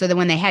again. And so then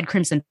when they had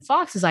Crimson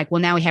Fox, it's like,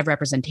 well, now we have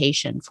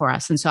representation for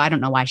us. And so I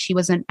don't know why she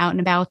wasn't out and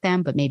about with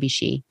them, but maybe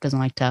she doesn't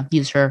like to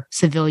use her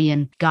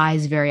civilian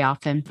guise very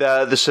often.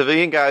 The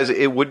civilian guys,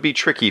 it would be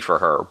tricky for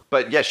her.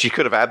 But yes, she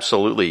could have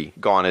absolutely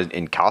gone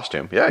in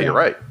costume. Yeah, you're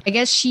right. I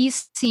guess she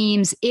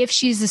seems, if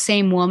she's the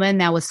same woman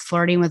that was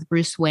flirting with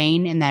Bruce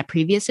Wayne in that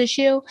previous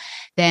issue,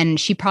 then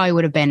she probably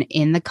would have been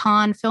in the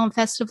Cannes Film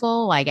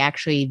Festival, like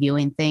actually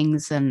viewing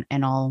things and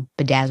all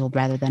bedazzled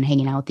rather than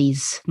hanging out with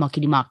these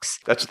muckety mucks.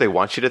 That's what they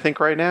want you to think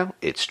right now?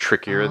 It's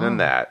trickier than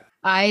that.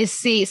 I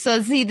see. So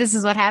this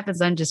is what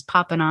happens. I'm just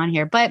popping on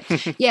here. But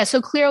yeah,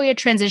 so clearly a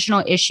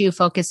transitional issue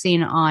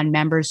focusing on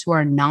members who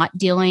are not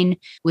dealing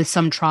with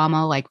some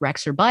trauma like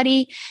Rex or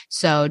Buddy.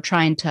 So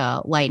trying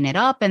to lighten it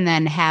up and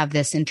then have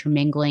this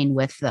intermingling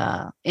with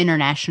the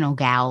international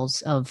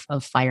gals of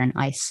Fire and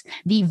Ice.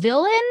 The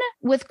villain,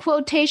 with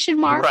quotation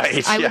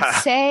marks, I would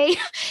say,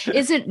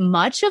 isn't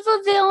much of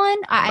a villain.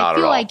 I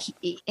feel like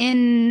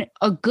in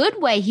a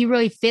good way, he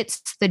really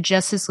fits the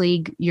Justice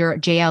League, your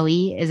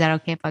JLE. Is that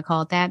okay if I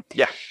call it that?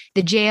 Yeah.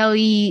 The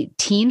JLE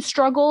team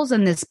struggles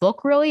in this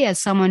book, really,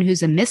 as someone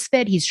who's a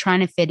misfit. He's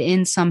trying to fit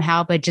in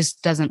somehow, but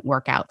just doesn't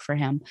work out for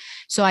him.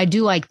 So I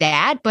do like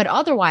that. But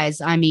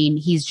otherwise, I mean,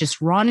 he's just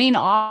running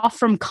off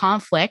from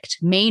conflict.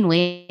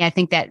 Mainly, I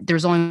think that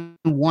there's only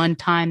one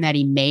time that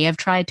he may have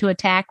tried to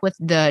attack with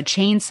the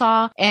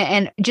chainsaw,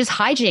 and just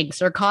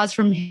hijinks are caused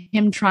from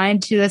him trying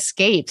to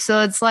escape.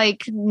 So it's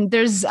like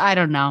I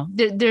don't know.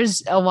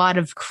 There's a lot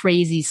of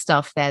crazy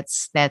stuff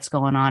that's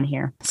going on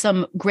here.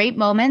 Some great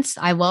moments.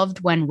 I loved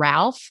when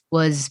Ralph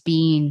was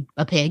being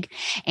a pig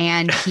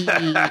and he,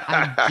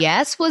 I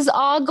guess, was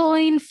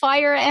ogling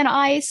Fire and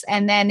Ice.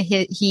 And then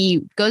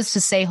he goes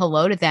to say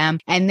hello to them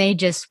and they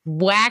just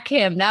whack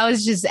him. That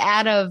was just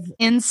out of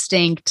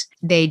instinct.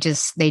 They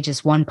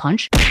just one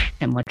punch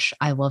him, which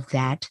I love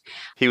that.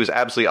 He was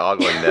absolutely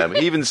ogling them.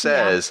 He even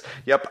says,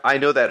 yep, I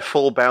know that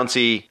full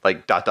bouncy,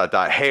 like, ...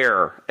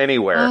 hair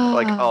anywhere.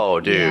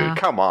 Dude,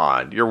 come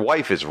on. Your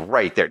wife is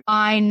right there.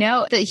 I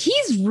know that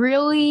he's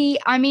really,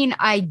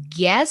 I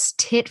guess,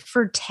 tit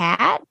for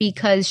tat,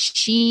 because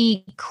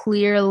she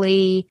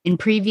clearly in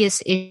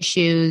previous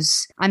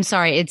issues, I'm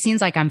sorry, it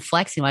seems like I'm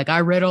flexing, like I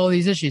read all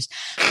these issues,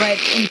 but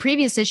in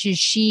previous issues,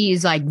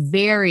 she's like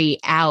very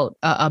out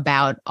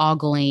about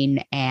ogling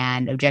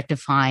and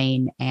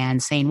objectifying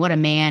and saying what a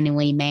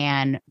manly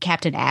man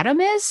Captain Atom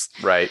is.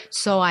 Right.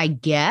 So I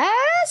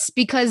guess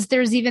because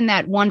there's even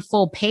that one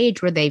full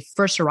page where they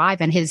first arrive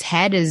and his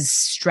head is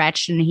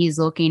stretched and he's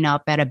looking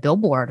up at a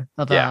billboard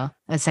of a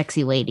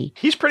sexy lady.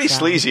 He's pretty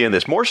sleazy in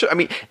this. More so, I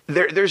mean,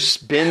 there's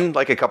been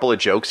like a couple of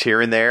jokes here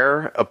and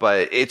there,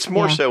 but it's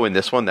more so in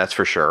this one, that's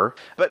for sure.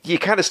 But you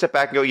kind of step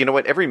back and go, you know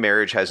what? Every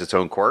marriage has its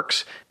own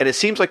quirks, and it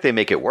seems like they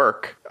make it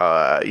work.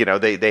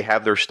 They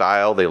have their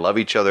style. They love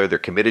each other. They're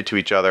committed to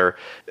each other.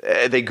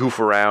 They goof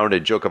around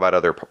and joke about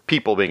other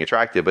people being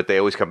attractive, but they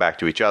always come back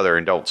to each other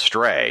and don't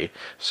stray.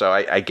 So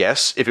I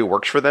guess if it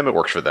works for them, it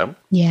works for them.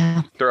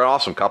 Yeah. They're an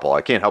awesome couple.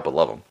 I can't help but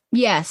love them.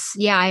 Yes.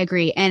 Yeah, I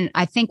agree. And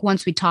I think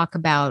once we talk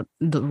about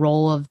the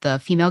role of the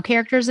female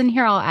characters in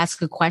here, I'll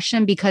ask a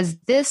question, because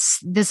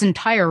this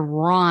entire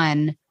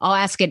run, I'll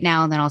ask it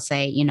now and then I'll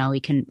say, we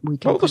can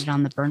put it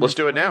on the burner. Let's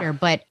do it now.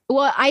 But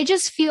I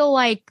just feel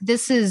like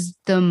this is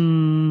the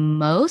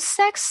most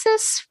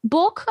sexist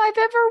book I've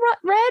ever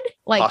read.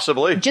 Like,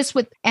 possibly.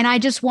 And I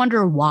just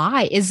wonder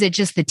why. Is it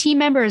just the team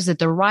members? Is it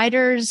the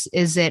writers?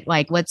 Is it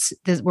like,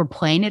 we're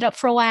playing it up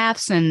for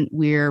laughs and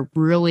we're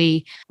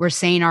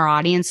saying our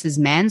audience is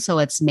men, so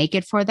let's make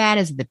it for that?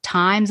 Is it the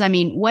times? I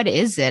mean, what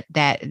is it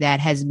that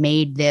has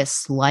made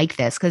this like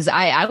this? Because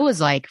I was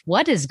like,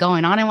 what is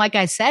going on? And like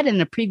I said in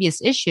the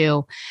previous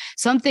issue,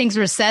 some things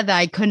were said that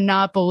I could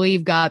not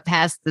believe got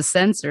past the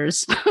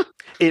censors.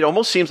 It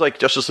almost seems like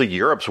Justice League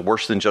Europe's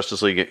worse than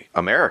Justice League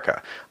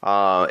America.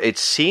 It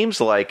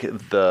seems like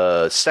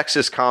the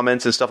sexist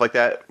comments and stuff like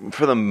that,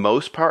 for the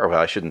most part,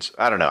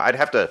 I don't know. I'd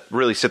have to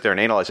really sit there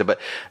and analyze it. But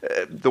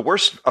the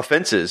worst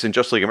offenses in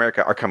Justice League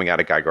America are coming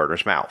out of Guy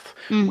Gardner's mouth,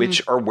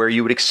 which are where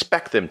you would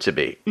expect them to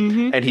be.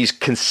 And he's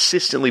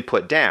consistently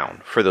put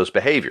down for those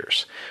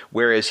behaviors.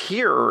 Whereas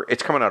here,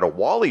 it's coming out of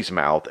Wally's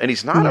mouth, and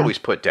he's not always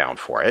put down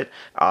for it.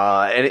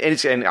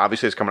 And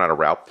obviously, it's coming out of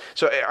Ralph.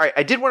 So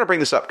I did want to bring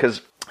this up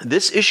because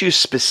This issue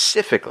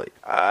specifically,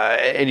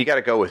 and you got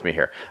to go with me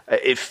here,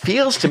 it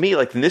feels to me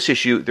like in this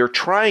issue, they're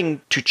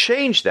trying to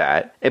change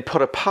that and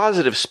put a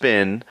positive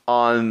spin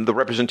on the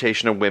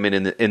representation of women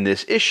in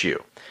this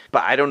issue.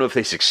 But I don't know if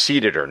they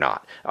succeeded or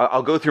not.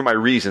 I'll go through my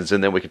reasons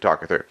and then we can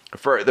talk it through.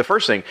 For the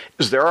first thing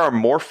is there are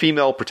more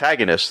female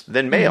protagonists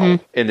than male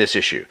in this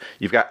issue.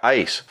 You've got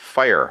Ice,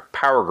 Fire,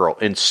 Power Girl,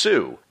 and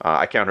Sue.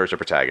 I count her as a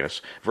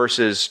protagonist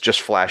versus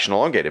just Flash and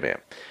Elongated Man.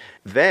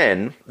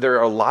 Then there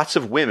are lots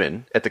of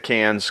women at the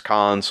Cannes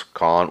Film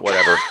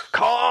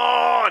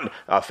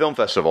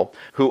Festival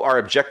who are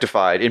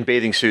objectified in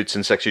bathing suits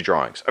and sexy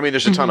drawings. I mean,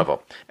 there's a ton of them.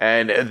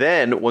 And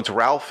then once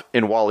Ralph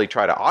and Wally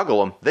try to ogle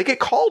them, they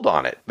get called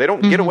on it. They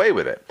don't get away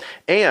with it.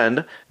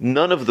 And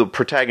none of the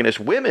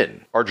protagonist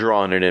women are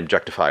drawn in an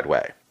objectified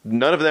way.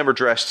 None of them are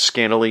dressed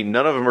scantily.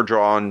 None of them are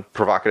drawn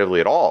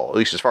provocatively at all, at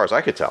least as far as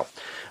I could tell.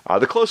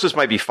 The closest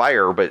might be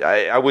Fire, but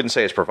I wouldn't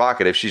say it's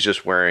provocative. She's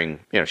just wearing,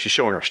 she's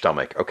showing her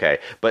stomach, okay.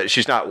 But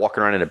she's not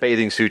walking around in a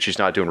bathing suit. She's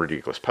not doing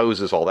ridiculous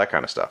poses, all that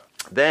kind of stuff.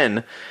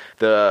 Then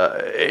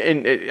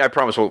I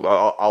promise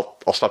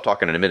I'll stop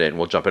talking in a minute and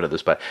we'll jump into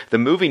this, but the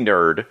movie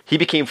nerd, he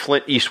became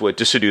Clint Eastwood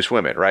to seduce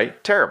women,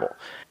 right? Terrible.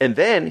 And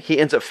then he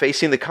ends up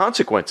facing the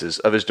consequences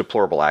of his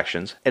deplorable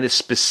actions, and it's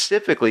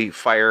specifically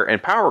Fire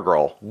and Power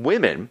Girl,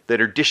 women,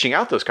 that are dishing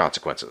out those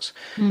consequences.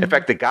 In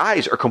fact, the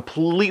guys are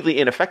completely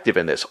ineffective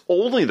in this.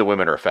 Only the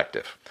women are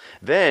effective.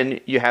 Then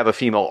you have a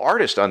female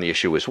artist on the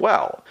issue as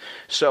well.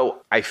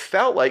 So I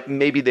felt like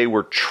maybe they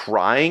were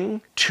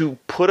trying to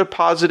put a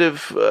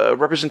positive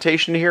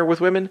representation here with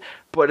women,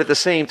 but at the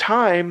same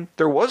time,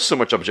 there was so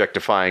much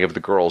objectifying of the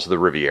girls of the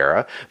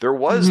Riviera. There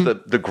was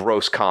the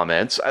gross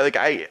comments.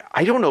 I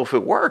don't know if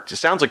it worked. It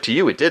sounds like to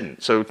you it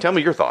didn't. So tell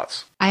me your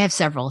thoughts. I have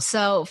several.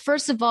 So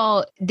first of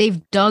all,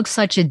 they've dug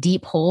such a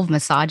deep hole of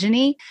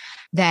misogyny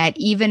that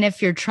even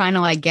if you're trying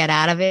to get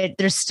out of it,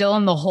 they're still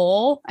in the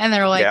hole and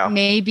they're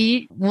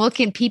maybe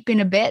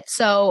peeping a bit.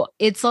 So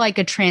it's like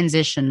a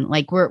transition.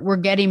 We're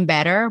getting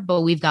better,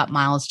 but we've got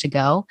miles to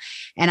go.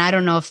 And I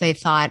don't know if they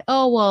thought,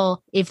 oh,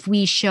 well, if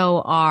we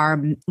show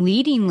our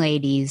leading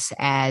ladies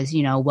as,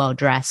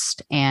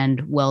 well-dressed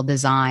and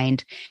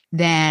well-designed,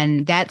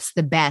 then that's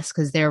the best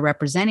because they're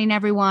representing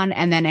everyone.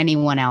 And then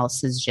anyone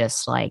else is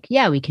just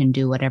we can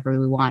do whatever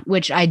we want,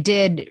 which I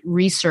did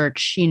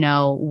research,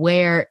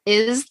 where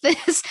is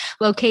this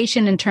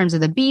location in terms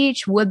of the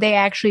beach? Would they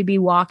actually be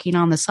walking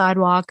on the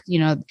sidewalk,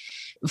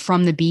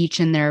 from the beach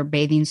in their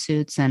bathing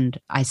suits? And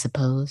I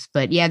suppose,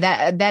 but yeah,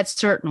 that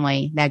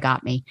certainly, that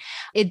got me.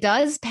 It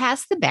does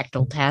pass the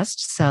Bechdel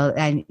test. So,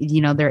 and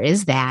there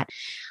is that,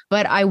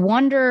 but I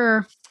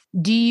wonder,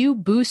 do you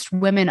boost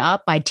women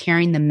up by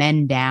tearing the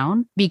men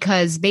down?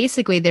 Because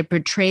basically they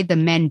portrayed the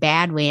men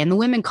badly and the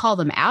women call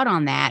them out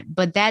on that,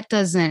 but that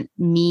doesn't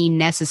mean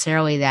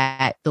necessarily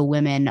that the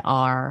women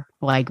are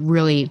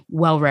really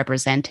well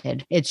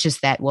represented. It's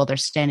just that, they're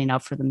standing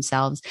up for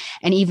themselves.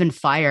 And even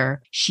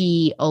Fire,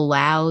 she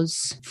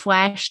allows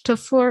Flash to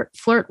flirt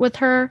with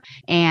her.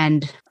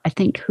 And I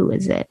think, who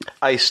is it?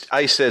 Ice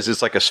says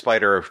it's like a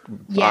spider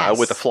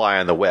with a fly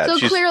on the web.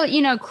 So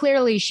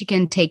clearly she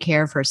can take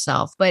care of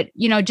herself. But,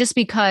 just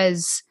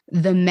because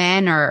the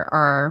men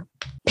are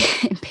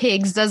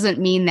pigs doesn't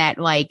mean that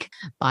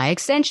by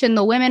extension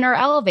the women are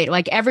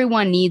elevated.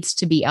 Everyone needs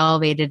to be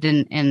elevated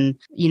and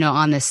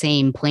on the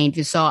same plane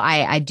view. So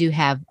I do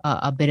have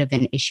a bit of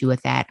an issue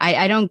with that.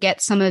 I don't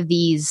get some of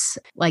these,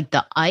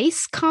 the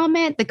Ice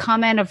comment, the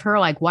comment of her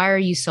why are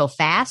you so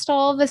fast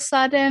all of a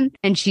sudden,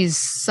 and she's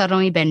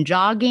suddenly been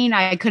jogging.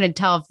 I couldn't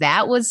tell if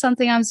that was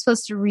something I'm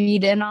supposed to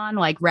read in on.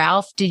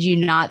 Ralph, did you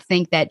not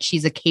think that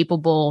she's a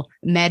capable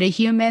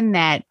metahuman,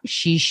 that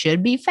she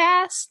should be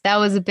fast? That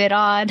was a bit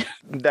odd.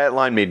 That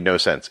line made no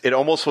sense. It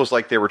almost was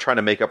like they were trying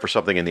to make up for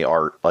something in the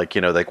art.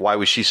 Why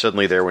was she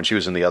suddenly there when she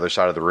was in the other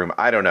side of the room?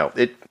 I don't know.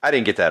 I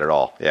didn't get that at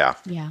all. Yeah.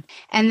 Yeah.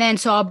 And then,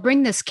 so I'll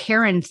bring this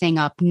Karen thing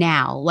up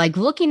now.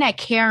 Looking at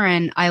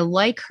Karen, I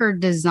like her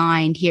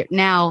design here.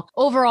 Now,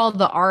 overall,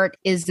 the art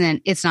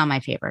it's not my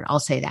favorite. I'll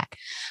say that.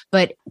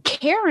 But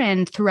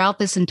Karen, throughout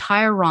this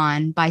entire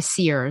run by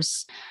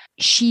Sears,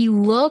 she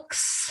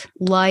looks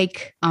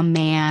like a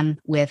man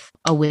with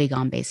a wig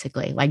on,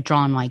 basically,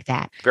 drawn like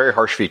that. Very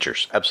harsh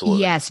features.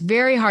 Absolutely. Yes,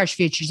 very harsh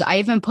features. I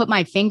even put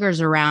my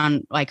fingers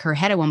around her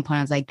head at one point.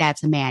 I was like,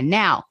 that's a man.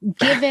 Now,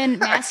 given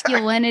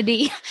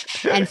masculinity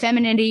and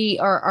femininity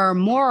are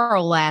more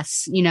or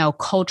less,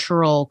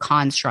 cultural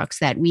constructs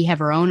that we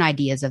have our own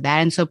ideas of that.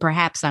 And so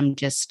perhaps I'm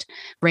just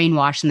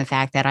brainwashed in the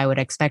fact that I would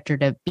expect her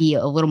to be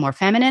a little more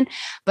feminine.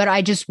 But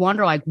I just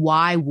wonder,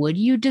 why would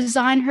you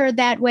design her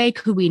that way?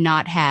 Could we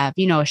not have,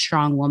 a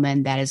strong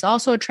woman that is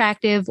also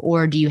attractive?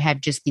 Or do you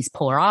have just these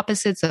polar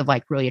opposites of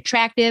really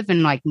attractive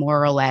and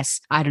more or less,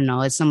 I don't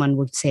know, as someone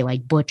would say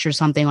butch or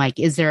something,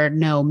 is there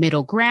no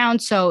middle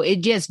ground? So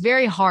it just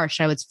very harsh,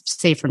 I would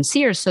say, from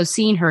Sears. So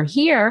seeing her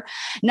here,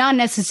 not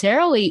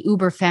necessarily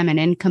uber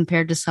feminine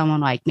compared to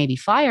someone like maybe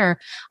Fire,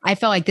 I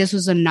felt like this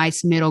was a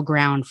nice middle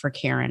ground for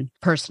Karen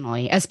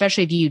personally,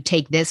 especially if you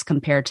take this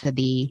compared to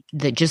the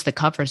just the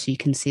cover, so you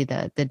can see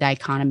the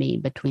dichotomy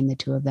between the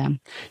two of them.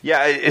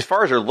 Yeah, as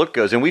far as her look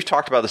goes, and and we've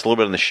talked about this a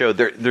little bit on the show,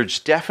 there's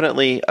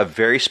definitely a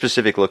very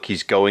specific look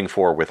he's going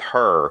for with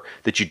her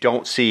that you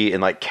don't see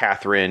in like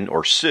Catherine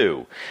or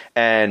Sue.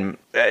 And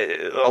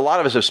a lot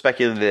of us have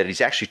speculated that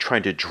he's actually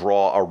trying to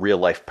draw a real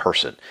life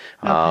person.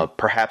 Okay.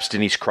 Perhaps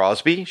Denise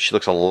Crosby. She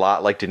looks a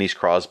lot like Denise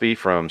Crosby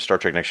from Star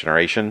Trek Next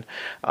Generation.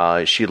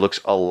 She looks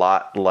a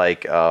lot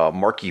like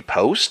Markie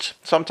Post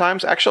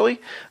sometimes,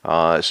 actually.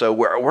 So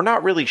we're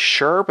not really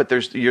sure, but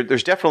there's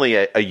definitely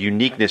a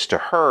uniqueness to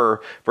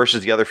her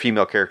versus the other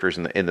female characters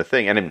in the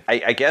thing. And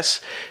I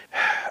guess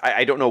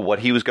I don't know what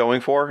he was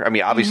going for. I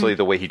mean, obviously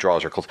the way he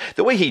draws her clothes,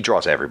 the way he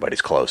draws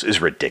everybody's clothes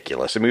is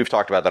ridiculous. I mean, we've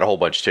talked about that a whole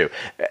bunch too.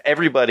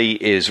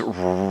 Everybody is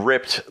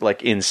ripped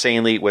like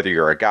insanely, whether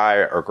you're a guy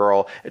or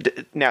girl.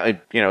 Now,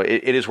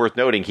 it is worth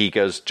noting he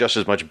goes just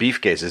as much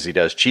beefcake as he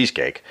does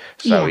cheesecake.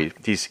 So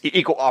he's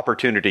equal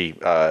opportunity,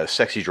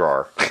 sexy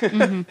drawer.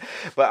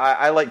 But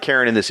I like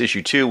Karen in this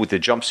issue too with the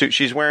jumpsuit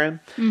she's wearing.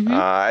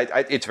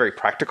 It's very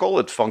practical.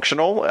 It's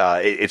functional.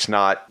 It's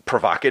not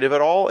provocative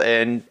at all.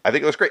 And I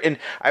think it looks great. And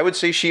I would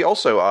say she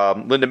also,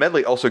 Linda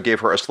Medley also gave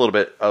her a little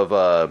bit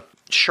of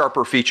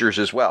sharper features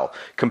as well,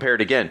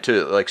 compared again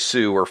to like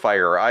Sue or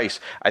Fire or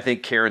Ice. I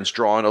think Karen's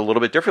drawn a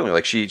little bit differently.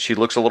 Like she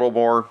looks a little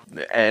more,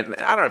 and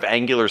I don't know if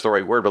angular is the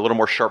right word, but a little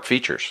more sharp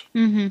features.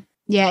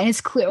 Yeah, and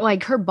it's clear,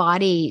 like her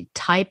body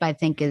type, I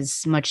think,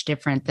 is much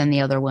different than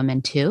the other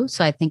women too.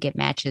 So I think it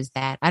matches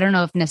that. I don't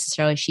know if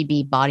necessarily she'd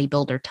be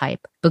bodybuilder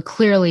type, but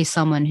clearly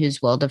someone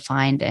who's well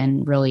defined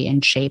and really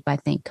in shape, I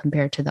think,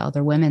 compared to the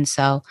other women.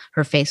 So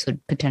her face would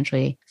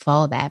potentially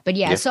follow that. But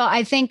yeah. So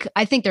I think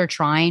they're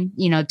trying,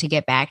 to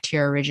get back to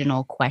your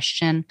original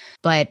question,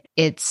 but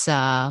it's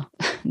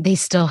they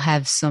still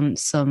have some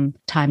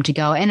time to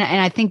go. And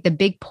I think the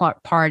big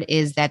part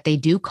is that they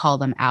do call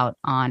them out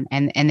on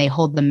and they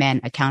hold the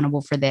men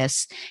accountable for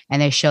this, and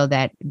they show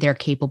that they're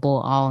capable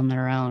all on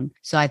their own.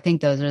 So I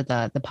think those are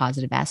the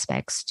positive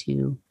aspects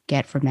to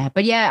get from that.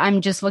 But yeah,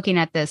 I'm just looking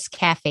at this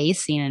cafe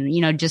scene,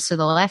 and just to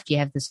the left you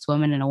have this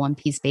woman in a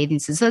one-piece bathing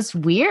suit. So it's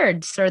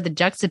weird, sort of the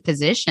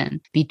juxtaposition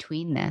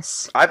between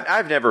this.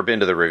 I've never been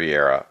to the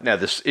Riviera. Now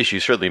this issue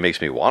certainly makes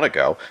me want to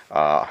go.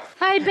 I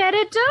bet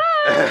it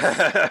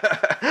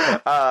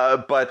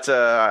does. But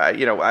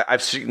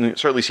I've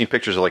certainly seen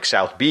pictures of like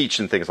South Beach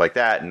and things like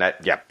that, and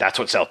that's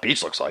what South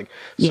Beach looks like.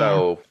 Yeah.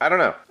 So I don't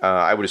know.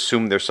 I would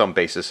assume there's some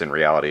basis in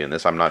reality in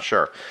this. I'm not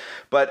sure.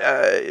 But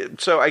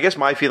so I guess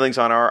my feelings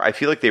on I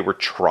feel like they were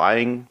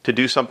trying to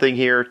do something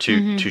here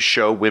to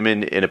show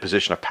women in a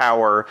position of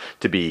power,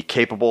 to be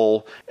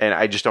capable. And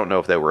I just don't know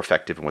if they were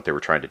effective in what they were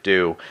trying to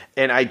do.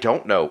 And I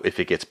don't know if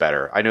it gets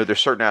better. I know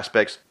there's certain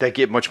aspects that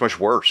get much, much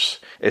worse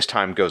as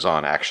time goes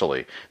on,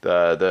 actually.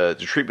 The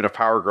treatment of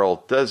Power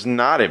Girl does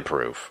not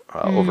improve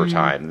over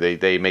time.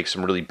 They make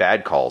some really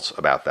bad calls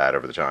about that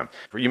over the time.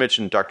 You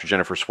mentioned Dr.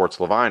 Jennifer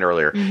Schwartz-Levine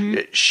earlier.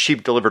 She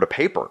delivered a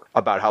paper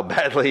about how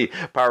badly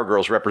Power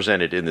Girl's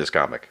represented in this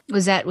comic.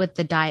 Was that with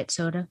the diet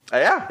soda?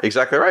 Yeah,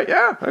 exactly right.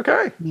 Yeah.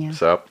 Okay. Yeah.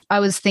 So I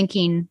was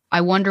thinking,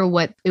 I wonder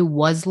what it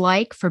was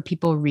like for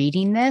people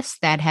reading this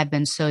that have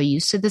been so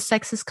used to the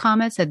sexist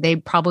comments that they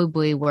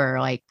probably were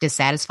like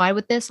dissatisfied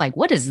with this. Like,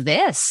 what is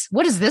this?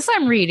 What is this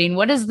I'm reading?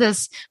 What is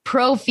this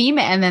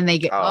pro-female? And then they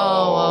get,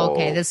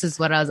 okay, this is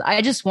what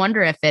I just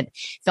wonder if it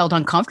felt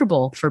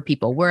uncomfortable for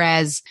people.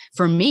 Whereas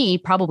for me,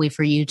 probably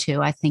for you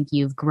too, I think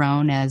you've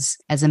grown as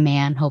a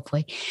man,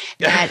 hopefully.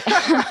 That,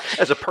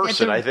 as a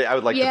person, I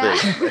would like to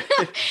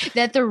think.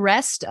 That the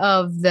rest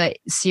of the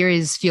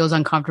series feels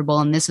uncomfortable.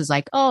 And this is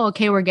like,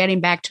 okay, we're getting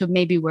back to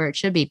maybe where it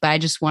should be. But I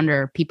just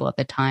wonder people at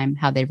the time,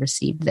 how they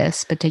received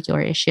this particular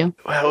issue.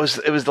 Well,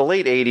 it was the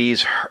late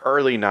 80s,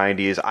 early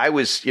 90s. I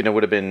was,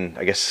 would have been,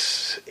 I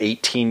guess,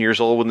 18 years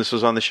old when this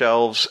was on the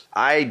shelves.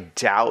 I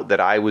doubt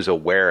that I was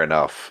aware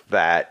enough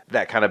that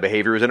that kind of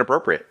behavior was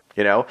inappropriate.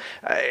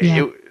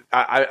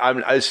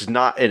 This is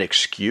not an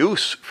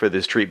excuse for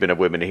this treatment of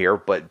women here,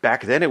 but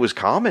back then it was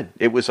common.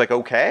 It was like,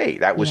 okay,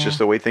 that was just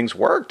the way things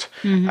worked.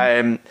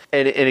 And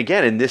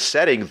again, in this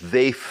setting,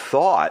 they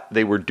thought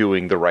they were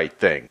doing the right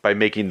thing by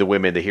making the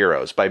women the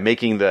heroes, by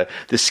making the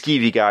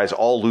skeevy guys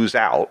all lose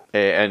out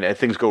and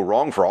things go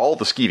wrong for all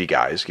the skeevy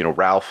guys.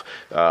 Ralph,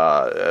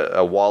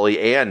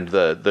 Wally, and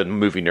the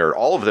movie nerd,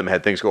 all of them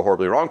had things go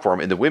horribly wrong for them,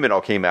 and the women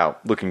all came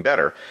out looking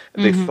better.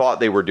 They thought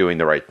they were doing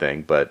the right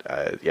thing, but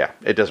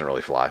it doesn't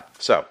really fly.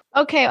 So.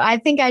 Okay, I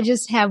think I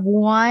just have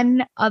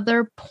one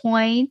other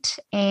point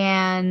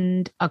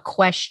and a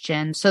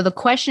question. So the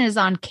question is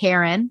on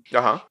Karen.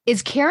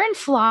 Is Karen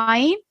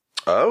flying?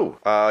 Oh,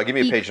 give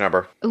me a page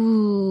number.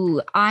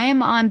 Ooh, I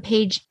am on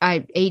page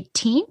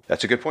 18.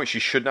 That's a good point. She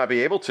should not be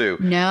able to.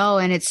 No,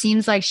 and it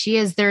seems like she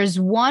is. There's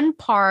one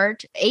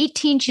part,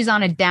 18, she's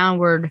on a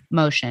downward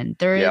motion.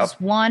 There is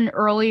one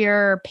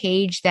earlier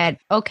page that,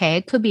 okay,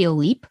 it could be a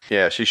leap.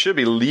 Yeah, she should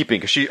be leaping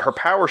because her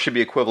power should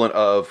be equivalent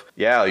of,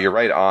 you're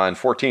right, on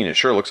 14. It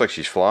sure looks like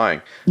she's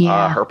flying.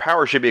 Yeah. Her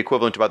power should be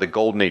equivalent to about the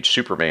Golden Age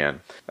Superman.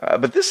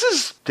 But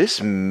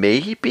this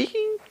may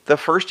be the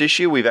first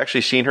issue we've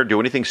actually seen her do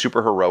anything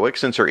super heroic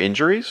since her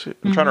injuries.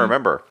 I'm trying to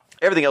remember.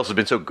 Everything else has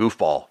been so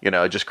goofball,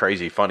 just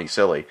crazy, funny,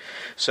 silly.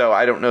 So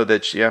I don't know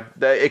that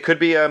it could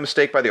be a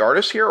mistake by the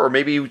artist here, or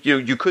maybe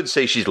you could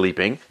say she's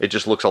leaping. It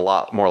just looks a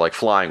lot more like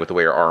flying with the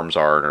way her arms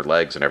are and her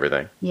legs and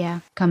everything. Yeah,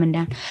 coming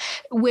down.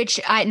 Which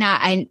I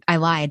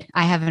lied.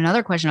 I have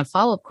another question, a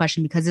follow-up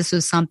question, because this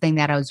was something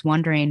that I was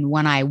wondering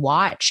when I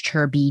watched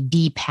her be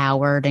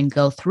depowered and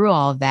go through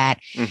all of that.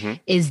 Mm-hmm.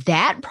 Is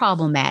that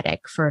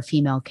problematic for a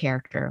female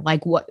character?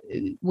 Like, what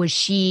was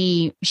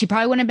she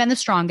probably wouldn't have been the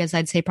strongest.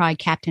 I'd say probably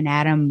Captain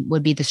Atom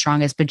would be the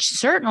strongest, but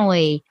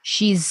certainly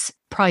she's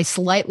probably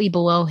slightly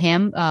below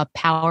him,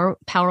 power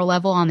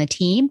level on the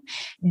team.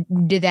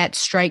 Did that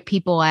strike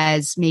people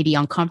as maybe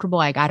uncomfortable?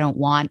 Like, I don't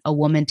want a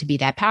woman to be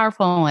that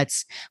powerful.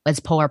 Let's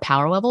pull our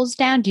power levels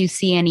down. Do you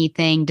see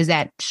anything? Does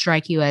that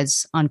strike you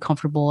as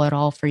uncomfortable at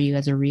all for you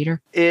as a reader?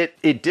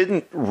 It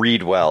didn't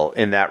read well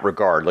in that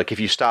regard. Like, if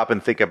you stop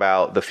and think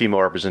about the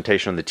female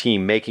representation on the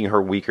team, making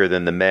her weaker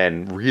than the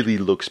men really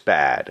looks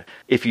bad.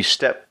 If you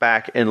step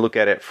back and look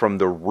at it from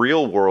the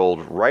real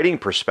world writing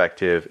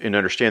perspective and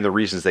understand the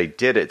reasons they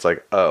did it, it's like,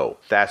 oh,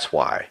 that's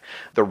why.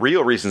 The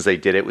real reasons they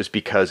did it was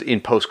because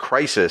in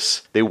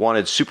Post-Crisis, they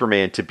wanted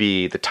Superman to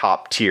be the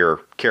top tier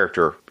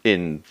character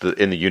in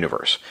the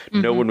universe.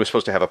 Mm-hmm. No one was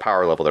supposed to have a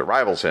power level that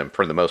rivals him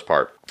for the most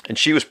part. And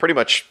she was pretty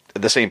much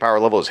the same power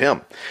level as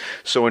him.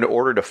 So in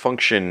order to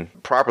function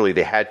properly,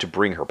 they had to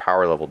bring her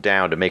power level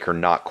down to make her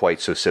not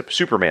quite so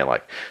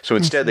Superman-like. So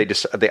instead,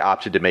 they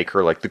opted to make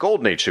her like the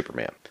Golden Age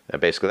Superman, and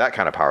basically that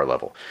kind of power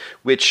level,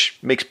 which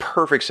makes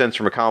perfect sense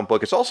from a comic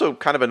book. It's also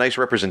kind of a nice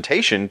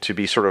representation to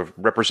be sort of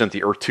represent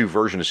the Earth 2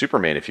 version of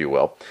Superman, if you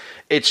will.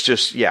 It's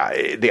just,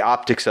 the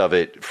optics of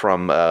it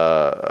from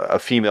a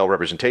female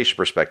representation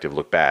perspective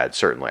look bad,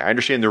 certainly. I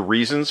understand the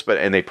reasons,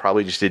 and they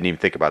probably just didn't even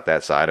think about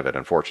that side of it,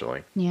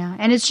 unfortunately. Yeah,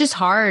 and it's just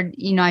hard.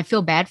 I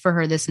feel bad for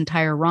her this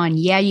entire run.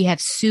 Yeah, you have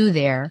Sue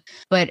there,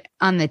 but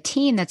on the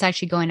team that's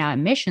actually going out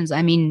on missions,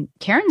 I mean,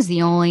 Karen's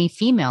the only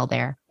female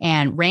there.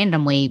 And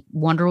randomly,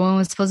 Wonder Woman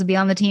was supposed to be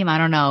on the team. I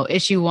don't know.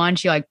 Issue 1,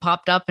 she like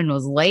popped up and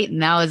was late,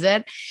 and that was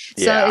it.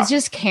 So it's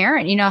just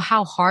Karen,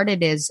 how hard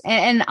it is.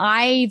 And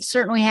I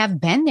certainly have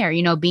been there,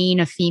 being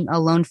a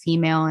lone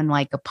female in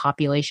like a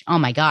population. Oh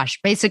my gosh.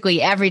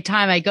 Basically, every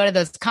time I go to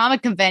those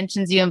comic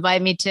conventions you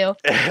invite me to,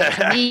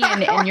 me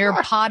and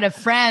your pod of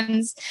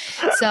friends.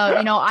 So,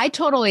 I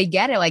totally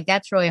get it. Like,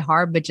 that's really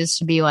hard. But just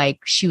to be like,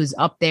 she was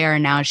up there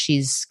and now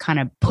she's kind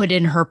of put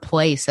in her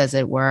place, as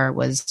it were,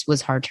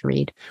 was hard to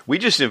read. We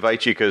just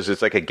invite you because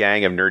it's like a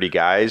gang of nerdy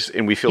guys,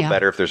 and we feel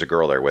better if there's a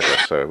girl there with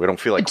us, so we don't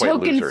feel like quite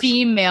token losers.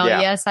 Female.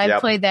 Yes,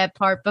 I've played that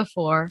part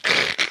before.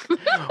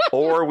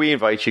 Or we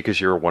invite you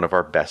because you're one of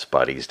our best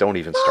buddies. Don't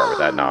even start with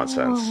that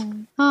nonsense.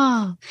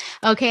 Oh,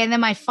 okay. And then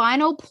my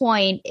final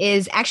point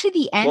is actually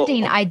the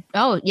ending.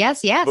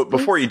 Yes. But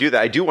before you do that,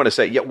 I do want to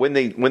say, when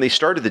they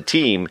started the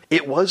team,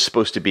 it was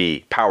supposed to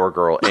be Power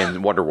Girl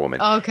and Wonder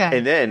Woman. Okay.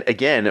 And then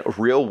again,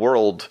 real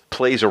world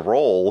plays a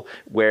role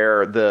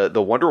where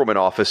the Wonder Woman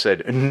office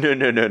said,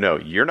 no,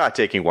 you're not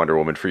taking Wonder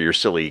Woman for your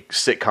silly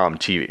sitcom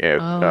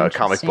TV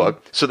comic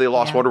book. So they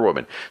lost Wonder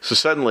Woman. So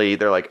suddenly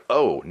they're like,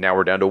 oh, now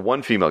we're down to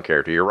one female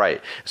character. You're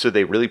right. So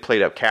they really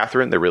played up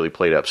Catherine. They really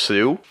played up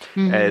Sue.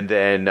 Mm-hmm. And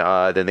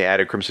then they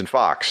added Crimson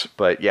Fox.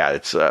 But yeah,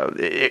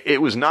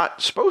 it was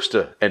not supposed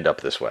to end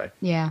up this way.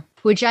 Yeah.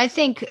 Which I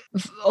think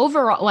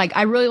overall, like,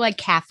 I really like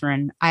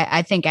Catherine.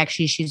 I think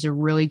actually she's a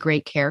really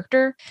great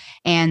character.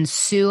 And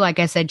Sue, like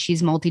I said,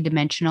 she's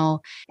multidimensional.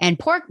 And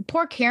poor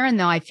Karen,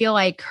 though, I feel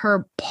like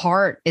her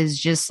part is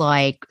just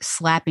like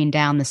slapping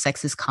down the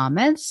sexist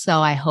comments.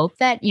 So I hope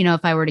that,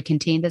 if I were to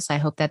continue this, I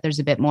hope that there's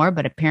a bit more.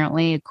 But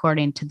apparently,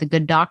 according to the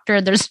good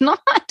doctor, there's not.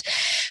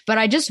 But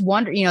I just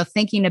wonder,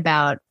 thinking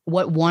about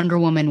what Wonder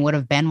Woman would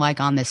have been like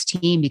on this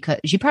team, because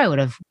she probably would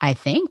have, I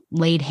think,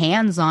 laid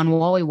hands on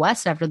Wally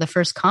West after the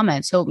first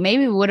comment. So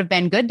maybe it would have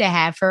been good to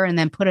have her and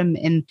then put him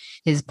in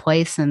his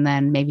place, and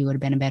then maybe it would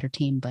have been a better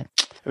team. But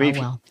I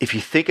mean, if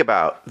you think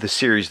about the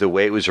series the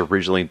way it was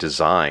originally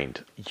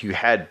designed, you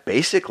had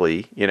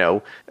basically,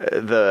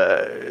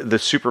 the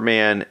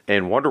Superman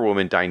and Wonder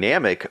Woman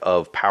dynamic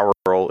of Power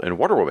Girl and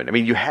Wonder Woman. I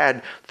mean, you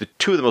had the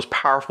two of the most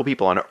powerful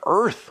people on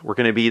Earth were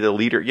going to be the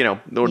leader,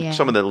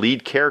 some of the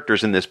lead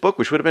characters in this book,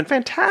 which would have been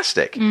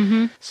fantastic.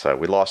 Mm-hmm. So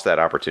we lost that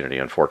opportunity,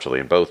 unfortunately,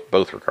 in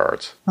both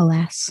regards.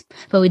 Alas.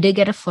 But we did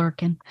get a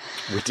Flurkin.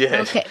 We did.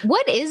 Okay.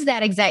 What is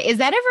that exactly? Is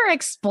that ever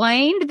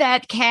explained,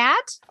 that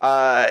cat?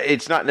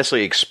 It's not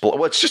necessarily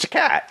well, it's just a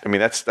cat. I mean,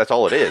 that's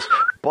all it is.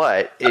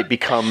 But it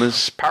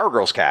becomes Power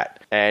Girl's cat.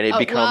 And it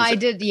becomes. Well, I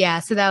did,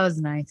 so that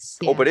was nice.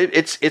 Yeah. Oh, but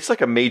it's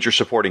like a major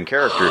supporting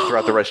character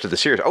throughout the rest of the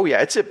series. Oh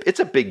yeah, it's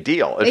a big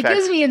deal. In fact,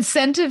 gives me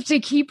incentive to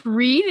keep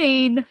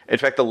reading. In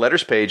fact, the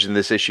letters page in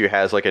this issue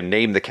has like a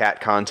name the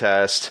cat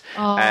contest,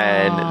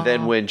 and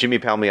then when Jimmy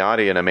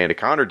Palmiotti and Amanda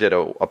Conner did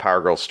a Power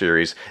Girl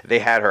series, they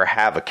had her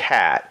have a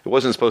cat. It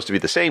wasn't supposed to be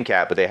the same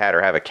cat, but they had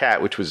her have a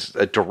cat, which was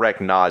a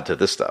direct nod to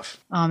this stuff.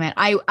 Oh man,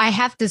 I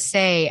have to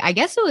say, I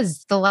guess it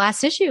was the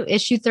last issue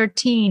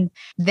 13. 13,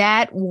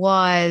 that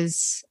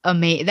was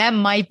amazing. That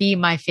might be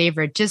my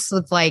favorite, just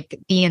with like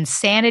the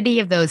insanity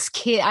of those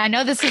kids. I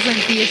know this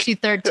isn't the issue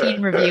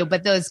 13 review,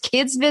 but those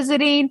kids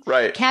visiting,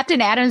 Right.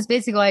 Captain Adams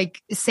basically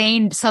like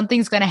saying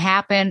something's going to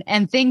happen,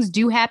 and things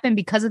do happen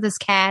because of this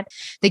cat.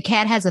 The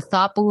cat has a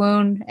thought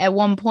balloon at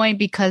one point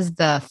because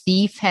the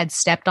thief had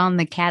stepped on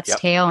the cat's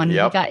tail, and he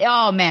got,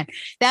 oh man,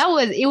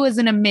 it was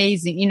an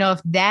amazing,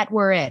 if that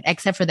were it,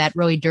 except for that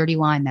really dirty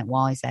line that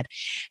Wally said,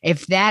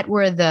 if that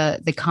were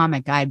the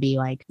comic, I'd be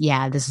like,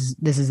 yeah, this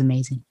is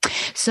amazing.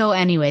 So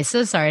anyway,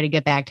 so sorry to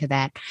get back to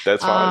that.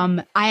 That's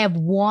fine. I have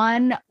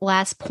one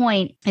last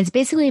point. It's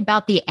basically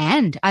about the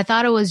end. I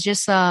thought it was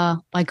just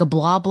like a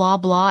blah, blah,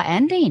 blah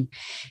ending.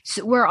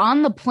 So we're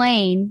on the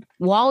plane.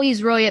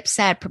 Wally's really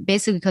upset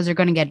basically because they're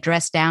going to get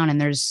dressed down, and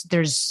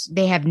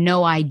they have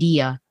no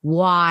idea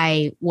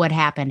why what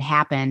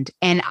happened.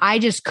 And I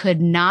just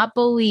could not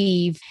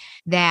believe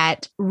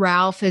that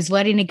Ralph is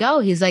letting it go.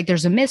 He's like,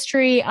 there's a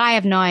mystery. I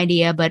have no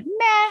idea, but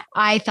meh.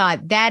 I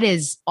thought that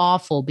is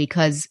awful,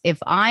 because if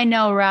I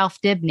know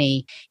Ralph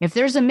Dibny, if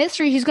there's a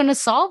mystery, he's going to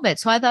solve it.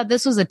 So I thought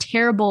this was a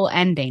terrible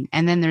ending.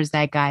 And then there's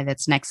that guy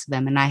that's next to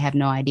them, and I have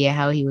no idea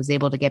how he was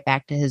able to get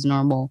back to his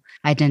normal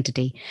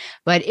identity.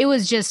 But it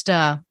was just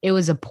it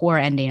was a poor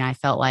ending, I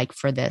felt like,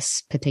 for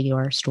this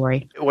particular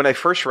story. When I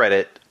first read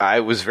it, I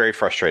was very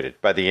frustrated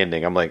by the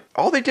ending. I'm like,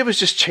 all they did was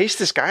just chase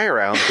this guy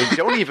around. They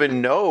don't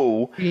even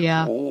know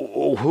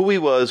who he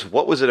was,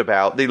 what was it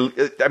about. They're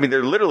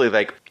literally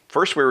like,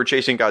 first we were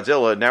chasing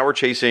Godzilla, now we're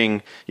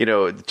chasing,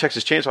 the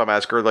Texas Chainsaw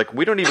Massacre. Like,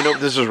 we don't even know if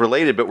this is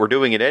related, but we're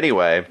doing it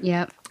anyway.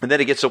 Yep. And then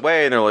it gets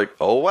away, and they're like,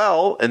 oh,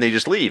 well, and they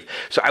just leave.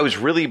 So I was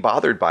really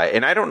bothered by it.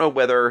 And I don't know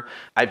whether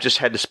I've just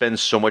had to spend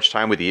so much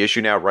time with the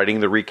issue now, writing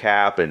the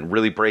recap and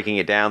really breaking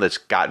it down, that's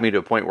got me to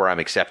a point where I'm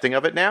accepting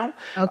of it now.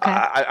 Okay.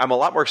 I'm a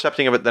lot more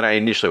accepting of it than I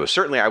initially was.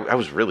 Certainly, I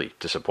was really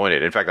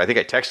disappointed. In fact, I think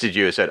I texted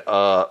you and said,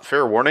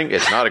 fair warning,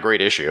 it's not a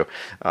great issue.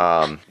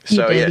 It's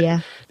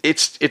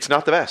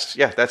not the best.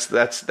 Yeah, that's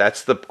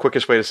the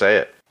quickest way to say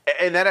it.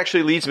 And that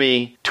actually leads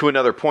me to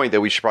another point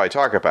that we should probably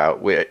talk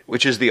about,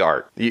 which is the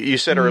art. You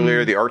said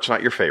earlier the art's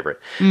not your favorite.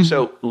 Mm-hmm.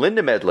 So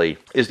Linda Medley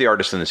is the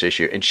artist in this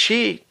issue, and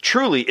she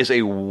truly is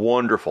a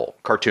wonderful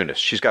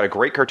cartoonist. She's got a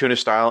great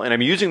cartoonist style, and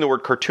I'm using the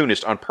word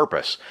cartoonist on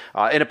purpose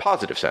in a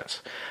positive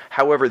sense.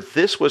 However,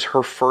 this was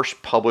her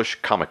first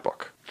published comic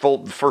book.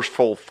 First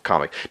full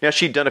comic. Now,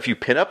 she'd done a few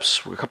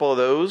pinups, a couple of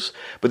those,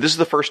 but this is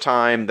the first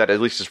time that,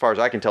 at least as far as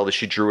I can tell, that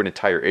she drew an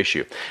entire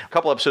issue. A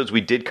couple episodes, we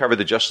did cover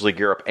the Justice League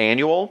Europe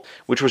annual,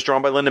 which was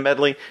drawn by Linda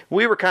Medley.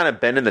 We were kind of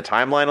bending the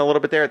timeline a little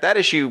bit there. That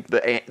issue,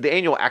 the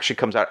annual actually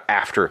comes out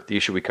after the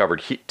issue we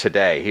covered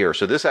today here,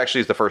 so this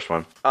actually is the first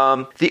one.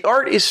 The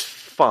art is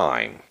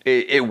fine.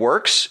 It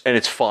works, and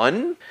it's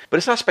fun, but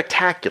it's not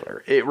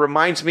spectacular. It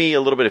reminds me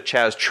a little bit of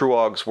Chaz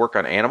Truog's work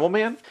on Animal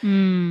Man.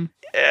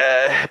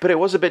 But it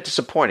was a bit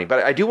disappointing.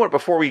 But I do want,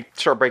 before we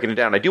start breaking it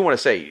down, I do want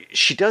to say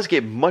she does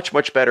get much,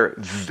 much better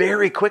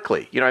very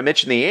quickly. I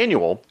mentioned the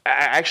annual. I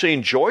actually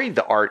enjoyed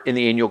the art in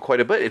the annual quite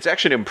a bit. It's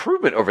actually an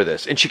improvement over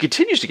this, and she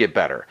continues to get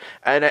better.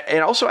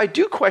 And also, I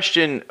do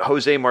question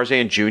Jose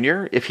Marzan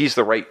Jr. if he's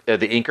the right, the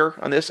inker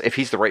on this, if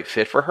he's the right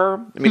fit for her.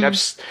 I mean,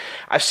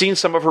 I've seen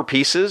some of her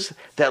pieces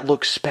that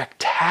look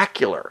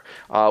spectacular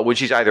when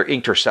she's either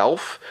inked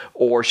herself,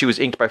 or she was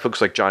inked by folks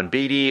like John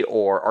Beatty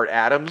or Art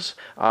Adams.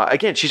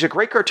 Again, she's a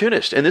great great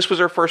cartoonist, and this was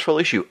her first full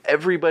issue.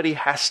 Everybody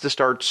has to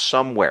start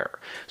somewhere.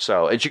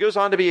 So, and she goes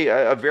on to be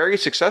a very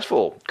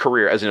successful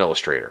career as an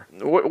illustrator.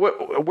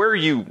 Where are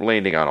you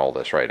landing on all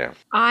this right now?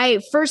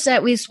 I first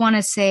at least want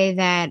to say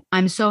that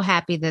I'm so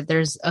happy that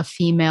there's a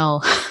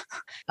female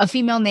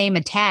name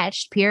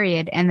attached,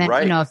 period, and then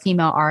right. A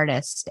female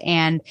artist.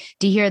 And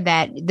to hear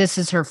that this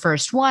is her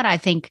first one, I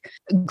think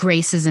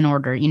grace is in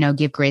order.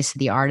 Give grace to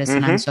the artist,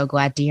 mm-hmm. and I'm so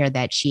glad to hear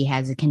that she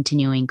has a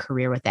continuing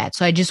career with that.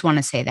 So I just want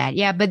to say that,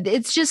 yeah, but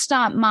it's just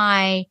not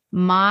my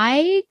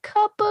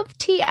cup of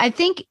tea. I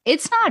think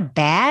it's not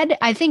bad.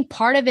 I think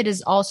part of it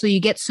is also you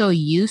get so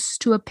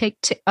used to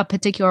a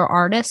particular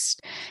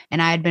artist,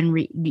 and I had been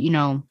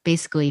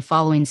basically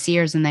following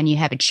Sears, and then you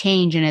have a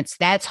change, and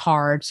that's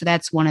hard. So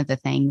that's one of the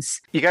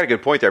things. You got a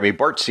good point there. I mean,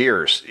 Bart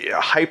Sears,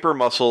 a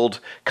hyper-muscled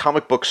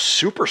comic book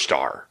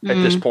superstar at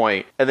this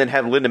point, and then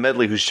have Linda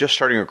Medley, who's just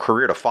starting her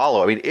career, to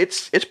follow. I mean,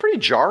 it's pretty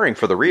jarring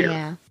for the reader.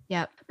 Yeah.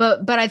 Yeah.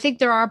 But I think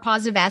there are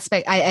positive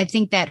aspects. I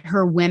think that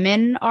her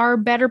women are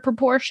better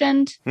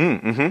proportioned,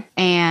 mm-hmm.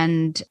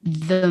 and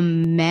the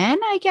men,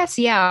 I guess,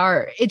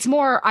 it's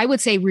more, I would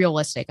say,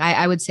 realistic.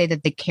 I would say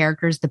that the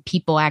characters, the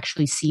people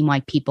actually seem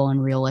like people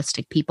and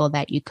realistic people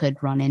that you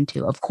could run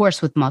into, of course,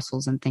 with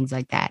muscles and things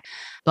like that.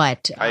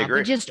 But I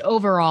agree. But just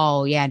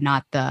overall,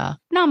 not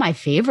my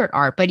favorite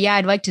art, but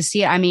I'd like to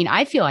see it. I mean,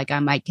 I feel like I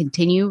might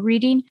continue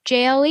reading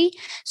JLE,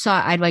 so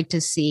I'd like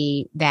to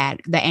see that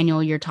the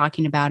annual you're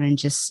talking about and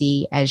just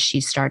see as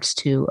she starts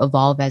to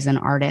evolve as an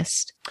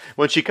artist.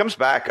 When she comes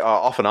back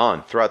off and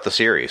on throughout the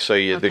series, so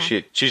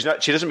she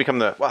doesn't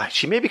become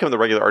she may become the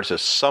regular artist at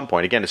some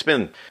point. Again, it's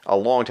been a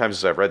long time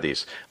since I've read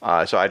these,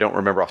 so I don't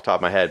remember off the top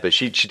of my head. But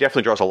she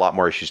definitely draws a lot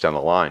more issues down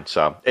the line.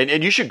 So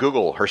and you should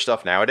Google her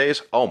stuff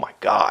nowadays. Oh my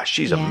gosh,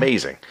 she's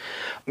amazing.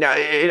 Now,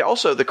 it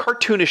also, the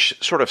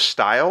cartoonish sort of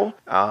style,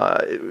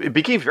 it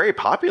became very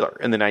popular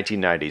in the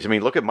 1990s. I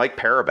mean, look at Mike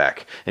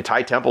Parobeck and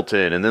Ty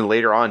Templeton, and then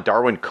later on,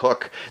 Darwyn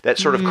Cooke. That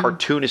sort of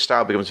cartoonish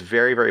style becomes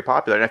very, very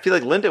popular. And I feel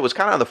like Linda was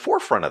kind of on the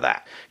forefront of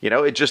that. You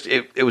know,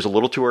 it was a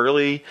little too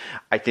early.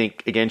 I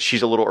think, again,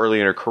 she's a little early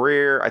in her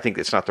career. I think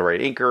it's not the right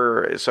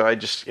inker. So I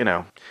just,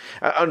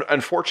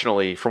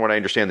 unfortunately, from what I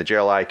understand, the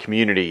JLI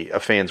community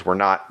of fans were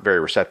not very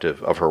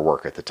receptive of her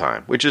work at the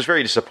time, which is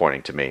very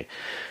disappointing to me.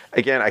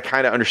 Again, I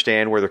kind of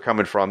understand where they're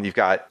coming from. You've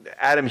got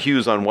Adam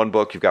Hughes on one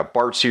book, you've got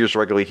Bart Sears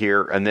regularly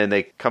here, and then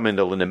they come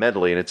into Linda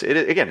Medley, and it's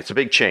a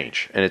big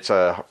change, and it's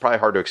probably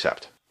hard to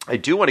accept. I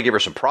do want to give her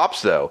some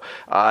props, though.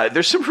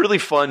 There's some really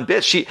fun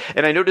bits.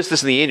 And I noticed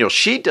this in the annual,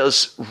 she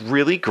does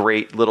really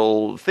great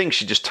little things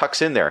she just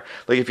tucks in there.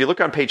 Like if you look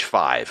on page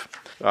 5,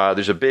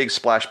 there's a big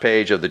splash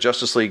page of the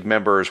Justice League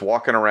members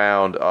walking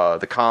around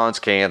the Cannes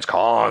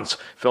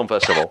Film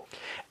Festival.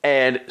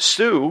 And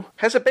Sue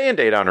has a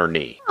Band-Aid on her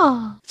knee.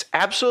 Oh. It's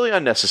absolutely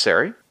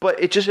unnecessary, but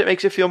it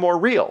makes it feel more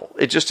real.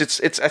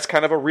 It's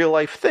kind of a real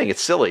life thing. It's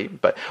silly,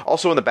 but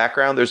also in the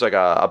background, there's like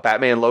a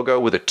Batman logo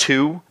with a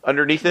 2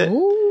 underneath it.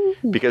 Ooh.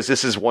 Because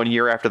this is 1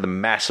 year after the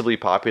massively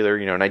popular,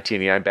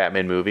 1989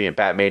 Batman movie and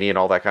Batmania and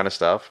all that kind of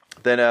stuff.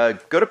 Then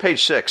go to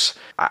page 6.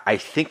 I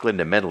think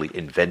Linda Medley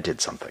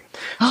invented something.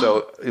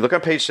 So you look on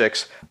page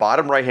 6,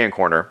 bottom right-hand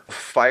corner,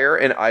 Fire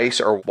and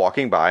Ice are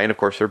walking by, and of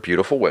course they're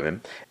beautiful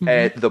women. Mm-hmm.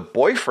 And the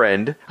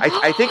boyfriend,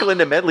 I think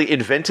Linda Medley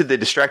invented the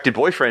distracted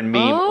boyfriend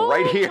meme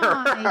right here.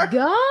 Oh my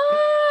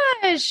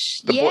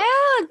gosh.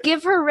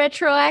 Give her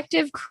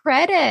retroactive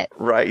credit.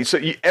 Right. So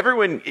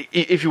everyone,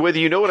 whether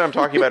you know what I'm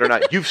talking about or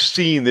not, you've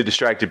seen the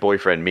distracted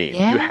boyfriend meme.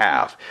 Yeah. You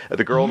have.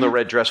 The girl in the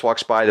red dress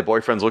walks by, the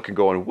boyfriend's looking,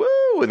 going, woo!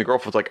 And the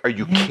girlfriend's like, are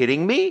you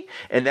kidding me?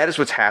 And that is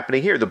what's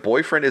happening here. The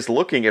boyfriend is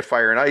looking at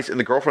Fire and Ice, and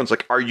the girlfriend's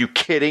like, are you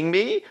kidding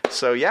me?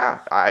 So yeah,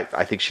 I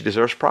think she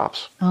deserves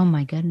props. Oh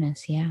my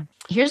goodness, yeah.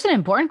 Here's an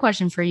important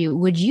question for you.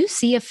 Would you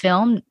see a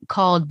film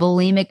called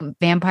Bulimic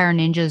Vampire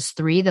Ninjas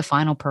 3, The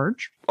Final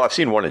Purge? Well, I've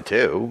seen 1 and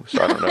 2,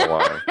 so I don't know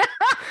why.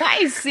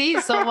 I see.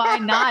 So why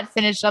not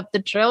finish up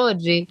the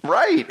trilogy?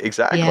 Right.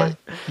 Exactly.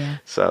 Yeah.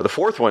 So the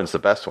 4th one's the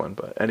best one.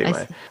 But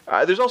anyway,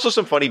 there's also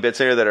some funny bits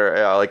in here that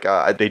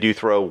are they do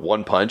throw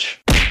One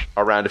Punch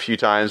around a few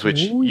times, which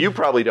you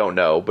probably don't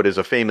know, but is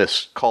a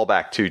famous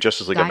callback to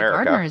Justice League Guy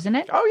America. Gardner, isn't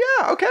it? Oh,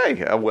 yeah.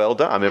 Okay. Well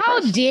done. I'm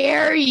impressed. How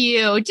dare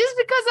you? Just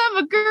because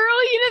I'm a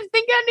girl, you didn't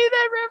think I knew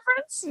that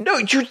reference? No,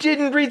 you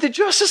didn't read the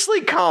Justice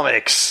League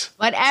comics.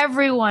 But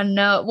everyone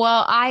knows.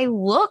 Well,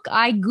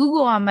 I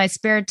Google on my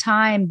spare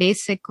time,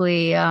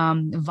 basically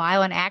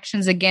violent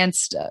actions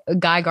against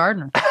Guy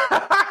Gardner.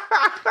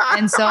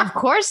 And so, of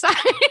course,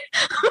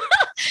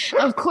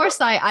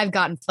 I've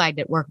gotten flagged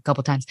at work a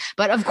couple times,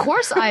 but of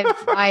course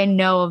I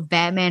know of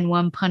Batman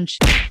One Punch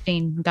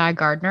Guy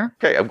Gardner.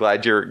 Okay, I'm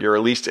glad you're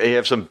at least you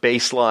have some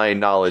baseline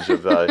knowledge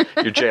of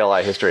your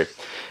JLI history.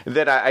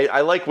 Then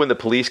I like when the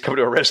police come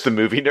to arrest the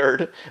movie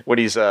nerd when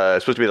he's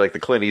supposed to be like the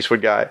Clint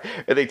Eastwood guy,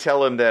 and they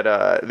tell him that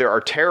there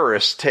are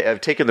terrorists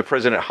have taken the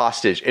president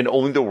hostage, and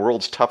only the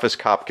world's toughest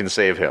cop can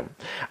save him.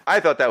 I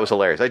thought that was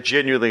hilarious. I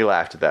genuinely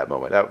laughed at that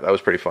moment. That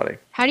was pretty funny.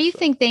 How do you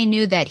think they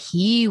knew that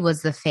he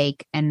was the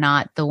fake and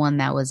not the one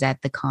that was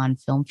at the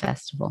Cannes Film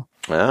Festival?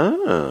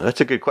 Oh, that's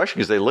a good question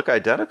because they look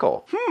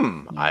identical.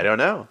 I don't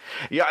know.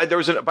 Yeah,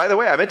 by the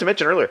way, I meant to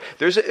mention earlier,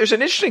 there's an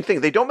interesting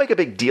thing. They don't make a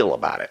big deal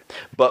about it.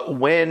 But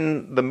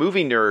when the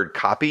movie nerd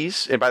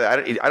copies, and by the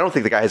way, I don't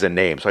think the guy has a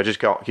name, so I just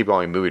keep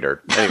calling him movie nerd.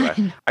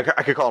 Anyway,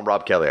 I could call him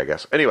Rob Kelly, I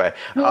guess. Anyway,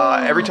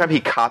 every time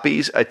he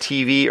copies a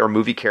TV or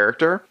movie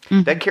character,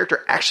 that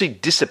character actually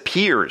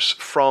disappears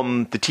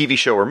from the TV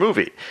show or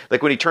movie.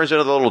 Like when he turns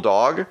into the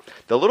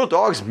little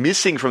dog's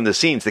missing from the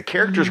scenes. The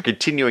characters are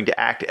continuing to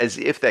act as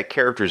if that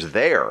character's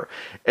there,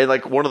 and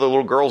like one of the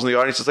little girls in the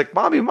audience is like,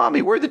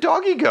 mommy, where'd the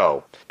doggy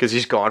go? Because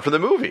he's gone from the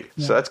movie.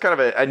 So that's kind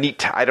of a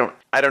neat I don't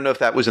know if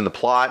that was in the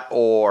plot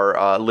or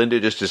Linda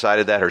just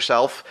decided that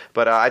herself,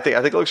 but I think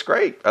it looks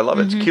great. I love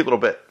it. It's a cute little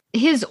bit.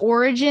 His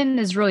origin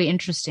is really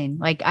interesting.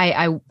 Like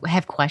I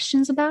have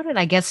questions about it.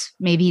 I guess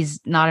maybe he's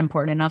not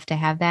important enough to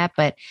have that,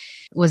 but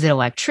was it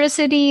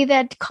electricity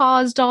that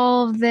caused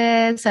all of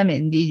this? I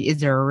mean,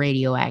 is there a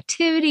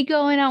radioactivity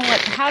going on?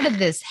 How did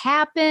this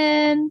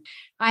happen?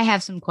 I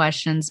have some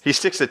questions. He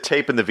sticks the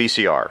tape in the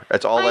VCR.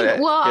 That's all.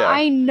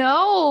 I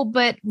know,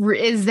 but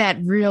is that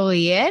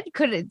really it?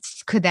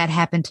 Could that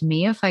happen to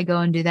me if I go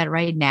and do that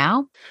right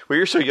now? Well,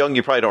 you're so young,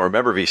 you probably don't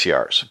remember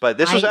VCRs. But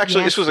this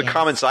was a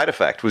common side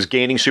effect, was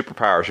gaining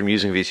superpowers from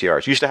using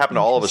VCRs. It used to happen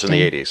to all of us in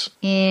the 80s.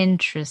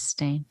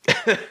 Interesting.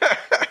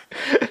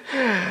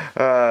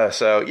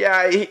 So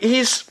yeah,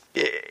 he's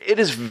It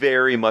is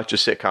very much a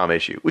sitcom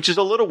issue, which is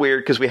a little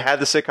weird because we had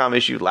the sitcom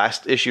issue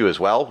last issue as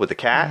well with the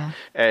cat. Yeah.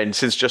 And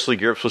since Justice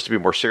League Europe's supposed to be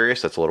more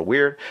serious, that's a little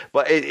weird.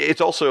 But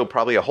it's also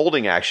probably a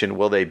holding action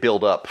while they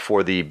build up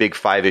for the big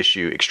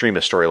 5-issue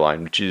Extremist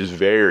storyline, which is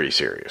very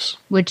serious.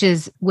 Which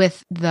is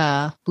with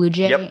the Blue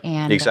Jay Yep,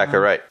 and exactly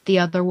right. the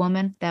other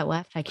woman that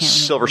left. I can't remember.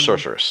 Silver her name.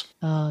 Sorceress.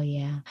 Oh,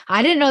 yeah.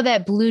 I didn't know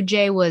that Blue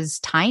Jay was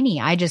tiny.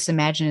 I just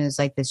imagined it was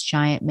like this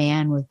giant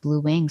man with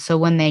blue wings. So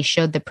when they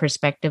showed the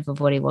perspective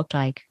of what he looked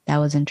like, that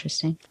was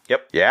interesting.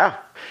 Yep. Yeah.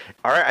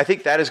 All right. I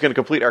think that is going to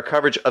complete our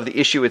coverage of the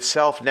issue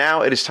itself.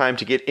 Now it is time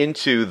to get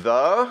into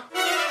the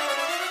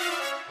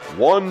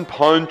One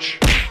Punch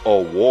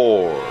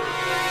Award.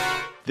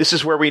 This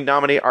is where we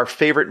nominate our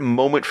favorite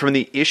moment from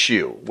the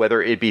issue,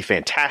 whether it be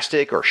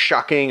fantastic or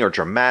shocking or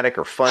dramatic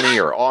or funny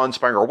or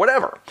awe-inspiring or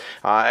whatever.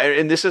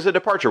 And this is a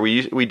departure.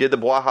 We did the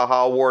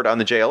Bwahaha Award on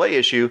the JLA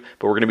issue,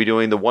 but we're going to be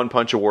doing the One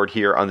Punch Award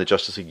here on the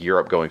Justice League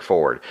Europe going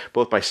forward.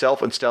 Both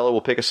myself and Stella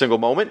will pick a single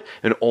moment,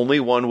 and only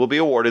one will be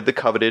awarded the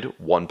coveted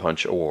One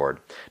Punch Award.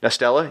 Now,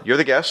 Stella, you're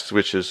the guest,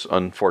 which is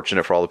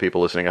unfortunate for all the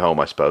people listening at home,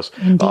 I suppose.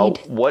 Indeed.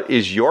 What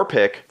is your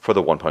pick for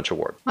the One Punch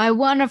Award? I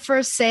want to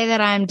first say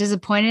that I'm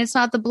disappointed it's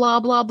not the blah,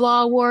 blah,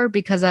 blah award,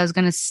 because I was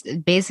going to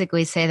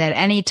basically say that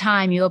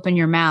anytime you open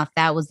your mouth,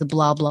 that was the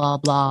blah, blah,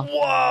 blah.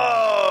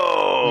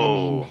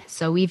 Whoa!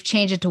 So we've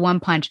changed it to One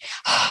Punch.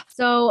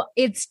 So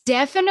it's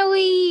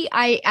definitely,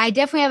 I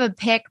definitely have a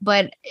pick,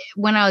 but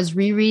when I was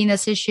rereading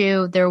this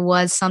issue, there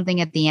was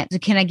something at the end.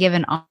 Can I give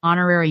an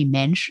honorary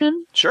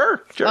mention?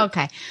 Sure.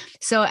 Okay.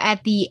 So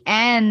at the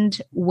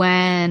end,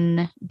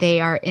 when they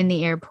are in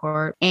the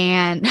airport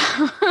and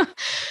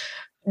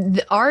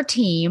our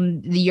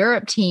team, the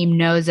Europe team,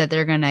 knows that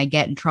they're going to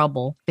get in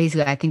trouble.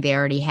 Basically, I think they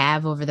already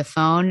have over the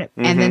phone.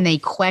 Mm-hmm. And then they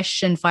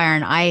question Fire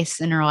and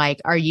Ice and are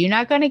like, are you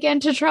not going to get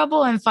into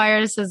trouble? And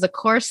Fire says, of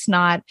course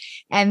not.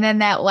 And then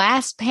that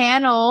last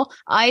panel,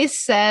 Ice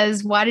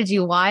says, why did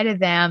you lie to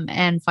them?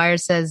 And Fire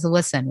says,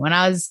 listen, when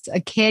I was a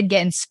kid,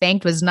 getting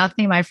spanked was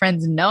nothing. My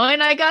friends knowing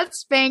I got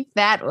spanked,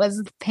 that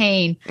was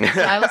pain.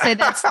 So I would say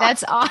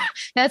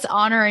that's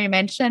honorary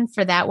mention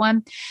for that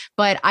one.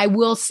 But I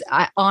will,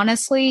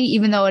 honestly,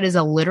 even though it is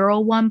a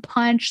literal one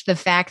punch, the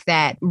fact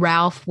that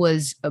Ralph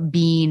was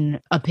being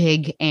a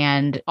pig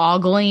and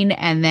ogling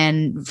and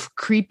then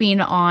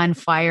creeping on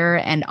Fire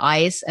and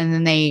Ice, and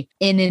then they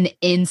in an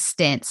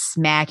instant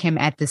smack him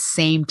at the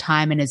same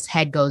time and his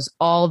head goes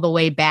all the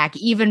way back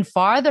even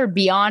farther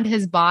beyond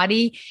his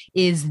body,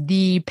 is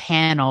the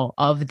panel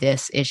of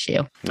this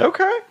issue.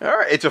 Okay. All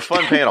right. It's a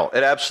fun panel.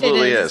 It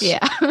absolutely is. Yeah.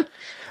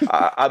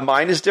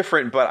 Mine is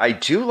different, but I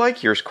do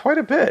like yours quite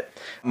a bit.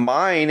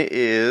 Mine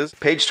is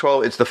page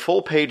 12. It's the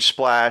full page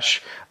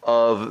splash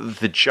of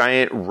the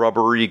giant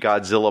rubbery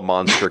Godzilla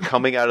monster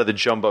coming out of the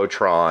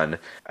Jumbotron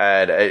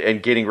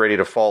and getting ready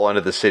to fall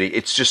onto the city.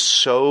 It's just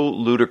so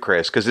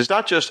ludicrous because it's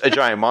not just a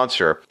giant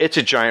monster. It's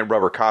a giant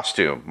rubber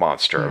costume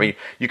monster. Mm. I mean,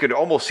 you could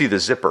almost see the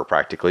zipper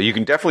practically. You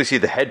can definitely see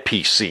the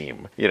headpiece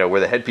seam,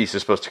 where the headpiece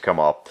is supposed to come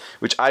up,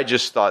 which I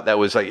just thought that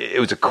was it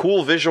was a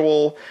cool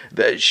visual.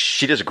 That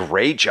she does a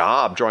great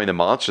job drawing the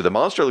monster. The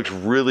monster looks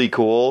really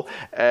cool,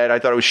 and I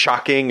thought it was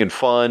shocking and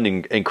fun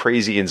and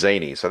crazy and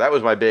zany. So that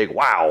was my big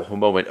wow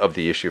moment of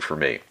the issue for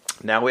me.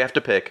 Now we have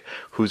to pick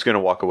who's going to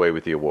walk away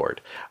with the award.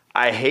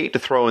 I hate to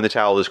throw in the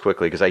towel this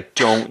quickly because I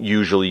don't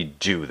usually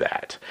do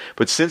that.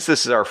 But since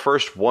this is our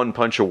first One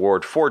Punch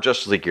Award for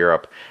Justice League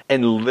Europe,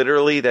 and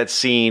literally that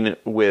scene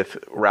with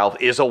Ralph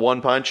is a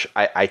one punch,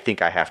 I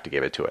think I have to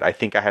give it to it. I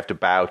think I have to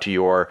bow to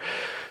your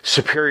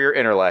superior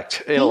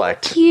intellect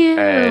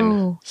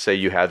and say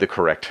you had the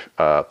correct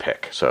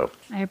pick. So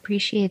I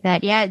appreciate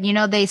that. Yeah,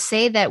 they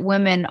say that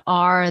women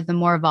are the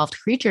more evolved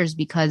creatures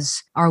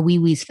because our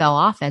wee-wees fell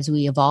off as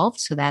we evolved.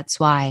 So that's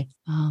why.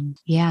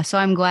 So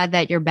I'm glad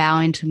that you're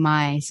bowing to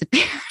my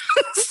superiority.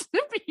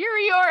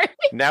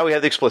 Now we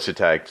have the explicit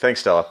tag. Thanks,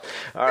 Stella.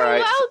 All right.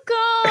 You're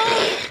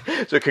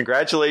welcome. So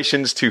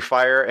congratulations to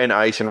Fire and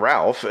Ice and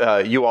Ralph.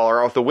 You all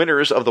are the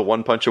winners of the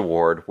One Punch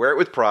Award. Wear it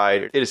with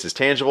pride. It is as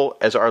tangible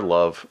as our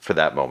love for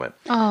that moment.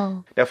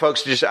 Oh. Now,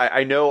 folks,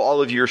 I know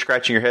all of you are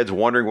scratching your heads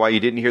wondering why you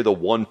didn't hear the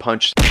one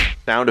punch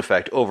sound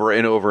effect over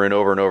and over and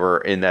over and over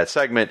in that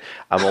segment.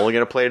 I'm only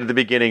going to play it at the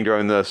beginning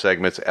during those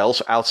segments.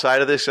 Else,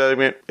 outside of this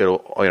segment,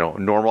 it'll,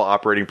 normal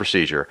operating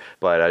procedure.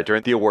 But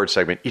during the award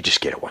segment, you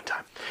just get it one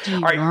time. Do you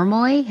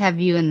normally? Have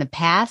you in the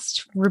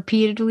past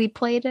repeatedly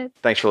played it?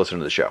 Thanks for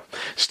listening to the show.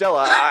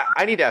 Stella,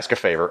 I need to ask a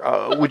favor.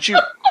 Would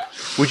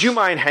you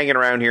mind hanging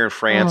around here in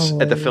France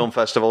at the film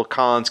festival,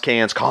 Cannes,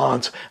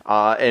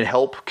 and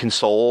help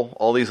console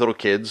all these little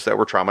kids that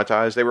were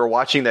traumatized? They were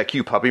watching that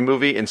cute puppy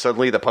movie, and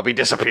suddenly the puppy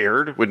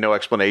disappeared with no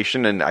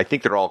explanation, and I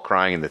think they're all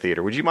crying in the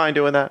theater. Would you mind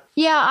doing that?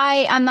 Yeah,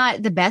 I'm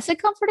not the best at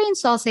comforting,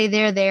 so I'll say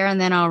they're there,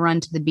 and then I'll run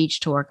to the beach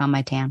to work on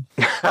my tan.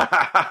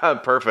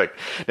 Perfect.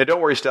 Now,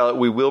 don't worry, Stella.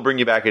 We will bring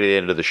you back at the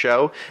end of the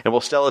show, and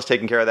while Stella's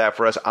taking care of that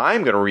for us,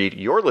 I'm going to read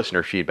your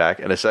listener feedback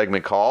in a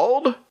segment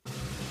called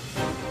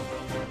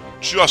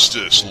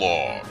Justice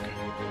Log.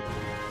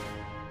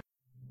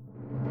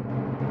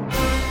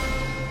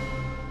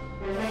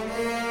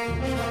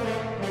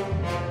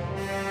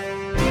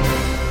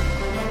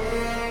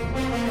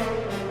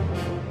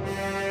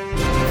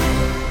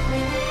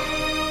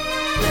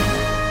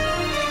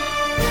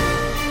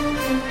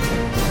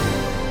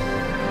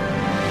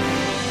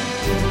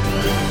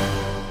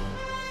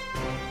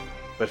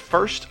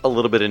 First, a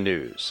little bit of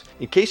news.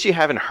 In case you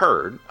haven't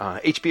heard,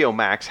 HBO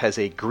Max has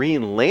a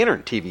Green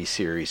Lantern TV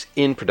series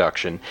in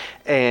production,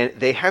 and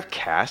they have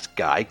cast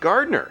Guy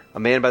Gardner, a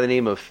man by the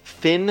name of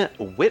Finn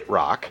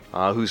Wittrock,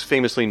 who's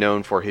famously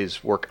known for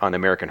his work on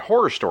American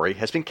Horror Story,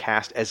 has been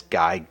cast as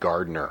Guy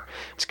Gardner.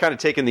 It's kind of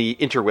taken the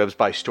interwebs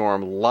by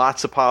storm.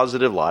 Lots of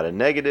positive, a lot of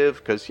negative,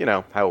 because, you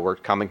know, how it works,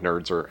 comic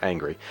nerds are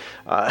angry.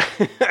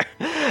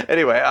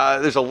 Anyway,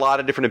 there's a lot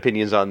of different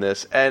opinions on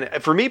this, and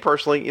for me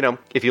personally, you know,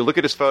 if you look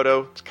at his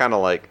photo, it's kind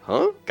of like,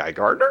 huh, Guy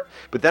Gardner?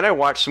 But then I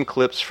watched some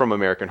clips from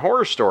American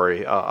Horror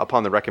Story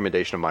upon the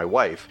recommendation of my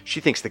wife. She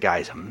thinks the guy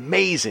is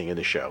amazing in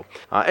the show.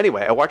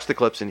 Anyway, I watched the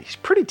clips, and he's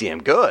pretty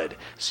damn good.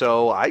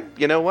 So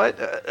you know what?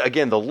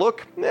 Again, the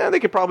look, they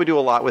could probably do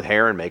a lot with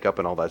hair and makeup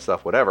and all that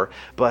stuff, whatever.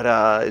 But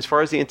as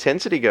far as the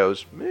intensity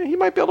goes, he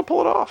might be able to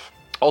pull it off.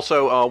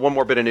 Also, one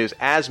more bit of news.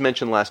 As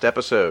mentioned last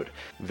episode,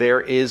 there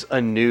is a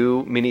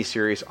new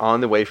miniseries on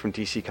the way from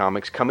DC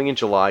Comics coming in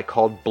July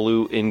called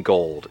Blue in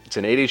Gold. It's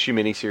an 8-issue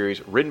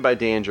miniseries written by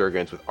Dan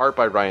Jurgens with art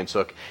by Ryan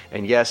Sook.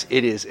 And yes,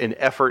 it is an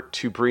effort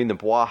to bring the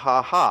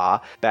Bwahaha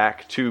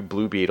back to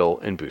Blue Beetle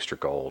and Booster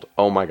Gold.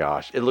 Oh my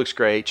gosh, it looks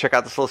great. Check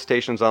out the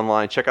solicitations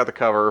online. Check out the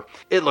cover.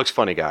 It looks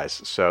funny, guys.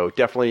 So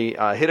definitely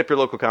hit up your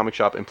local comic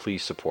shop and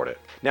please support it.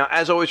 Now,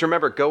 as always,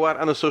 remember, go out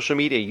on the social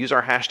media. Use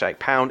our hashtag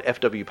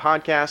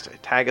 #PoundFWPodcast.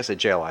 Tag us at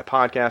JLI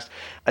Podcast.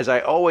 As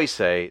I always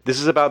say, this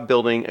is about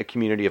building a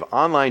community of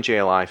online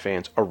JLI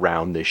fans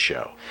around this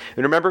show.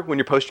 And remember, when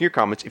you're posting your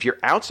comments, if you're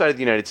outside of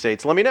the United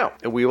States, let me know,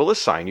 and we will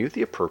assign you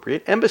the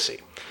appropriate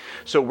embassy.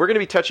 So we're going to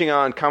be touching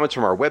on comments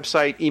from our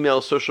website, email,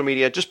 social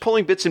media, just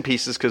pulling bits and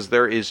pieces because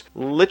there is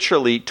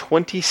literally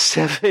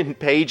 27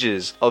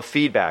 pages of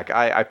feedback.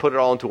 I put it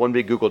all into one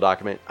big Google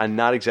document. I'm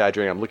not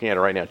exaggerating. I'm looking at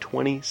it right now.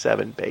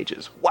 27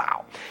 pages.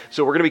 Wow.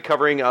 So we're going to be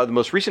covering the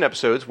most recent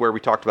episodes where we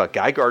talked about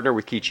Guy Gardner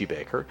with Kichi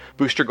Baker,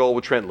 Booster Gold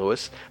with Trent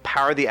Lewis,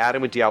 Power of the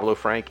Atom with Diablo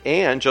Frank,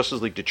 and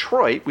Justice League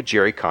Detroit with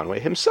Jerry Conway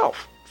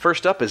himself.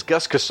 First up is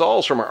Gus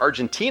Casals from our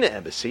Argentina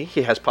embassy.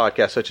 He has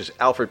podcasts such as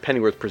Alfred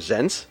Pennyworth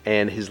Presents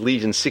and his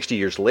Legion 60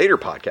 Years Later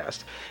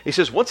podcast. He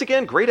says, once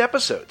again, great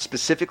episode,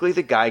 specifically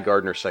the Guy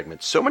Gardner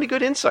segment. So many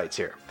good insights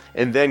here.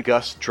 And then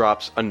Gus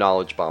drops a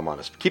knowledge bomb on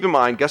us. Keep in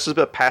mind, Gus is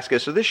a past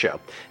guest of this show,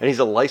 and he's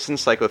a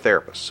licensed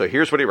psychotherapist. So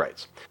here's what he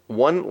writes.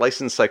 One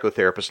licensed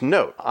psychotherapist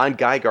note on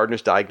Guy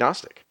Gardner's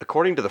diagnostic.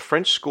 According to the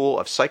French School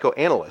of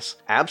Psychoanalysts,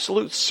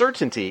 absolute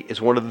certainty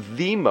is one of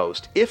the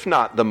most, if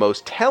not the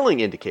most telling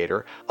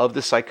indicator of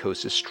the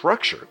psychosis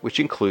structure, which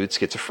includes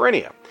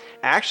schizophrenia.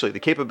 Actually, the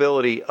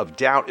capability of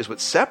doubt is what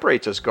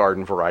separates us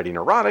garden variety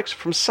neurotics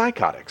from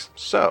psychotics.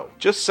 So,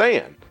 just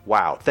saying.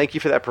 Wow, thank you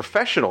for that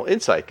professional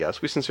insight,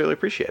 Gus. We sincerely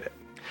appreciate it.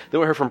 Then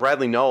we heard from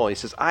Bradley Knoll. He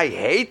says, I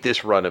hate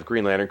this run of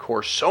Green Lantern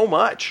Corps so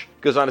much.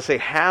 Goes on to say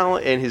Hal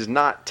and his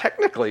not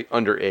technically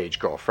underage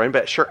girlfriend,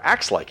 but sure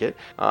acts like it.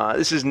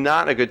 This is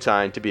not a good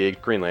time to be a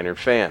Green Lantern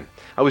fan.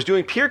 I was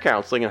doing peer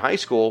counseling in high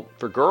school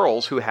for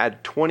girls who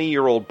had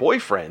 20-year-old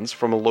boyfriends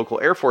from a local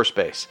Air Force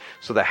base,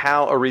 so the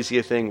Hal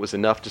Arisia thing was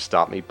enough to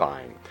stop me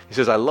buying. He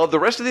says, I love the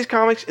rest of these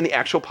comics, and the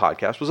actual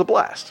podcast was a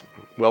blast.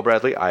 Well,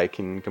 Bradley, I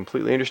can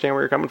completely understand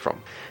where you're coming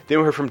from. Then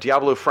we heard from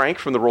Diablo Frank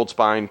from the Rolled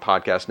Spine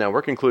Podcast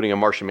Network, including a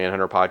Martian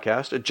Manhunter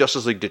podcast, a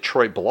Justice League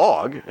Detroit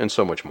blog, and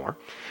so much more.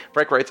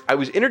 Frank writes, I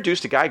was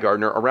introduced to Guy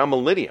Gardner around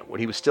Millennium when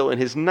he was still in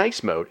his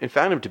nice mode and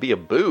found him to be a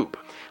boob.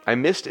 I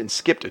missed and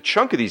skipped a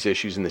chunk of these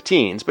issues in the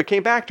teens, but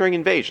came back during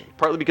Invasion,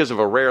 partly because of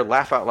a rare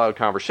laugh-out-loud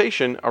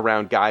conversation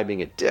around Guy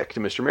being a dick to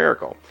Mr.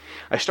 Miracle.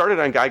 I started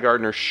on Guy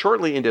Gardner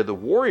shortly into the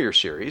Warrior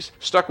series,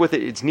 stuck with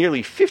its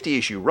nearly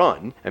 50-issue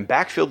run, and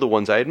backfilled the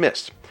ones I had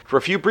missed. For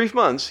a few brief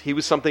months, he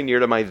was something near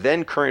to my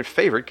then-current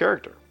favorite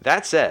character.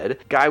 That said,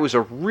 Guy was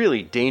a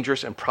really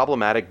dangerous and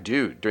problematic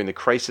dude during the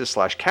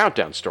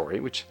Crisis/Countdown story,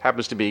 which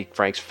happens to be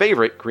Frank's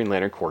favorite Green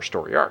Lantern Corps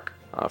story arc.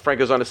 Frank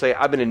goes on to say,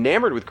 I've been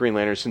enamored with Green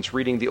Lantern since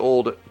reading the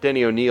old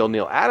Denny O'Neil,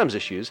 Neil Adams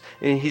issues,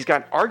 and he's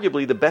got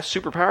arguably the best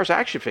superpowers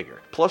action figure.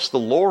 Plus, the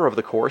lore of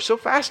the Corps is so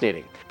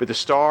fascinating. But the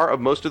star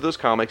of most of those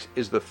comics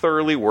is the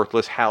thoroughly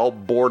worthless Hal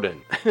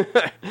Borden.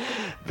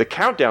 The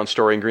Countdown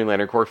story in Green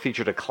Lantern Corps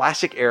featured a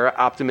classic-era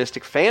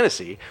optimistic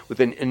fantasy with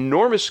an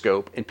enormous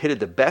scope and pitted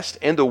the best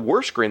and the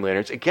worst Green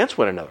Lanterns against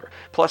one another.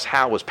 Plus,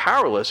 Hal was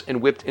powerless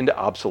and whipped into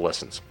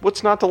obsolescence.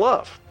 What's not to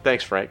love?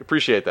 Thanks, Frank.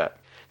 Appreciate that.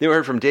 Then we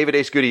heard from David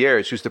Ace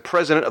Gutierrez, who's the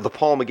president of the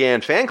Paul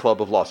McGann Fan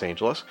Club of Los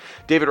Angeles.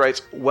 David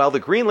writes, while the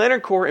Green Lantern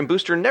Corps and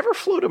Booster never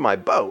floated my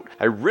boat,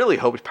 I really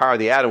hoped Power of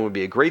the Atom would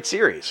be a great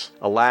series.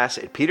 Alas,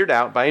 it petered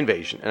out by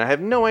Invasion, and I have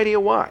no idea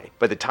why.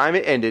 By the time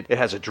it ended, it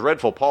has a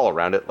dreadful pall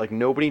around it, like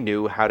nobody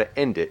knew how to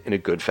end it in a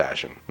good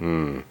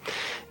fashion.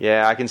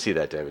 Yeah, I can see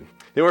that, David.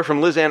 Then we're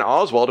from Liz Ann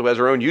Oswald, who has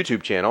her own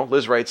YouTube channel.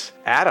 Liz writes,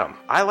 Adam,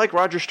 I like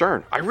Roger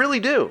Stern. I really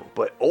do.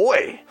 But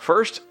oi,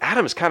 first,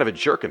 Adam is kind of a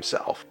jerk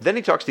himself. Then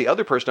he talks the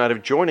other person out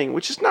of joining,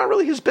 which is not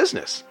really his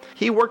business.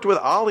 He worked with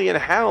Ollie and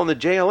Hal in the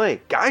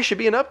JLA. Guy should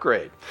be an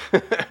upgrade.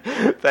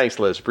 Thanks,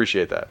 Liz.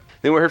 Appreciate that.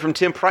 Then we heard from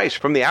Tim Price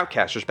from the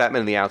Outcasters, Batman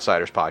and the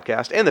Outsiders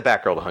podcast, and the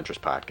Batgirl to Huntress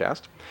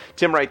podcast.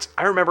 Tim writes,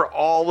 I remember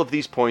all of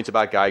these points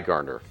about Guy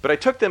Gardner, but I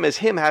took them as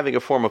him having a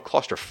form of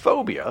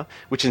claustrophobia,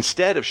 which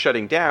instead of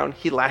shutting down,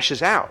 he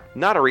lashes out.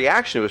 Not a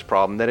reaction to his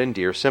problem that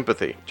endears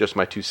sympathy. Just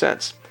my 2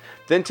 cents.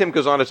 Then Tim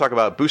goes on to talk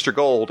about Booster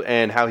Gold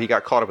and how he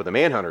got caught up with the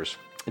Manhunters.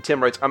 And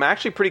Tim writes, I'm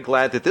actually pretty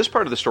glad that this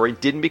part of the story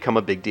didn't become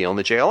a big deal in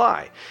the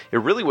JLI. It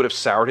really would have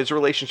soured his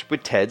relationship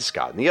with Ted,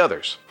 Scott, and the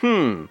others.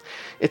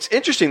 It's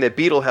interesting that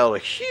Beetle held a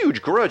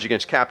huge grudge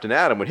against Captain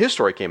Atom when his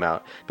story came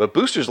out, but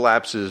Booster's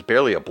lapse is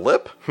barely a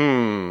blip?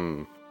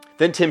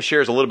 Then Tim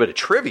shares a little bit of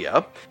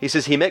trivia. He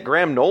says he met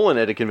Graham Nolan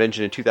at a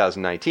convention in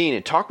 2019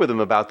 and talked with him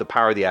about the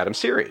Power of the Atom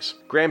series.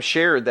 Graham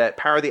shared that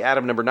Power of the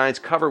Atom number 9's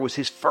cover was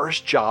his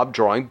first job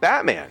drawing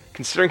Batman.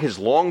 Considering his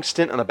long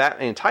stint on the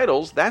Batman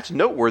titles, that's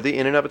noteworthy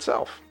in and of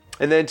itself.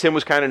 And then Tim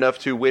was kind enough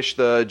to wish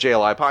the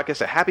JLI podcast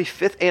a happy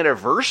 5th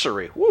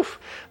anniversary. Woof.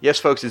 Yes,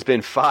 folks, it's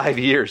been 5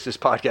 years this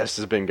podcast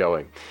has been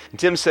going. And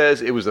Tim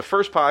says it was the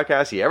first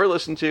podcast he ever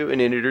listened to and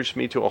introduced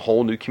me to a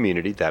whole new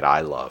community that I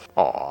love.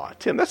 Aw,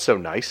 Tim, that's so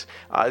nice.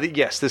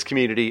 Yes, this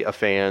community of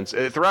fans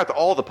throughout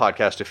all the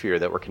podcastosphere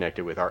that we're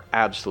connected with are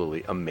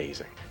absolutely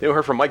amazing. Then we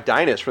heard from Mike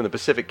Dynas from the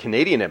Pacific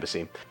Canadian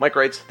Embassy. Mike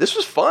writes, this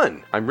was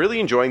fun. I'm really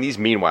enjoying these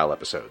Meanwhile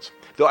episodes.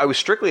 Though I was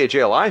strictly a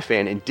JLI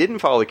fan and didn't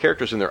follow the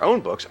characters in their own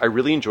books, I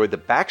really enjoyed the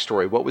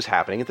backstory of what was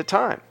happening at the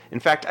time.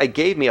 In fact, it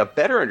gave me a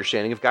better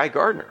understanding of Guy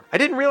Gardner. I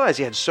didn't realize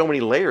he had so many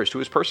layers to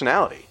his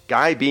personality.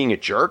 Guy being a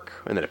jerk,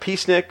 and then a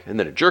peacenik, and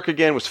then a jerk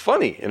again was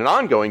funny and an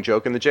ongoing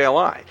joke in the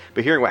JLI.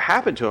 But hearing what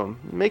happened to him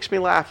makes me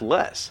laugh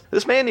less.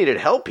 This man needed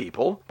help,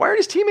 people. Why aren't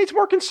his teammates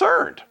more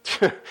concerned?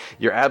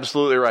 You're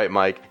absolutely right,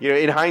 Mike.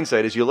 In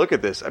hindsight, as you look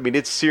at this,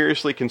 it's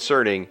seriously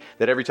concerning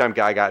that every time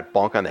Guy got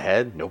bonk on the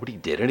head, nobody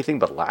did anything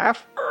but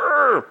laugh.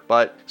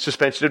 But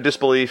suspension of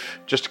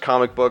disbelief, just a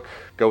comic book,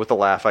 go with the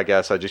laugh, I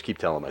guess. I just keep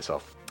telling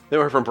myself. Then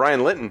we heard from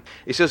Brian Linton.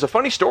 He says, a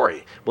funny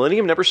story.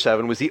 Millennium number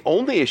 7 was the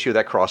only issue of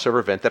that crossover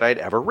event that I had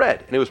ever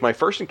read, and it was my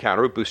first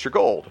encounter with Booster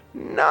Gold.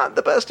 Not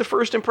the best of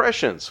first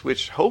impressions,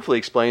 which hopefully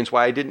explains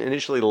why I didn't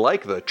initially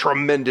like the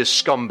tremendous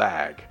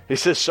scumbag. He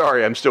says,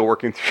 sorry, I'm still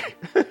working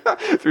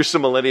through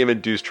some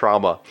Millennium-induced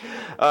trauma.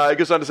 He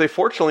goes on to say,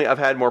 fortunately, I've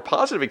had more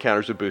positive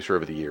encounters with Booster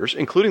over the years,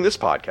 including this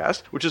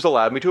podcast, which has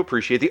allowed me to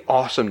appreciate the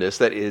awesomeness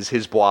that is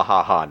his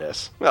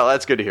blah-ha-ha-ness. Well,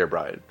 that's good to hear,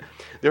 Brian.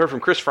 They heard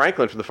from Chris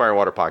Franklin from the Fire and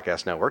Water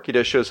Podcast Network. He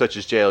does shows such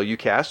as JLU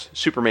Cast,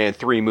 Superman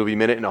 3 Movie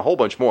Minute, and a whole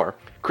bunch more.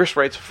 Chris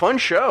writes, fun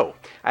show.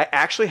 I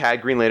actually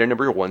had Green Lantern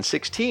number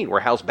 116, where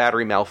Hal's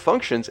battery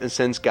malfunctions and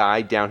sends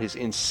Guy down his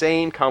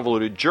insane,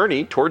 convoluted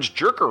journey towards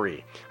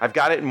jerkery. I've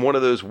got it in one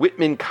of those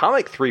Whitman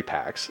comic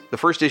 3-packs, the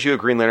first issue of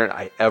Green Lantern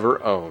I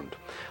ever owned.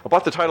 I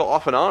bought the title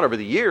off and on over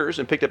the years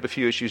and picked up a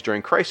few issues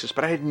during Crisis,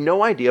 but I had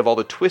no idea of all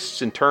the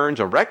twists and turns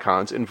and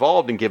retcons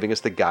involved in giving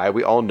us the Guy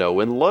we all know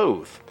and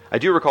loathe. I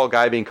do recall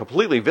Guy being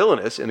completely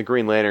villainous in the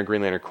Green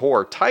Lantern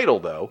Corps title,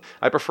 though.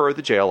 I prefer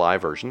the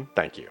JLI version.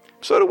 Thank you.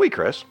 So do we,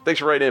 Chris.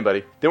 Thanks for writing in,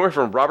 buddy. Then we're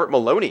from Robert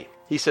Maloney.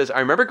 He says, I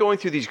remember going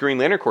through these Green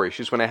Lantern Corps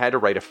issues when I had to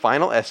write a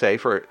final essay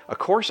for a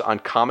course on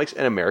comics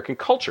and American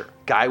culture.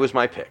 Guy was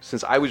my pick,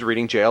 since I was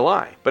reading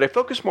JLI, but I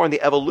focused more on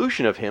the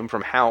evolution of him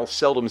from Hal's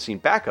seldom-seen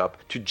backup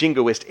to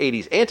jingoist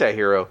 80s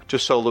anti-hero to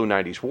solo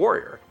 90s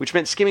warrior, which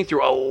meant skimming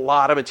through a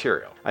lot of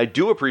material. I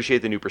do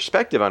appreciate the new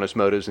perspective on his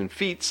motives and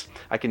feats.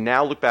 I can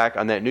now look back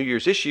on that New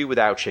Year's issue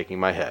without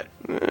shaking my head.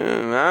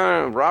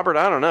 Robert,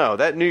 I don't know.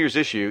 That New Year's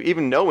issue,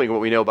 even knowing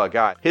what we know about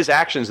Guy, his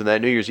actions in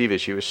that New Year's Eve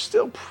issue is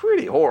still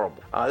pretty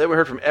horrible. Then we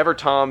heard from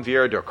Everton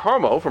Vieira del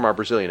Carmo from our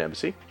Brazilian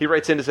embassy. He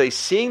writes in to say,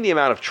 seeing the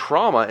amount of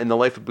trauma in the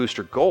life of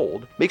Booster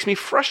Gold makes me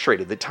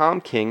frustrated that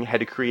Tom King had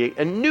to create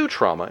a new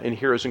trauma in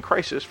Heroes in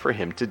Crisis for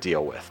him to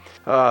deal with.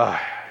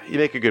 You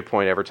make a good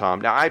point, Everton.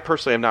 Now, I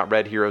personally have not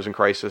read Heroes in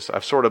Crisis.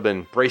 I've sort of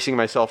been bracing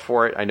myself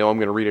for it. I know I'm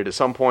going to read it at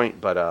some point,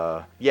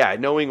 but yeah,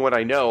 knowing what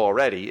I know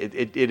already,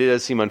 it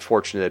does seem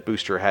unfortunate that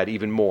Booster had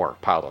even more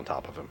piled on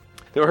top of him.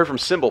 Then we heard from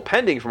Symbol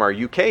Pending from our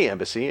UK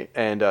embassy,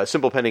 and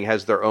Symbol Pending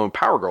has their own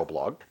Power Girl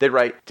blog. They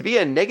write, to be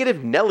a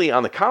negative Nelly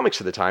on the comics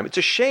at the time, it's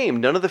a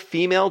shame none of the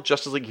female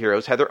Justice League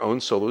heroes had their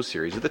own solo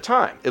series at the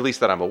time, at least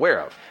that I'm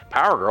aware of.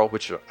 Power Girl,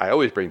 which I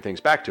always bring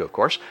things back to, of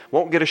course,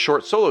 won't get a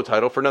short solo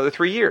title for another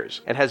 3 years,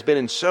 and has been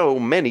in so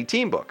many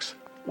team books.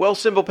 Well,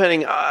 Symbol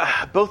Pending,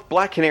 both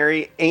Black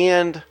Canary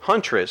and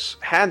Huntress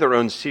had their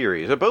own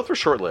series. Both were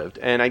short-lived,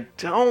 and I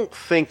don't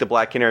think the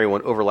Black Canary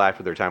one overlapped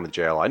with their time with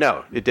the JLI.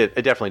 No, it did.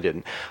 It definitely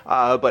didn't.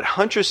 But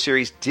Huntress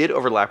series did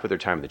overlap with their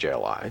time with the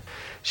JLI.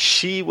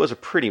 She was a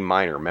pretty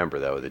minor member,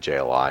 though, of the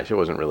JLI. So it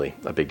wasn't really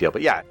a big deal.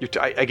 But yeah,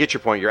 I get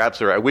your point. You're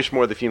absolutely right. I wish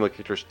more of the female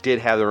characters did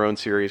have their own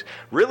series.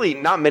 Really,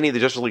 not many of the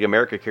Justice League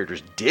America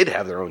characters did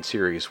have their own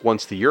series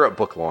once the Europe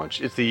book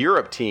launched. It's the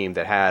Europe team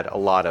that had a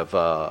lot of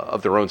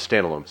their own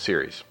standalone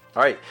series.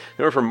 All right,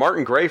 now we're from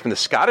Martin Gray from the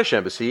Scottish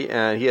Embassy,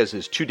 and he has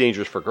his Too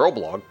Dangerous for Girl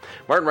blog.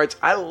 Martin writes,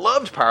 I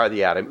loved Power of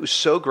the Atom. It was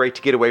so great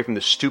to get away from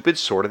the stupid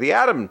Sword of the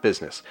Atom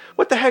business.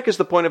 What the heck is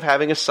the point of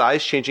having a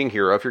size-changing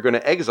hero if you're going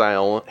to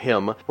exile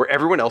him where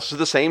everyone else is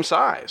the same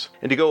size?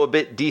 And to go a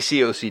bit DC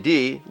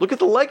OCD, look at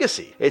the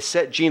legacy. It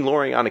set Jean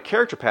Loring on a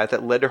character path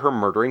that led to her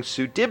murdering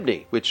Sue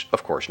Dibney, which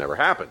of course never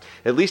happened.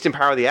 At least in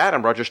Power of the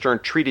Atom, Roger Stern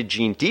treated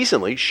Jean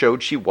decently,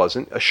 showed she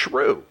wasn't a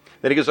shrew.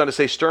 Then he goes on to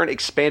say, Stern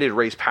expanded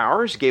Ray's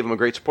powers, gave him a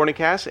great supporting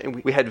cast,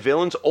 and we had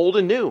villains old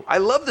and new. I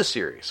love the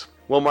series.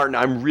 Well, Martin,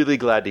 I'm really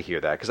glad to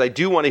hear that, because I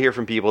do want to hear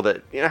from people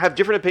that have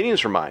different opinions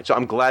from mine. So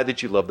I'm glad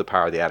that you love the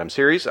Power of the Atom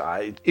series.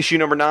 Issue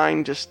number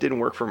 9 just didn't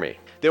work for me.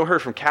 Then we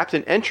heard from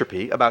Captain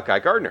Entropy about Guy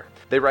Gardner.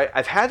 They write,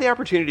 I've had the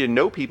opportunity to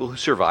know people who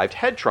survived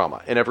head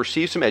trauma, and have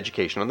received some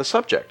education on the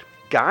subject.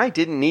 Guy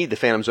didn't need the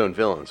Phantom Zone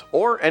villains,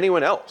 or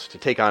anyone else, to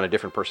take on a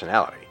different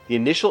personality. The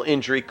initial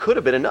injury could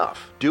have been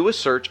enough. Do a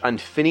search on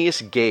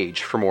Phineas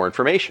Gage for more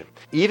information.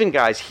 Even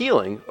Guy's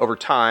healing, over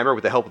time or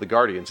with the help of the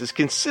Guardians, is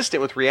consistent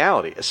with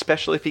reality,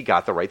 especially if he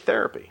got the right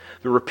therapy.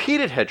 The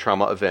repeated head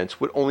trauma events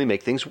would only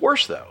make things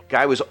worse, though.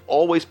 Guy was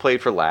always played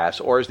for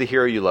laughs, or as the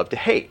hero you love to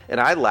hate, and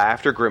I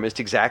laughed or grimaced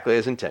exactly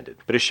as intended.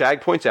 But as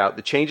Shag points out,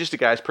 the changes to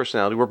Guy's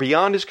personality were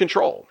beyond his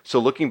control. So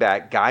looking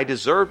back, Guy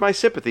deserved my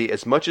sympathy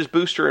as much as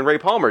Booster and Ray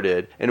Palmer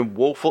did, and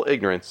woeful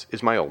ignorance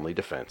is my only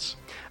defense.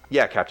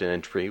 Yeah, Captain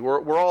Entropy,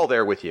 we're all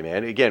there with you,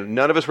 man. Again,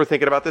 none of us were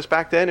thinking about this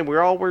back then, and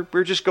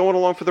we're just going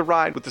along for the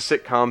ride with the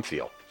sitcom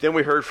feel. Then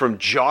we heard from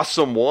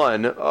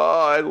Jossum1.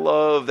 Oh, I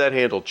love that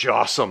handle,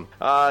 Jossum.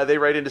 They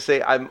write in to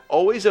say, I'm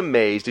always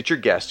amazed at your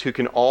guests who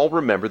can all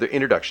remember their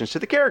introductions to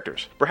the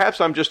characters. Perhaps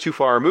I'm just too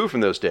far removed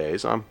from those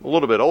days. I'm a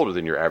little bit older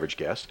than your average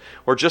guest.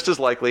 Or just as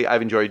likely,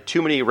 I've enjoyed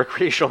too many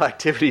recreational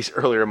activities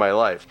earlier in my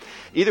life.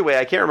 Either way,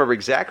 I can't remember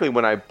exactly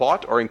when I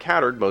bought or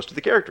encountered most of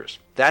the characters.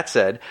 That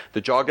said, the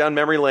jog down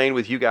memory lane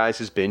with you guys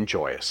has been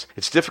joyous.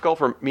 It's difficult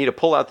for me to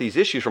pull out these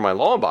issues from my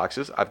long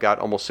boxes. I've got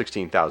almost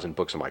 16,000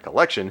 books in my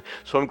collection,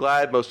 so I'm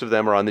glad most of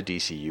them are on the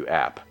DCU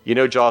app. You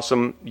know,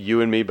 Jossum,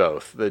 you and me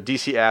both. The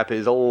DC app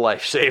is a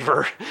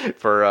lifesaver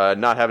for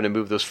not having to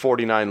move those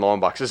 49 long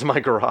boxes in my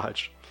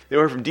garage. They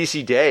were from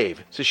DC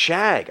Dave. So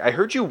Shag, I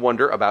heard you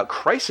wonder about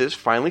Crisis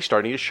finally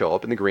starting to show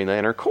up in the Green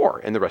Lantern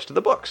Corps and the rest of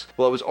the books.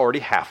 Well, it was already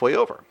halfway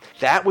over.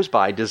 That was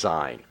by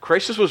design.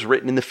 Crisis was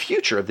written in the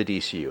future of the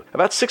DCU,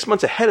 about 6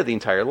 months ahead of the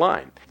entire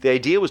line. The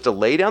idea was to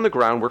lay down the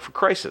groundwork for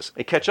Crisis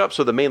and catch up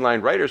so the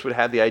mainline writers would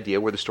have the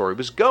idea where the story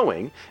was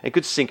going and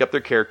could sync up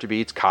their character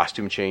beats,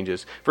 costume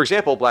changes. For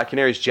example, Black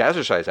Canary's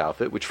Jazzercise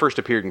outfit, which first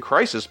appeared in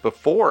Crisis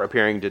before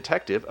appearing in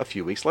Detective a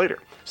few weeks later.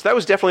 So that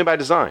was definitely by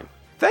design.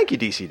 Thank you,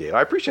 DC Dave.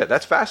 I appreciate it.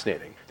 That's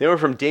fascinating. They were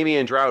from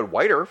Damian Droud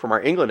Whiter from our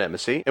England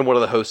embassy and one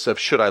of the hosts of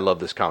Should I Love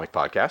This Comic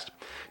podcast.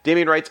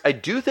 Damian writes, I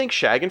do think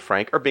Shag and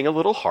Frank are being a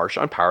little harsh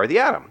on Power of the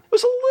Atom. It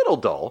was a little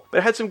dull, but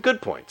it had some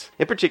good points.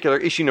 In particular,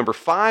 issue number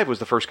 5 was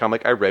the first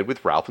comic I read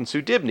with Ralph and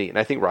Sue Dibney, and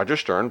I think Roger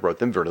Stern wrote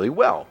them really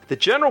well. The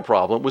general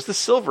problem was the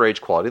Silver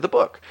Age quality of the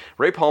book.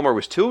 Ray Palmer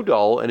was too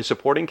dull, and his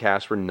supporting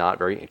cast were not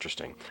very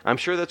interesting. I'm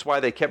sure that's why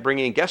they kept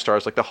bringing in guest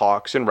stars like the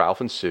Hawks and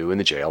Ralph and Sue in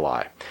the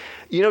JLI.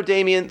 You know,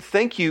 Damien,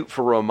 thank you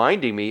for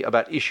reminding me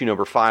about issue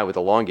number 5 with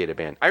Elongated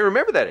Man. I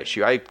remember that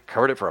issue. I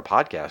covered it for a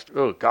podcast,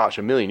 oh gosh,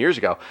 a million years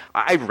ago.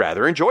 I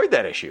rather enjoyed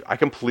that issue. I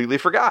completely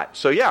forgot.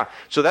 So yeah,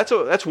 so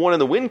that's one in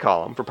the win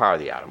column for Power of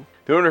the Atom.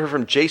 We want to hear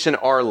from Jason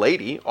R.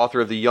 Lady,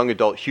 author of the young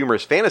adult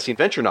humorous fantasy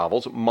adventure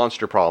novels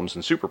Monster Problems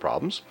and Super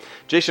Problems.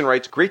 Jason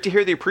writes, great to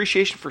hear the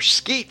appreciation for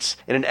Skeets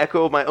and an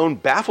echo of my own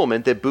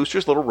bafflement that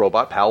Booster's little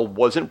robot pal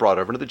wasn't brought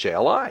over to the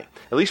JLI.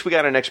 At least we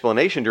got an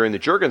explanation during the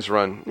Jurgens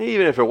run,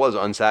 even if it was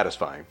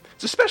unsatisfying.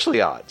 It's especially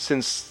odd,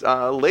 since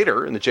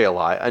later in the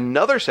JLI,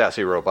 another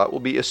sassy robot will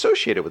be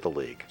associated with the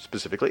League,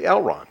 specifically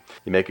Elron.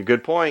 You make a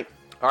good point.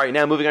 All right,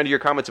 now moving on to your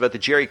comments about the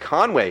Jerry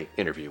Conway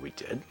interview we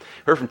did.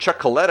 Heard from Chuck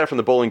Coletta from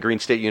the Bowling Green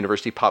State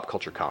University Pop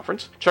Culture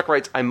Conference. Chuck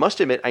writes, I must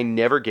admit I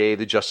never gave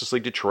the Justice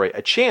League Detroit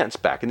a chance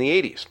back in the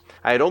 80s.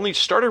 I had only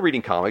started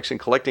reading comics and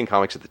collecting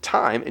comics at the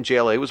time, and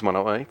JLA was one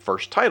of my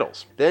first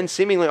titles. Then,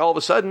 seemingly all of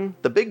a sudden,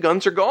 the big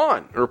guns are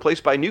gone and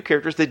replaced by new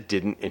characters that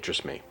didn't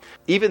interest me.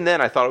 Even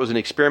then, I thought it was an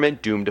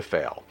experiment doomed to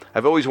fail.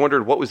 I've always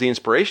wondered what was the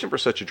inspiration for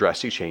such a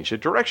drastic change of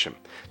direction.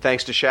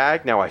 Thanks to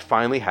Shag, now I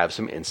finally have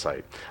some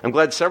insight. I'm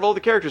glad several of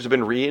the characters have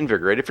been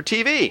reinvigorated for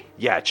TV.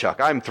 Yeah, Chuck,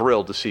 I'm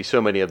thrilled to see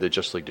so many of the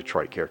Justice League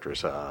Detroit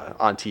characters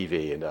on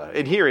TV,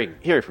 and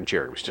hearing from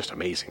Jerry was just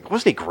amazing.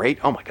 Wasn't he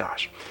great? Oh my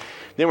gosh.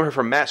 Then we heard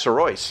from Matt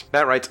Sorois.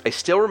 Matt writes, I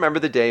still remember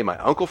the day my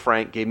Uncle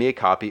Frank gave me a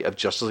copy of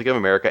Justice League of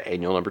America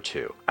Annual Number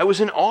 2. I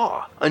was in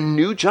awe. A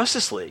new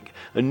Justice League.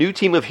 A new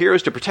team of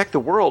heroes to protect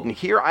the world, and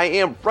here I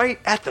am right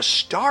at the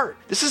start.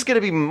 This is going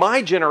to be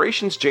my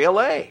generation's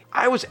JLA.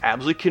 I was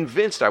absolutely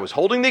convinced I was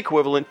holding the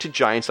equivalent to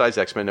Giant Size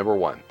X-Men number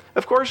 1.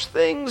 Of course,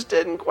 things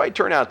didn't quite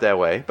turn out that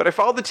way, but I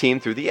followed the team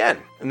through the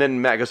end. And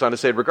then Matt goes on to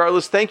say,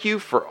 regardless, thank you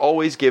for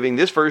always giving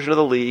this version of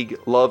the League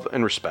love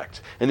and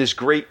respect, and this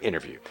great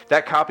interview.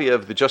 That copy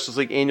of the Justice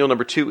League Annual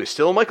number 2 is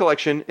still in my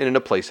collection and in a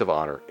place of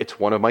honor. It's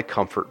one of my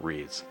comfort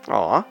reads.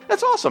 Aw,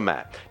 that's awesome,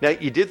 Matt. Now,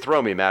 you did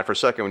throw me, Matt, for a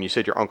second when you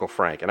said your Uncle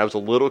Frank, and I was a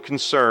little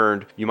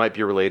concerned you might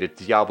be related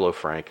to Diablo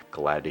Frank.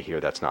 Glad to hear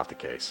that's not the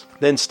case.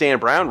 Then Stan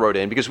Brown wrote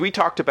in, because we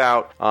talked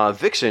about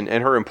Vixen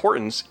and her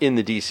importance in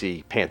the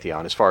DC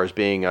pantheon as far as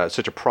being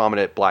such a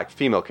prominent black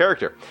female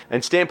character.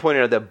 And Stan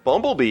pointed out that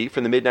Bumblebee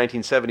from the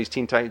mid-1970s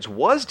Teen Titans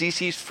was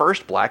DC's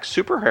first black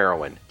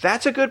superheroine.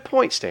 That's a good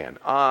point, Stan.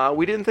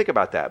 We didn't think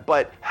about that.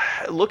 But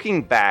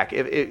looking back,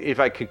 if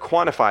I could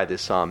quantify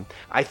this some,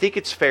 I think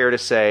it's fair to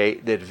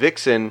say that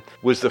Vixen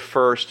was the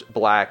first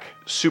black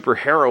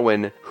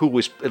superheroine who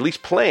was at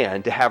least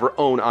planned to have her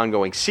own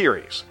ongoing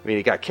series. I mean,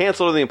 it got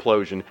canceled in the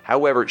implosion.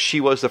 However,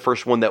 she was the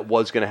first one that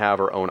was going to have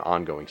her own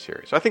ongoing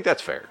series. So I think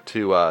that's fair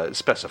to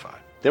specify.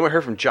 Then we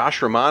heard from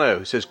Josh Romano,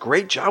 who says,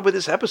 great job with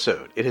this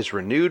episode. It has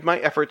renewed my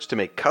efforts to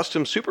make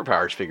custom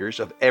superpowers figures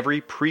of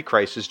every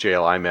pre-crisis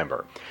JLI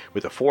member.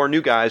 With the 4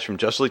 new guys from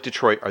Justice League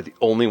Detroit are the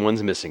only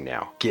ones missing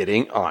now.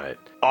 Getting on it.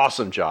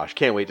 Awesome, Josh.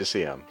 Can't wait to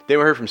see him. Then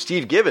we heard from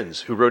Steve Gibbons,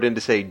 who wrote in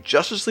to say,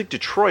 Justice League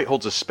Detroit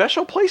holds a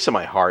special place in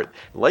my heart.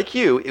 Like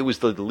you, it was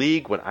the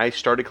league when I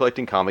started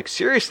collecting comics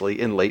seriously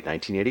in late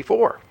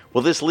 1984.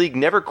 Well, this league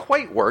never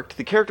quite worked.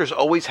 The characters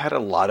always had a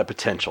lot of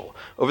potential.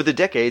 Over the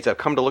decades, I've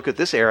come to look at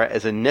this era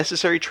as a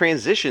necessary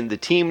transition the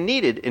team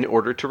needed in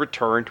order to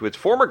return to its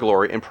former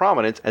glory and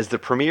prominence as the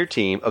premier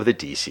team of the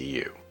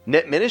DCU.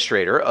 Net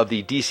Administrator of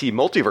the DC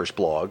Multiverse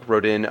blog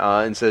wrote in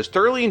and says,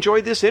 thoroughly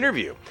enjoyed this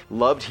interview.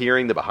 Loved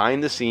hearing the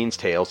behind-the-scenes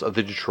tales of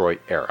the Detroit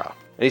era.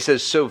 And he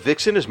says, so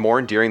Vixen is more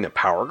endearing than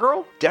Power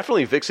Girl?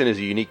 Definitely Vixen is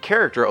a unique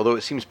character, although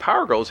it seems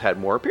Power Girl has had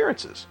more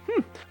appearances.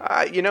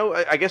 I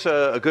guess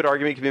a good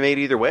argument can be made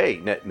either way,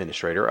 Net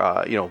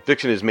Administrator.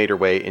 Vixen has made her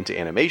way into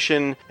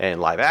animation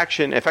and live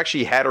action. In fact,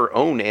 she had her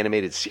own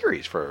animated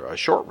series for a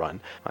short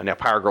run. Now,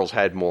 Power Girl's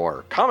had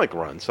more comic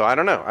runs, so I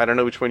don't know. I don't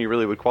know which one you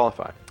really would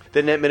qualify.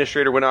 The Net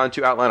Administrator went on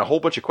to outline a whole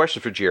bunch of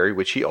questions for Jerry,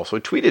 which he also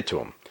tweeted to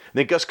him.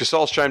 Then Gus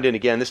Casals chimed in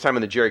again, this time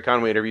in the Jerry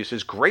Conway interview,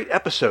 says, great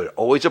episode.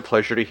 Always a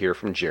pleasure to hear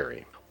from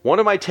Jerry. One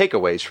of my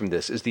takeaways from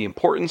this is the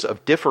importance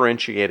of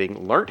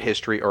differentiating learnt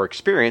history or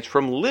experience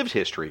from lived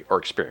history or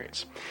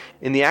experience.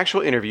 In the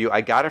actual interview, I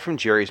got it from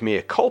Jerry's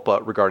mea culpa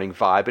regarding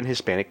Vibe and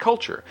Hispanic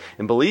culture.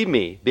 And believe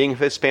me, being of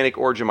Hispanic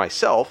origin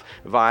myself,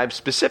 Vibe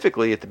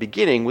specifically at the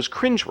beginning was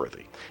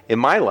cringeworthy. In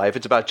my life,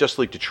 it's about Justice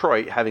League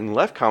Detroit, having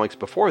left comics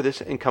before this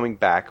and coming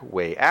back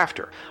way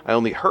after. I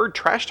only heard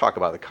trash talk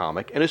about the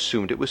comic and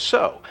assumed it was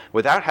so,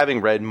 without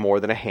having read more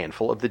than a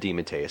handful of the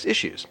DeMatteis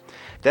issues.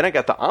 Then I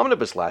got the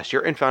omnibus last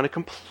year and found a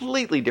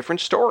completely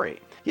different story.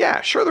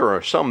 Yeah, sure there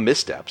are some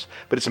missteps,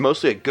 but it's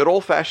mostly a good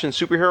old-fashioned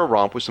superhero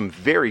romp with some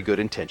very good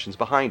intentions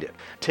behind it.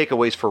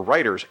 Takeaways for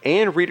writers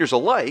and readers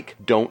alike: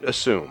 don't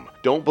assume.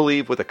 Don't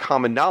believe what the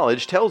common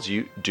knowledge tells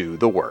you, do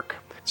the work.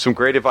 Some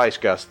great advice,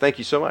 Gus. Thank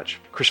you so much.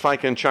 Chris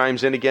Feinkin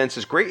chimes in again,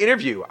 says, great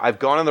interview. I've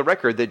gone on the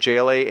record that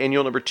JLA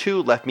Annual number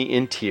 2 left me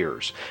in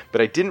tears,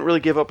 but I didn't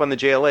really give up on the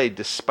JLA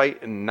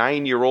despite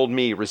 9-year-old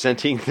me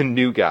resenting the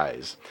new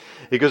guys.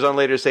 He goes on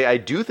later to say, I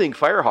do think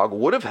Firehawk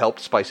would have helped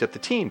spice up the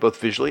team,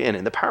 both visually and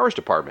in the powers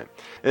department.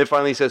 And then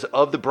finally he says,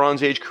 of the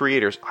Bronze Age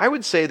creators, I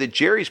would say that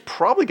Jerry's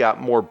probably got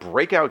more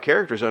breakout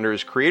characters under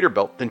his creator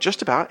belt than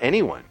just about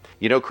anyone.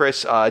 You know,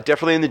 Chris,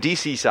 definitely in the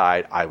DC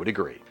side, I would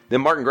agree. Then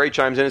Martin Gray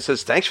chimes in and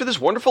says, thanks for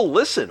this wonderful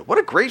listen. What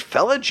a great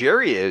fella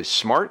Jerry is.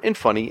 Smart and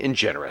funny and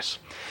generous.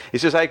 He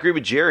says, I agree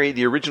with Jerry.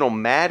 The original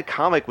Mad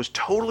comic was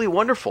totally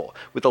wonderful,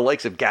 with the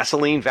likes of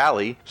Gasoline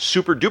Valley,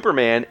 Super Duper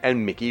Man,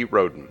 and Mickey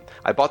Roden.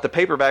 I bought the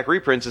paperback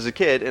reprints as a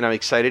kid, and I'm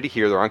excited to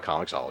hear they're on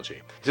Comixology.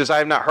 He says, I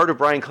have not heard of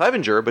Brian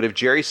Clevenger, but if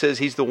Jerry says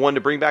he's the one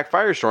to bring back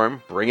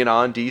Firestorm, bring it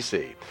on,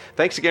 DC.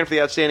 Thanks again for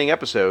the outstanding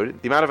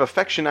episode. The amount of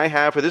affection I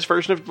have for this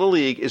version of the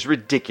League is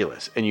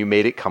ridiculous, and you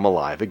made it come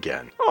alive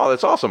again. Oh,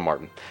 that's awesome,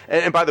 Martin.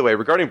 And by the way,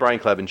 regarding Brian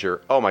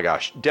Clevenger, oh my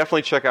gosh,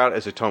 definitely check out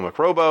Azatomic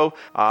Robo.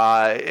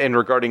 And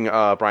regarding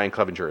Brian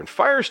Clevenger and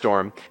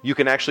Firestorm, you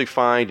can actually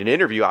find an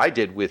interview I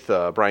did with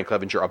Brian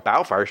Clevenger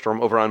about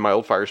Firestorm over on my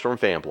old Firestorm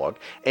fan blog.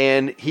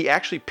 And he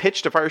actually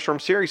pitched a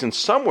Firestorm series, and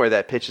somewhere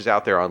that pitch is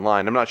out there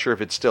online. I'm not sure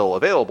if it's still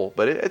available,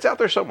 but it's out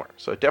there somewhere.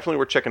 So definitely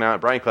worth checking out.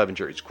 Brian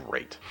Clevenger is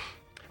great.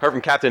 Heard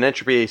from Captain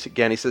Entropy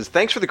again. He says,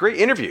 thanks for the great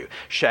interview.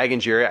 Shag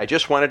and Jerry, I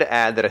just wanted to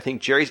add that I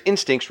think Jerry's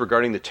instincts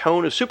regarding the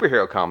tone of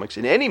superhero comics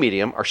in any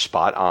medium are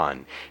spot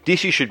on.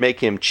 DC should make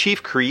him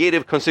chief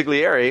creative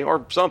consigliere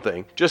or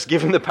something. Just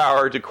give him the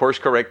power to course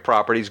correct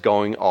properties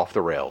going off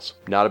the rails.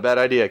 Not a bad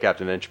idea,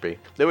 Captain Entropy.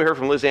 Then we heard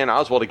from Liz Ann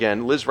Oswald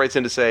again. Liz writes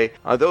in to say,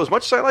 though as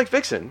much as I like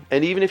Vixen,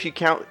 and even if you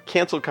count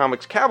canceled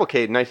comics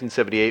Cavalcade in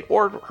 1978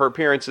 or her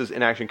appearances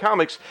in Action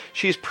Comics,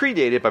 she's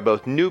predated by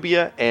both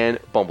Nubia and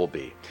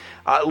Bumblebee.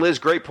 Liz,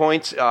 great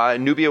points.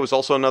 Nubia was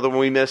also another one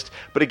we missed.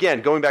 But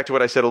again, going back to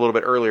what I said a little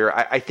bit earlier,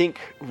 I think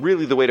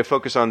really the way to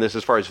focus on this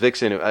as far as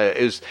Vixen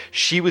is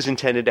she was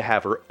intended to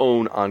have her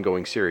own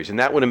ongoing series. And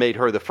that would have made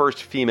her the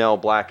first female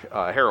black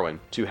heroine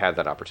to have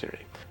that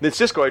opportunity. Then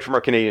Siskoid from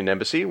our Canadian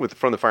Embassy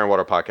from the Fire and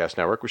Water Podcast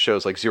Network with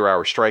shows like 0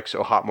 Hour Strikes,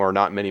 Oh Hot More,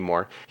 Not Many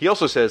More. He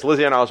also says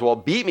Lizzie-Ann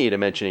Oswald beat me to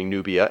mentioning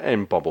Nubia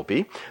and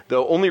Bumblebee,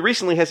 though only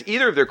recently has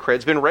either of their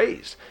creds been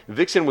raised.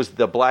 Vixen was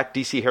the black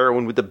DC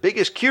heroine with the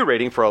biggest Q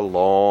rating for a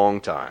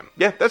long time.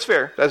 Yeah, that's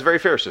fair. That's very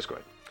fair,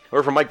 Siskoid.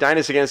 Or from Mike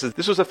Dinas again says,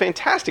 this was a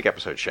fantastic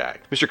episode, Shag.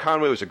 Mr.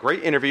 Conway was a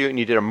great interview, and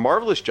you did a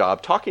marvelous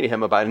job talking to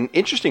him about an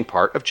interesting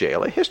part of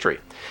JLA history.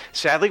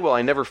 Sadly, while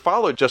I never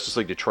followed Justice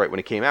League Detroit when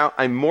it came out,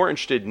 I'm more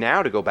interested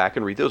now to go back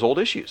and read those old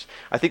issues.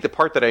 I think the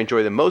part that I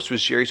enjoyed the most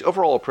was Jerry's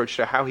overall approach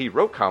to how he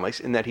wrote comics,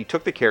 in that he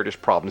took the characters'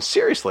 problems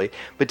seriously,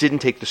 but didn't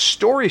take the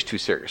stories too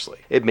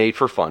seriously. It made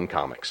for fun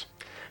comics.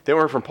 Then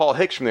we heard from Paul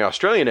Hicks from the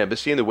Australian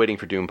Embassy and the Waiting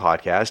for Doom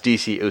podcast,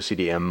 DC,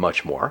 OCD, and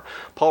much more.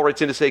 Paul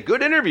writes in to say,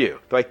 good interview,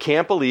 though I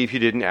can't believe you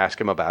didn't ask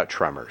him about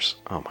Tremors.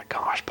 Oh my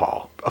gosh,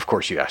 Paul. Of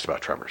course you asked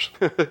about Tremors.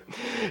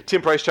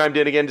 Tim Price chimed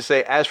in again to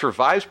say, as for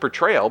Vive's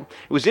portrayal,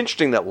 it was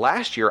interesting that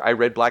last year I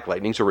read Black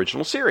Lightning's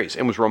original series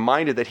and was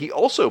reminded that he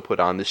also put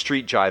on the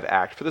Street Jive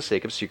act for the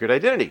sake of Secret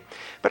Identity.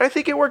 But I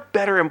think it worked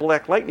better in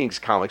Black Lightning's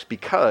comics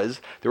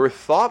because there were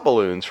thought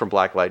balloons from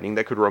Black Lightning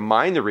that could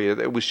remind the reader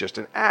that it was just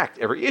an act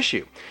every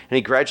issue. And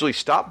he gradually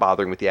stopped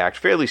bothering with the act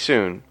fairly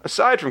soon,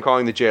 aside from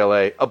calling the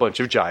JLA a bunch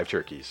of jive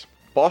turkeys.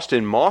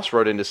 Boston Moss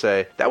wrote in to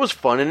say, that was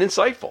fun and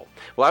insightful.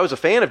 While I was a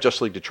fan of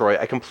Justice League Detroit,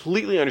 I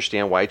completely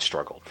understand why it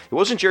struggled. It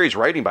wasn't Jerry's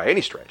writing by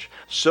any stretch.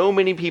 So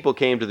many people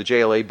came to the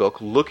JLA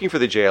book looking for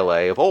the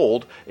JLA of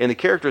old and the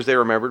characters they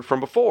remembered from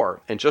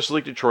before, and Justice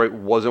League Detroit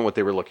wasn't what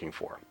they were looking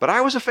for. But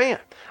I was a fan.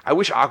 I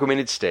wish Aquaman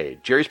had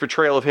stayed. Jerry's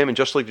portrayal of him in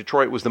Justice League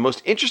Detroit was the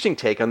most interesting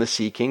take on the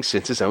Sea King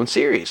since his own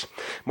series.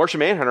 Martian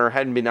Manhunter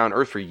hadn't been on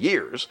Earth for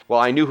years. While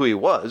I knew who he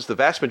was, the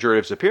vast majority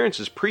of his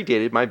appearances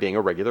predated my being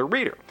a regular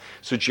reader.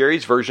 So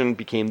Jerry's version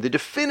became the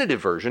definitive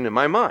version in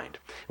my mind.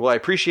 While I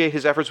appreciate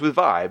his efforts with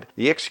Vibe,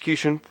 the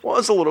execution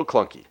was a little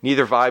clunky.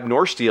 Neither Vibe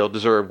nor Steel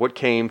deserved what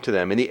came to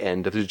them in the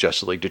end of the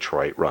Justice League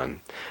Detroit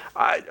run.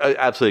 I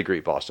absolutely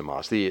agree, Boston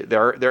Moss.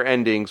 Their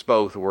endings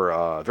both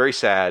were very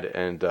sad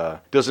and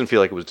doesn't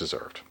feel like it was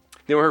deserved.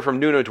 Then we heard from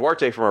Nuno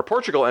Duarte from our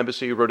Portugal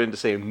Embassy, who wrote in to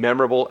say,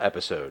 memorable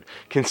episode.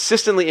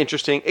 Consistently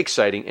interesting,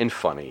 exciting, and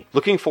funny.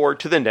 Looking forward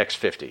to the next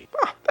 50.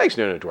 Oh, thanks,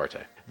 Nuno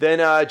Duarte.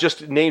 Then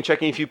just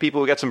name-checking a few people.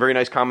 We got some very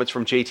nice comments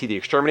from JT the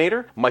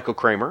Exterminator, Michael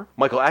Kramer,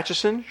 Michael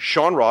Atchison,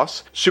 Sean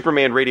Ross,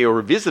 Superman Radio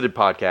Revisited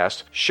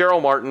Podcast,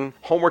 Cheryl Martin,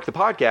 Homework the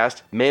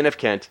Podcast, Man of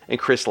Kent, and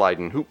Chris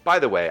Lydon, who, by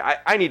the way,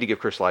 I need to give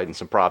Chris Lydon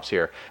some props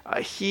here.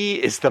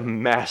 He is the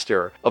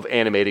master of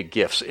animated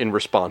GIFs in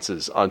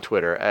responses on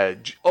Twitter.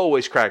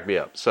 Always crack me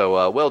up.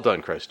 So well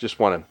done, Chris. Just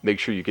want to make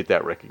sure you get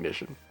that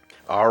recognition.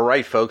 All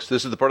right, folks,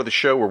 this is the part of the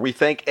show where we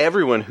thank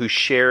everyone who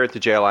shared the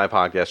JLI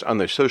podcast on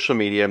their social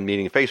media,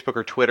 meaning Facebook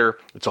or Twitter.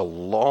 It's a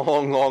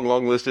long, long,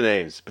 long list of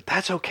names, but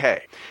that's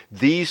okay.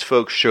 These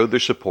folks showed their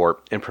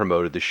support and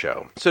promoted the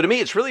show. So to me,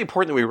 it's really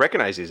important that we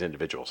recognize these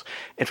individuals.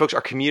 And folks,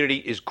 our community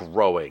is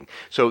growing.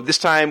 So this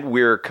time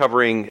we're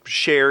covering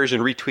shares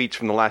and retweets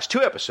from the last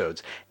 2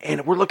 episodes,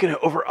 and we're looking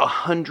at over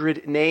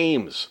 100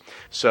 names.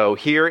 So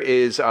here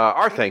is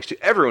our thanks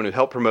to everyone who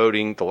helped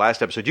promoting the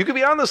last episode. You could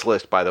be on this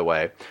list, by the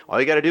way. All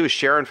you got to do is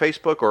share on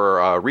Facebook or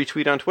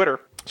retweet on Twitter.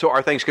 So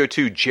our thanks go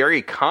to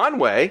Jerry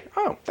Conway.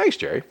 Oh, thanks,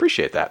 Jerry.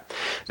 Appreciate that.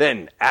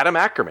 Then Adam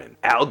Ackerman,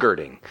 Al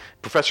Girding,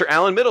 Professor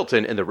Alan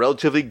Middleton in the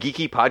Relatively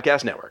Geeky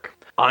Podcast Network,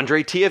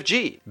 Andre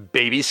TFG,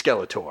 Baby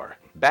Skeletor,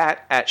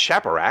 Bat at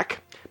Chaparak,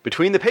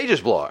 Between the Pages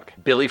blog,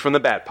 Billy from the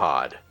Bat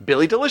Pod,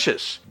 Billy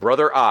Delicious,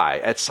 Brother I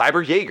at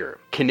Cyber Jaeger,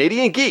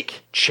 Canadian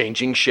Geek,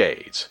 Changing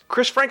Shades,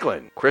 Chris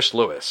Franklin, Chris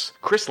Lewis,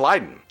 Chris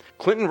Lydon,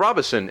 Clinton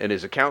Robinson and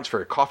his accounts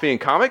for Coffee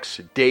and Comics,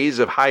 Days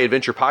of High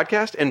Adventure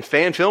Podcast, and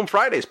Fan Film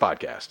Fridays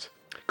Podcast.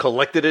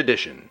 Collected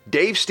Edition,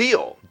 Dave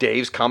Steele,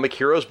 Dave's Comic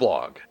Heroes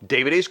blog,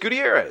 David Ace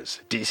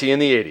Gutierrez, DC in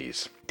the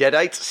 80s,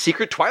 Deadite's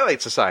Secret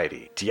Twilight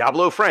Society,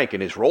 Diablo Frank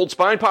and his Rolled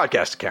Spine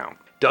podcast account,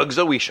 Doug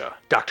Zoisha,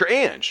 Dr.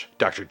 Ange,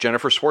 Dr.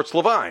 Jennifer Swartz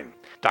Levine,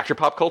 Dr.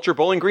 Pop Culture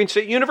Bowling Green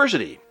State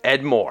University,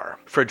 Ed Moore,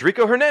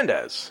 Federico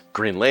Hernandez,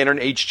 Green Lantern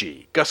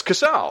HG, Gus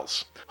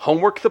Casals,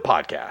 Homework the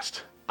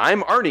Podcast,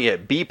 I'm Arnie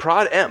at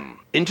BProd M,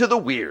 Into the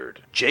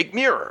Weird, Jake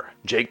Muir,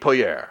 Jake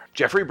Poyer,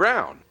 Jeffrey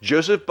Brown,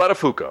 Joseph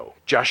Buttafuoco,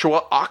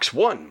 Joshua Ox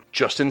 1,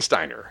 Justin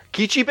Steiner,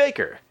 Kichi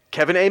Baker,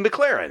 Kevin A.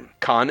 McLaren,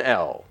 Con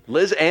L,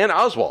 Liz Ann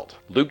Oswald,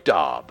 Luke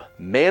Dobb,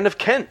 Man of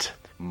Kent,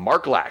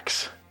 Mark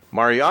Lax,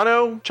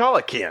 Mariano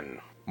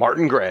Chalakian,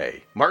 Martin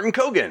Gray, Martin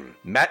Kogan,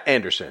 Matt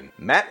Anderson,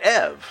 Matt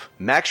Ev,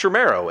 Max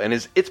Romero and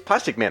his It's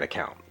Plastic Man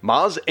account,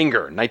 Maz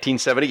Inger,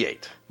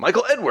 1978,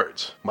 Michael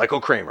Edwards,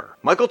 Michael Kramer,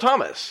 Michael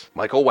Thomas,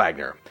 Michael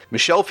Wagner,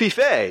 Michelle Fife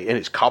and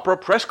his Copra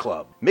Press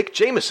Club, Mick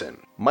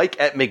Jameson, Mike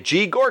at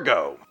McG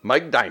Gorgo,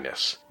 Mike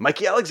Dinas,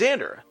 Mikey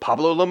Alexander,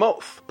 Pablo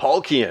Lamoth,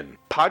 Paul Kean,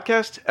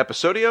 Podcast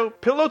Episodio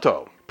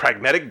Piloto,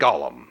 Pragmatic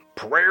Gollum,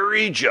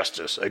 Prairie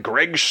Justice, a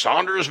Greg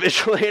Saunders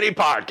vigilante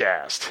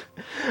podcast.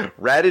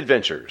 Rad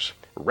Adventures,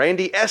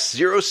 Randy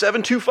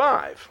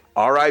S0725,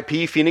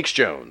 R.I.P. Phoenix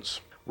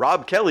Jones,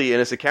 Rob Kelly and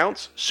his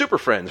accounts, Super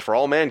Friends for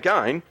All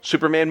Mankind,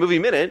 Superman Movie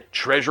Minute,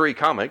 Treasury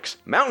Comics,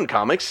 Mountain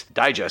Comics,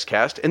 Digest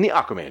Cast, and the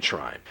Aquaman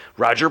Shrine,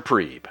 Roger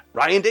Preeb,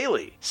 Ryan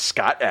Daly,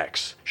 Scott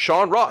X,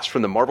 Sean Ross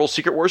from the Marvel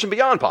Secret Wars and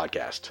Beyond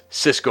podcast,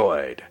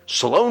 Siskoid,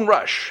 Sloan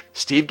Rush,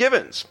 Steve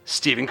Givens,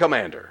 Stephen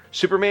Commander,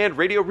 Superman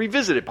Radio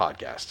Revisited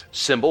podcast,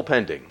 Symbol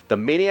Pending, the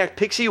Maniac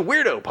Pixie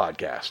Weirdo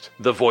podcast,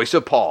 The Voice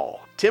of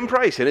Paul, Tim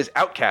Price and his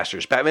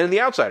Outcasters, Batman and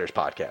the Outsiders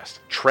podcast,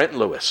 Trent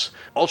Lewis,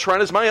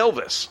 Ultron is My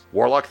Elvis,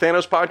 Warlock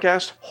Thanos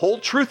podcast,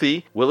 Hold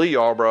Truthy, Willie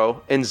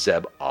Yarbrough, and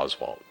Zeb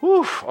Oswald.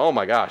 Whew, oh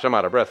my gosh, I'm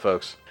out of breath,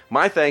 folks.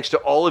 My thanks to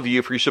all of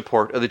you for your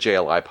support of the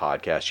JLI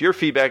podcast. Your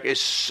feedback is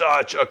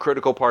such a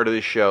critical part of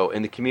this show,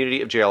 and the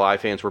community of JLI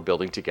fans we're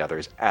building together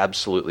is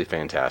absolutely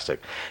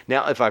fantastic.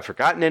 Now, if I've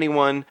forgotten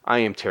anyone, I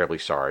am terribly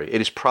sorry.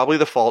 It is probably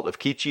the fault of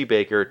Keith G.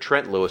 Baker,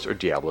 Trent Lewis, or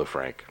Diablo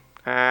Frank.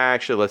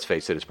 Actually, let's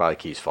face it, it's probably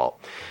Key's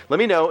fault. Let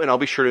me know, and I'll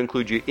be sure to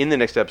include you in the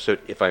next episode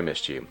if I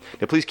missed you.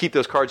 Now, please keep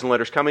those cards and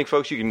letters coming,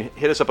 folks. You can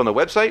hit us up on the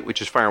website,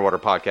 which is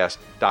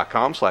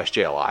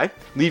fireandwaterpodcast.com/JLI.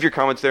 Leave your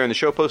comments there in the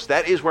show post.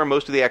 That is where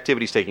most of the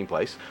activity is taking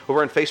place.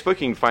 Over on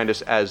Facebook, you can find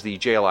us as the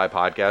JLI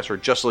Podcast or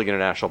Justice League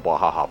International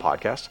Bwahaha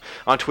Podcast.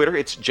 On Twitter,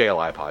 it's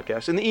JLI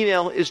Podcast, and the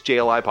email is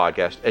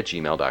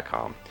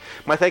jlipodcast@gmail.com.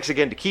 My thanks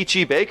again to Keith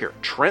G. Baker,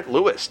 Trent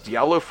Lewis,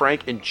 Diablo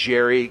Frank, and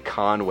Jerry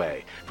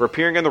Conway for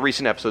appearing on the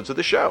recent episodes of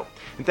the show.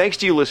 And thanks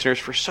to you listeners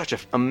for such an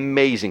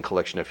amazing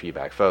collection of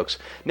feedback, folks.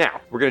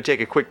 Now, we're going to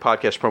take a quick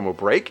podcast promo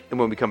break, and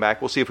when we come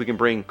back, we'll see if we can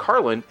bring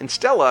Carlin and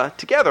Stella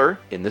together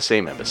in the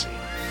same embassy.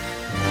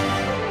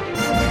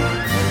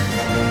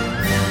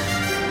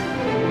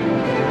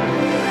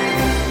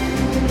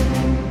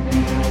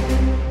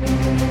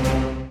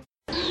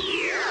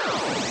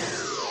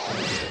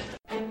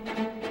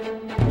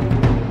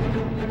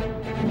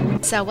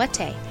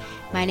 Sawate.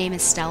 My name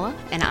is Stella,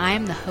 and I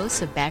am the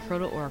host of Batgirl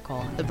to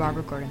Oracle, the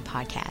Barbara Gordon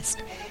podcast.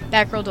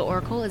 Batgirl to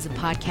Oracle is a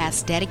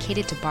podcast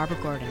dedicated to Barbara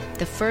Gordon,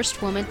 the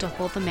first woman to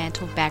hold the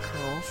mantle of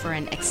Batgirl for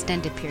an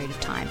extended period of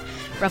time,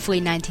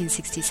 roughly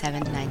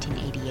 1967 to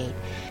 1988.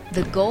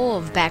 The goal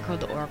of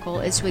Batgirl to Oracle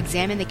is to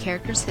examine the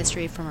character's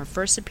history from her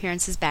first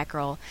appearance as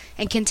Batgirl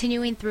and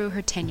continuing through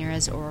her tenure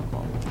as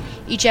Oracle.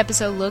 Each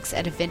episode looks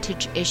at a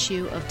vintage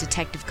issue of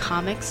Detective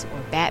Comics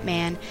or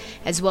Batman,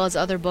 as well as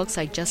other books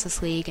like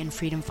Justice League and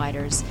Freedom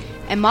Fighters,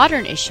 and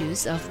modern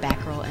issues of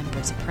Batgirl and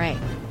Birds of Prey.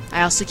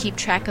 I also keep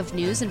track of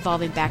news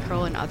involving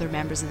Batgirl and other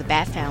members of the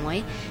Bat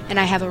family, and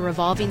I have a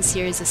revolving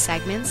series of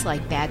segments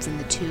like Babs in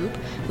the Tube,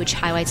 which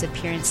highlights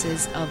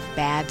appearances of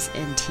Babs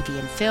in TV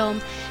and film,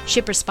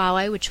 Shipper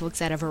Spotlight, which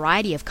looks at a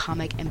variety of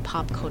comic and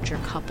pop culture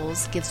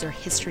couples, gives their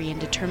history, and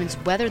determines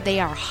whether they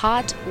are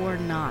hot or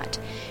not,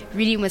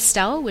 Reading with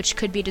Stella, which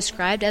could be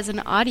described as an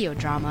audio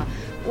drama,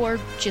 or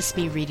just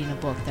me reading a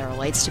book that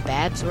relates to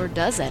Babs or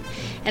doesn't,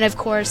 and of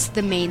course,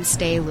 the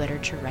mainstay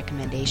literature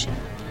recommendation.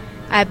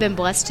 I have been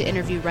blessed to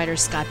interview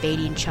writers Scott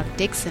Beatty and Chuck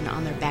Dixon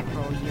on their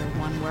Batgirl Year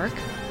 1 work,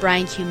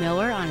 Brian Q.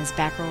 Miller on his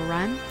Batgirl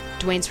run,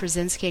 Dwayne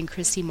Swarzynski and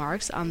Christy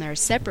Marks on their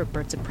separate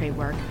Birds of Prey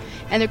work,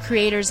 and the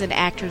creators and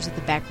actors of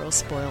the Batgirl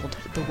Spoiled,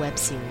 the web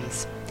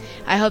series.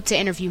 I hope to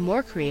interview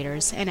more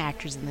creators and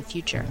actors in the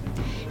future.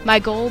 My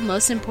goal,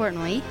 most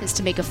importantly, is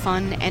to make a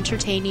fun,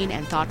 entertaining,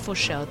 and thoughtful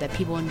show that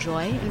people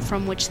enjoy and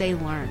from which they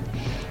learn.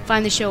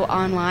 Find the show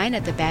online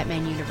at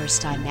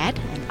thebatmanuniverse.net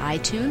and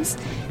iTunes,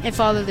 and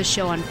follow the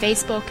show on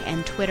Facebook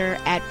and Twitter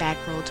at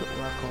Batgirl to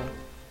Oracle.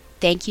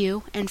 Thank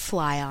you, and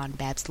fly on,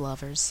 Babs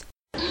lovers.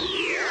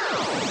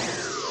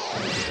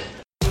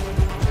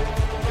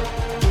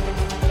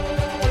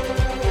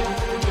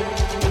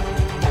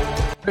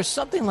 There's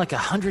something like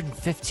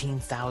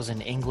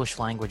 115,000 English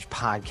language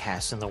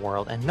podcasts in the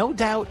world, and no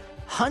doubt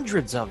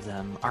hundreds of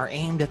them are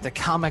aimed at the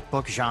comic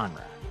book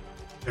genre.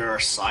 There are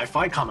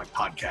sci-fi comic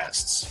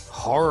podcasts,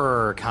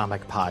 Horror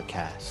comic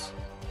podcasts,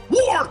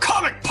 war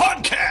comic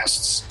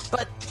podcasts.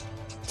 But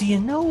do you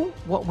know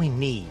what we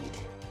need?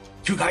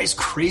 You guys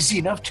crazy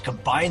enough to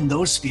combine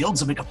those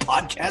fields and make a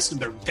podcast of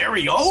their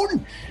very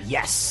own?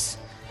 Yes!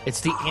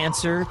 It's the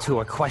answer to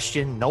a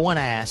question no one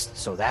asked,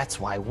 so that's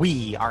why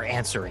we are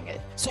answering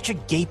it. Such a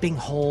gaping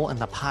hole in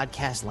the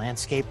podcast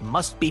landscape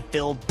must be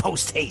filled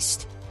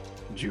post-haste.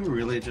 Did you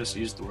really just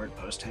use the word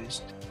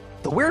post-haste?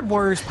 The Weird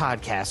Warriors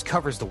podcast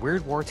covers the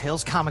Weird War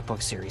Tales comic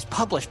book series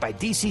published by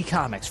DC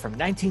Comics from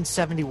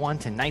 1971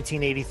 to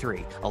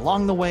 1983.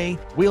 Along the way,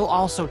 we'll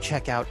also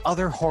check out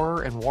other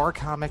horror and war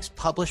comics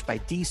published by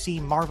DC,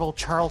 Marvel,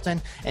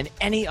 Charlton, and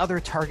any other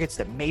targets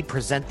that may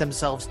present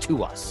themselves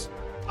to us.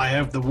 I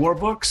have the war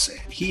books, and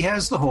he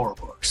has the horror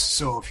books.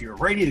 So if you're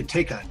ready to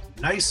take a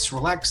nice,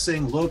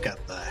 relaxing look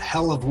at the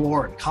hell of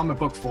war in comic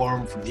book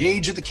form from the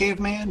age of the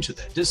caveman to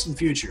the distant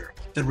future,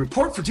 then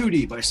report for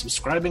duty by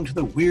subscribing to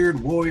the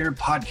Weird Warrior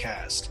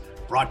podcast,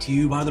 brought to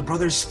you by the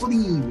Brothers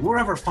Spleen,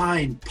 wherever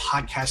fine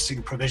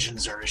podcasting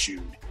provisions are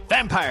issued.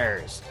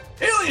 Vampires.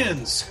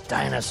 Aliens.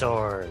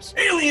 Dinosaurs.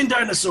 Alien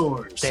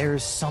dinosaurs.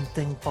 There's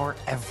something for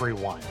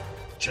everyone.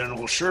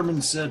 General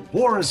Sherman said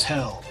war is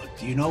hell, but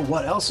do you know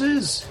what else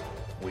is?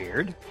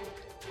 Weird.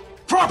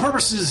 For our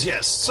purposes,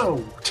 yes.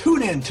 So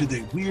tune in to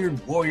the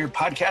Weird Warrior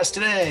podcast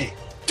today.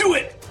 Do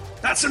it!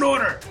 That's an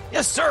order!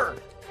 Yes, sir!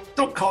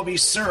 Don't call me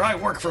sir, I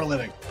work for a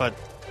living. But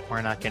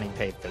we're not getting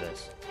paid for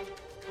this.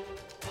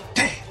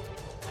 Damn!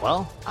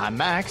 Well, I'm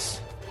Max.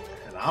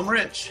 And I'm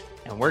Rich.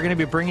 And we're going to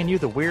be bringing you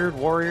the Weird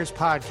Warriors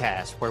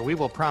podcast, where we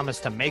will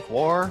promise to make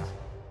war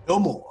no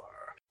more.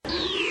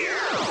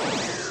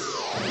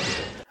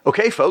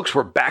 Okay, folks,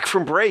 we're back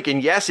from break,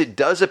 and yes, it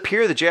does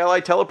appear the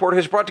JLI Teleporter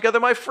has brought together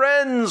my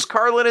friends,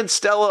 Carlin and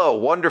Stella.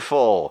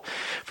 Wonderful.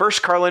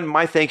 First, Carlin,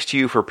 my thanks to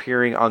you for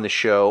appearing on the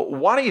show.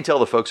 Why don't you tell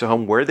the folks at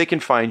home where they can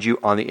find you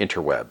on the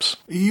interwebs?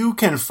 You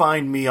can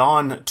find me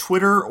on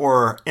Twitter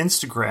or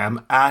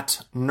Instagram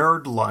at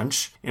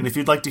NerdLunch. And if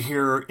you'd like to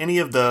hear any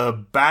of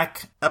the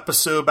back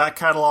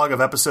catalog of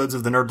episodes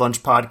of the Nerd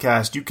Lunch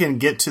podcast, you can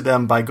get to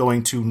them by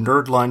going to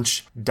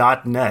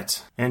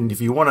nerdlunch.net. And if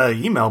you want to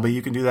email me,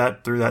 you can do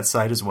that through that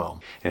site as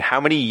well. And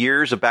how many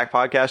years of back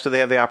podcasts do they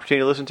have the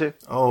opportunity to listen to?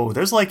 Oh,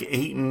 there's like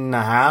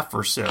 8.5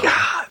 or so.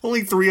 God.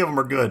 Only 3 of them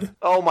are good.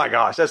 Oh my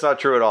gosh, that's not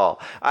true at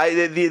all.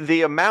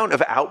 The amount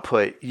of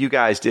output you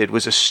guys did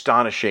was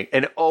astonishing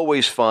and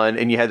always fun.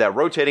 And you had that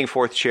rotating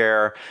fourth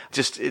chair.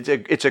 Just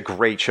it's a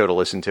great show to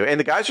listen to. And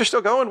the guys are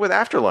still going with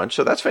After Lunch,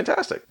 so that's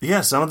fantastic.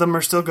 Yeah, some of them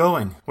are still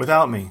going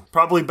without me.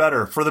 Probably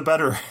better, for the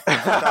better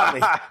without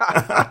me.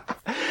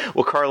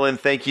 Well, Carlin,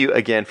 thank you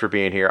again for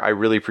being here. I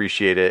really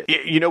appreciate it.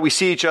 You know, we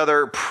see each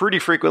other pretty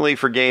frequently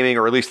for gaming,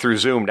 or at least through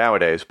Zoom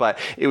nowadays, but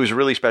it was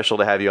really special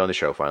to have you on the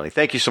show finally.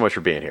 Thank you so much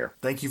for being here.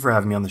 Thank you for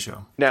having me on the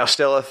show. Now,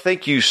 Stella,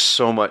 thank you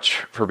so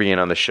much for being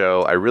on the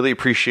show. I really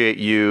appreciate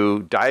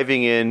you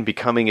diving in,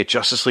 becoming a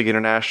Justice League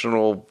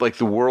International, like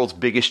the world's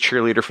biggest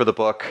cheerleader for the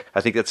book.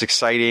 I think that's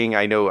exciting.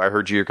 I know I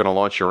heard you're going to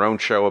launch your own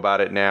show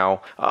about it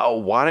now.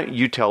 Why don't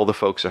you tell the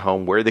folks at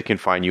home where they can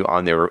find you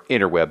on their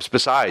interwebs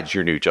besides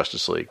your new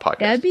Justice League podcast?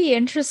 That'd be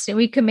interesting.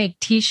 We could make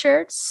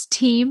t-shirts,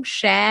 Team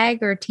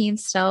Shag or Team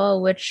Stella.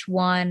 Which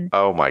one?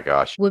 Oh my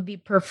gosh. Would be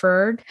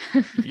preferred?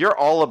 You're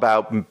all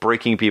about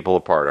breaking people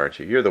apart, aren't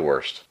you? You're the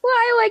worst. Well,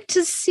 I like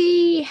to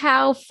see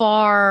how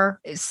far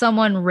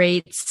someone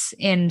rates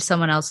in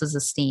someone else's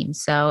esteem.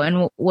 So,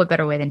 and what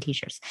better way than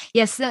t-shirts?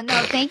 Yes. No,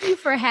 thank you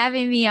for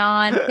having me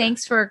on.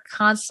 Thanks for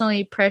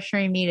constantly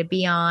pressuring me to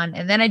be on.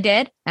 And then I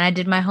did. And I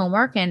did my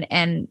homework,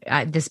 and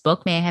this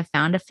book may have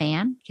found a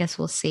fan. Guess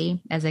we'll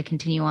see as I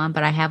continue on,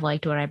 but I have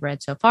liked what I've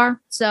read so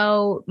far.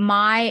 So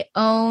my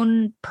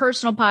own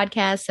personal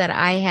podcast that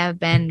I have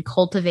been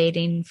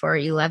cultivating for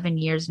 11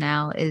 years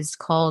now is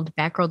called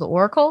Batgirl the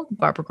Oracle,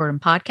 Barbara Gordon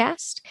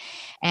podcast.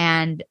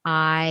 And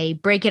I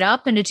break it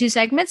up into 2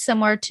 segments,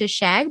 similar to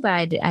Shag, but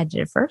I did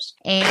it first.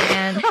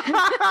 And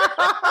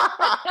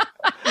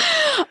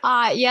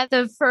yeah,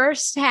 the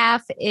first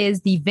half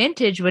is the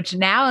vintage, which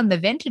now in the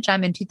vintage,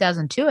 I'm in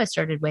 2002. I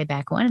started way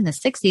back when in the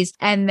 60s.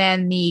 And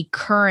then the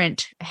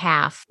current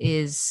half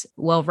is,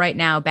 well, right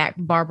now,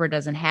 Barbara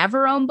doesn't have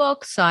her own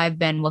book. So I've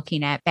been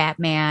looking at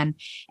Batman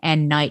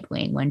and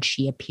Nightwing when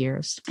she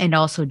appears, and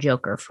also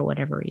Joker for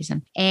whatever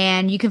reason.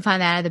 And you can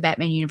find that at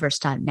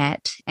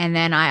thebatmanuniverse.net. And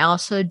then I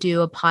also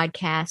do a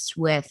podcast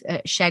with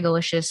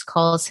Shagalicious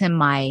calls him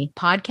my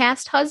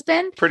podcast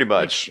husband. Pretty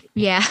much.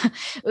 Yeah.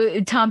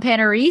 Tom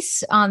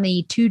Panarese on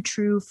the Two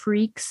True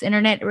Freaks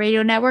Internet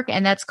Radio Network.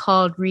 And that's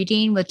called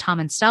Reading with Tom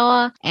and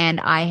Stella. And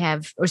I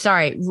have,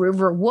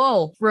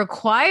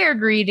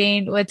 Required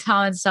Reading with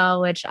Tom and Stella,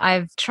 which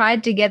I've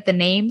tried to get the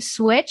name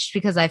switched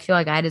because I feel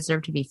like I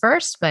deserve to be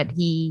first, but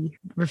he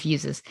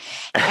refuses.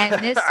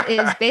 And this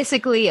is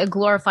basically a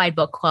glorified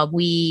book club.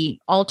 We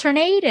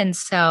alternate. And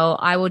so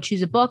I will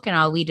choose a book and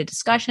I'll lead a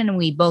discussion, and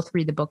we both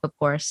read the book, of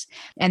course.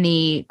 And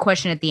the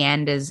question at the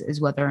end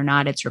is whether or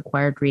not it's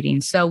required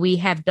reading. So we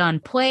have done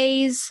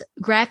plays,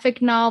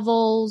 graphic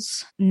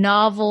novels,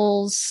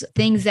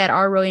 things that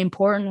are really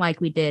important,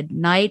 like we did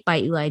Night by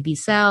Elie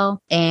Wiesel.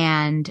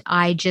 And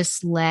I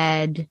just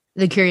led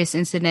The Curious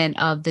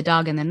Incident of the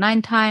Dog in the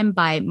Nighttime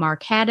by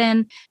Mark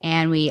Haddon.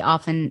 And we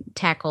often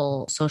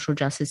tackle social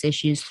justice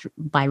issues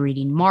by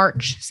reading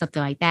March,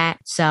 something like that.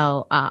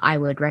 So I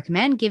would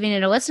recommend giving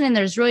it a listen. And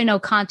there's really no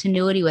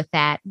continuity with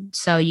that.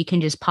 So you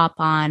can just pop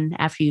on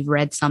after you've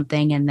read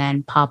something and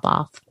then pop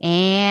off.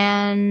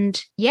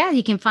 And yeah,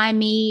 you can find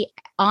me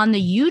on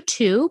the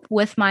YouTube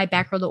with my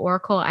Batgirl the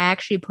Oracle. I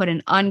actually put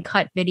an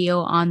uncut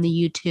video on the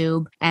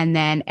YouTube and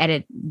then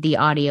edit the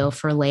audio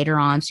for later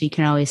on. So you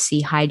can always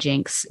see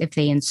hijinks if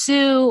they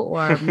ensue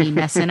or me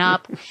messing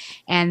up.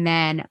 And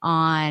then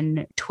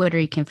on Twitter,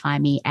 you can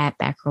find me at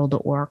Batgirl the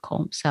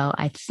Oracle. So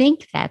I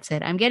think that's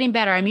it. I'm getting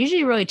better. I'm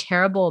usually really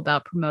terrible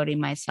about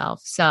promoting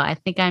myself. So I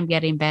think I'm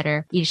getting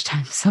better each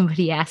time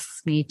somebody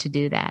asks me to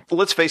do that.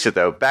 Let's face it,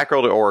 though.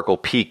 Batgirl the Oracle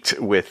peaked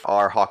with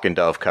our Hawk and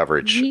Dove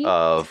coverage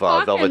of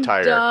Velvet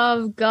Tire.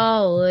 Dove,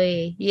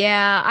 golly.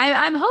 Yeah,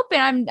 I'm hoping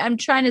I'm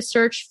trying to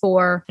search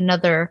for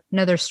another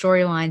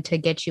storyline to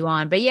get you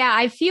on. But yeah,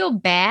 I feel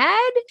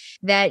bad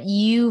that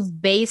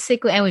you've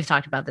basically, and we've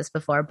talked about this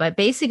before, but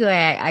basically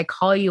I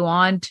call you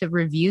on to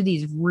review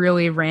these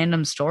really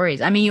random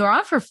stories. I mean, you were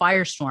on for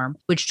Firestorm,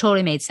 which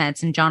totally made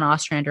sense, and John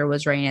Ostrander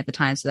was writing at the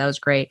time, so that was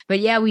great. But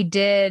yeah, we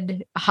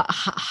did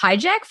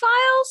Hijack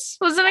Files.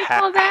 Wasn't it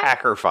called that?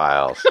 Hacker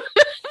Files.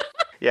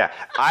 Yeah,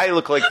 I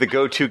look like the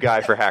go-to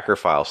guy for Hacker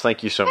Files.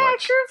 Thank you so much.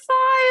 Hacker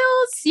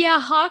Files. Yeah,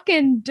 Hawk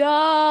and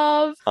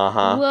Dove.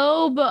 Uh-huh.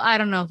 Lobo. I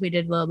don't know if we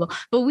did Lobo,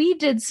 but we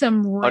did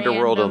some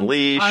Underworld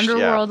Unleashed.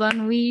 Underworld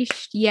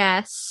Unleashed.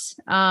 Yes.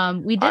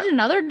 We did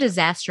another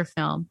disaster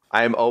film.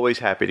 I am always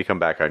happy to come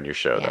back on your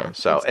show, though.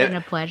 So it's been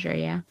a pleasure,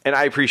 yeah. And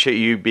I appreciate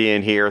you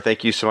being here.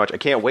 Thank you so much. I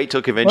can't wait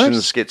till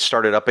conventions get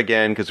started up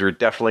again, because we're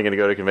definitely going to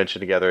go to convention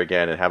together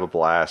again and have a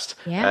blast.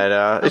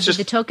 Yeah. And it's just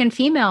the token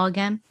female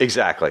again.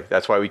 Exactly.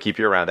 That's why we keep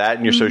you around. That,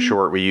 and you're so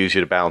short, we use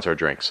you to balance our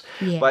drinks.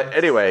 Yes. But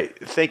anyway,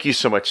 thank you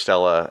so much,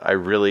 Stella. I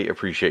really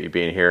appreciate you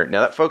being here.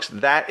 Now, folks,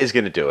 that is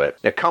going to do it.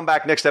 Now, come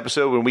back next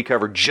episode when we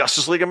cover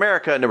Justice League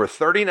America number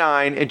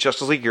 39 and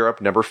Justice League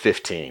Europe number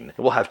 15.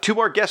 We'll have 2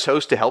 more guest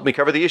hosts to help me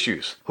cover the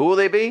issues. Who will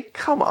they be?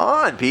 Come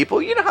on, people.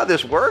 You know how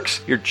this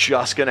works. You're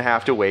just going to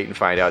have to wait and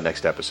find out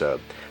next episode.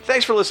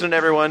 Thanks for listening,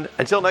 everyone.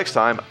 Until next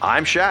time,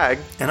 I'm Shag.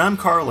 And I'm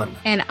Carlin.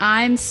 And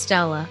I'm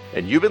Stella.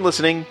 And you've been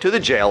listening to the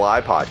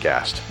JLI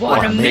Podcast.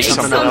 Want to make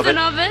something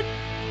of it?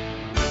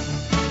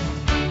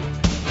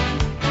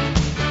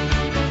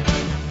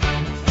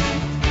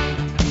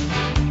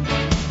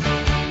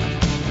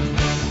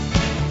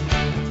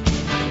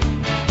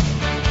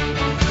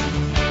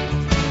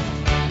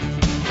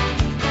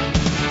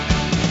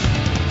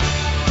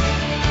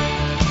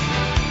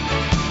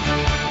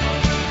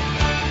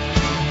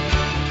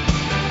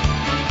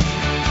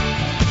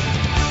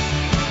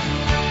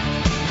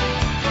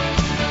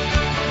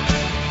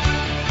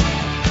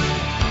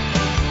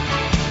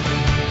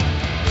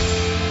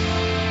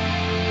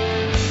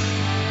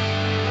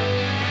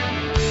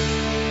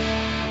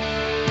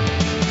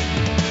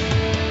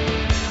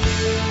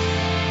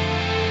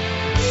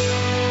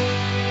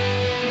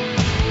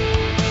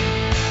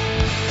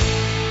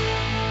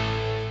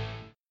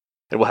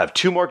 And we'll have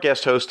 2 more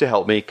guest hosts to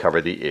help me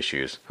cover the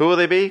issues. Who will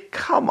they be?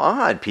 Come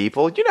on,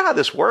 people. You know how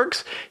this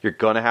works. You're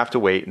going to have to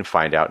wait and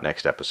find out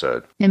next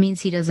episode. That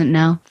means he doesn't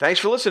know. Thanks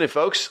for listening,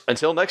 folks.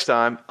 Until next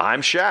time,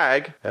 I'm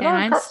Shag. And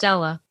I'm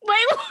Stella. Wait,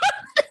 what?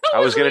 I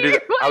was going to do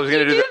that.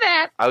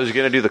 I was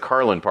going to do the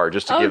Carlin part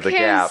just to give the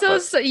gap.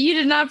 So you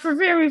did not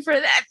prepare me for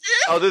that.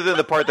 Other than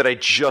the part that I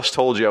just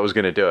told you I was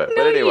going to do it. No,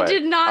 but anyway, you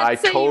did not. I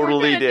say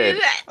totally you were did. Do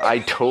that. I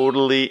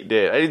totally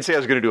did. I didn't say I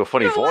was going to do a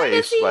funny voice. Why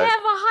does he but have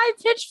a high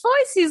pitched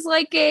voice? He's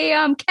like a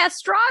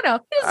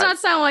castrato. He does not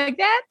sound like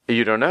that.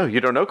 You don't know.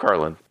 You don't know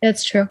Carlin.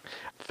 That's true.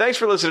 Thanks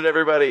for listening,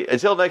 everybody.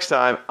 Until next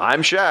time,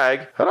 I'm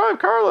Shag. And I'm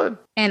Carlin.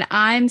 And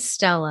I'm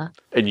Stella.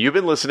 And you've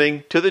been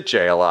listening to the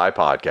JLI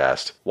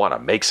Podcast. Want to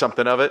make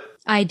something of it?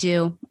 I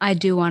do. I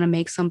do want to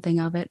make something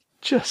of it.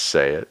 Just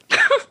say it.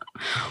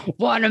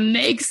 Want to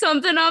make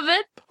something of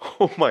it?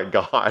 Oh, my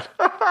God.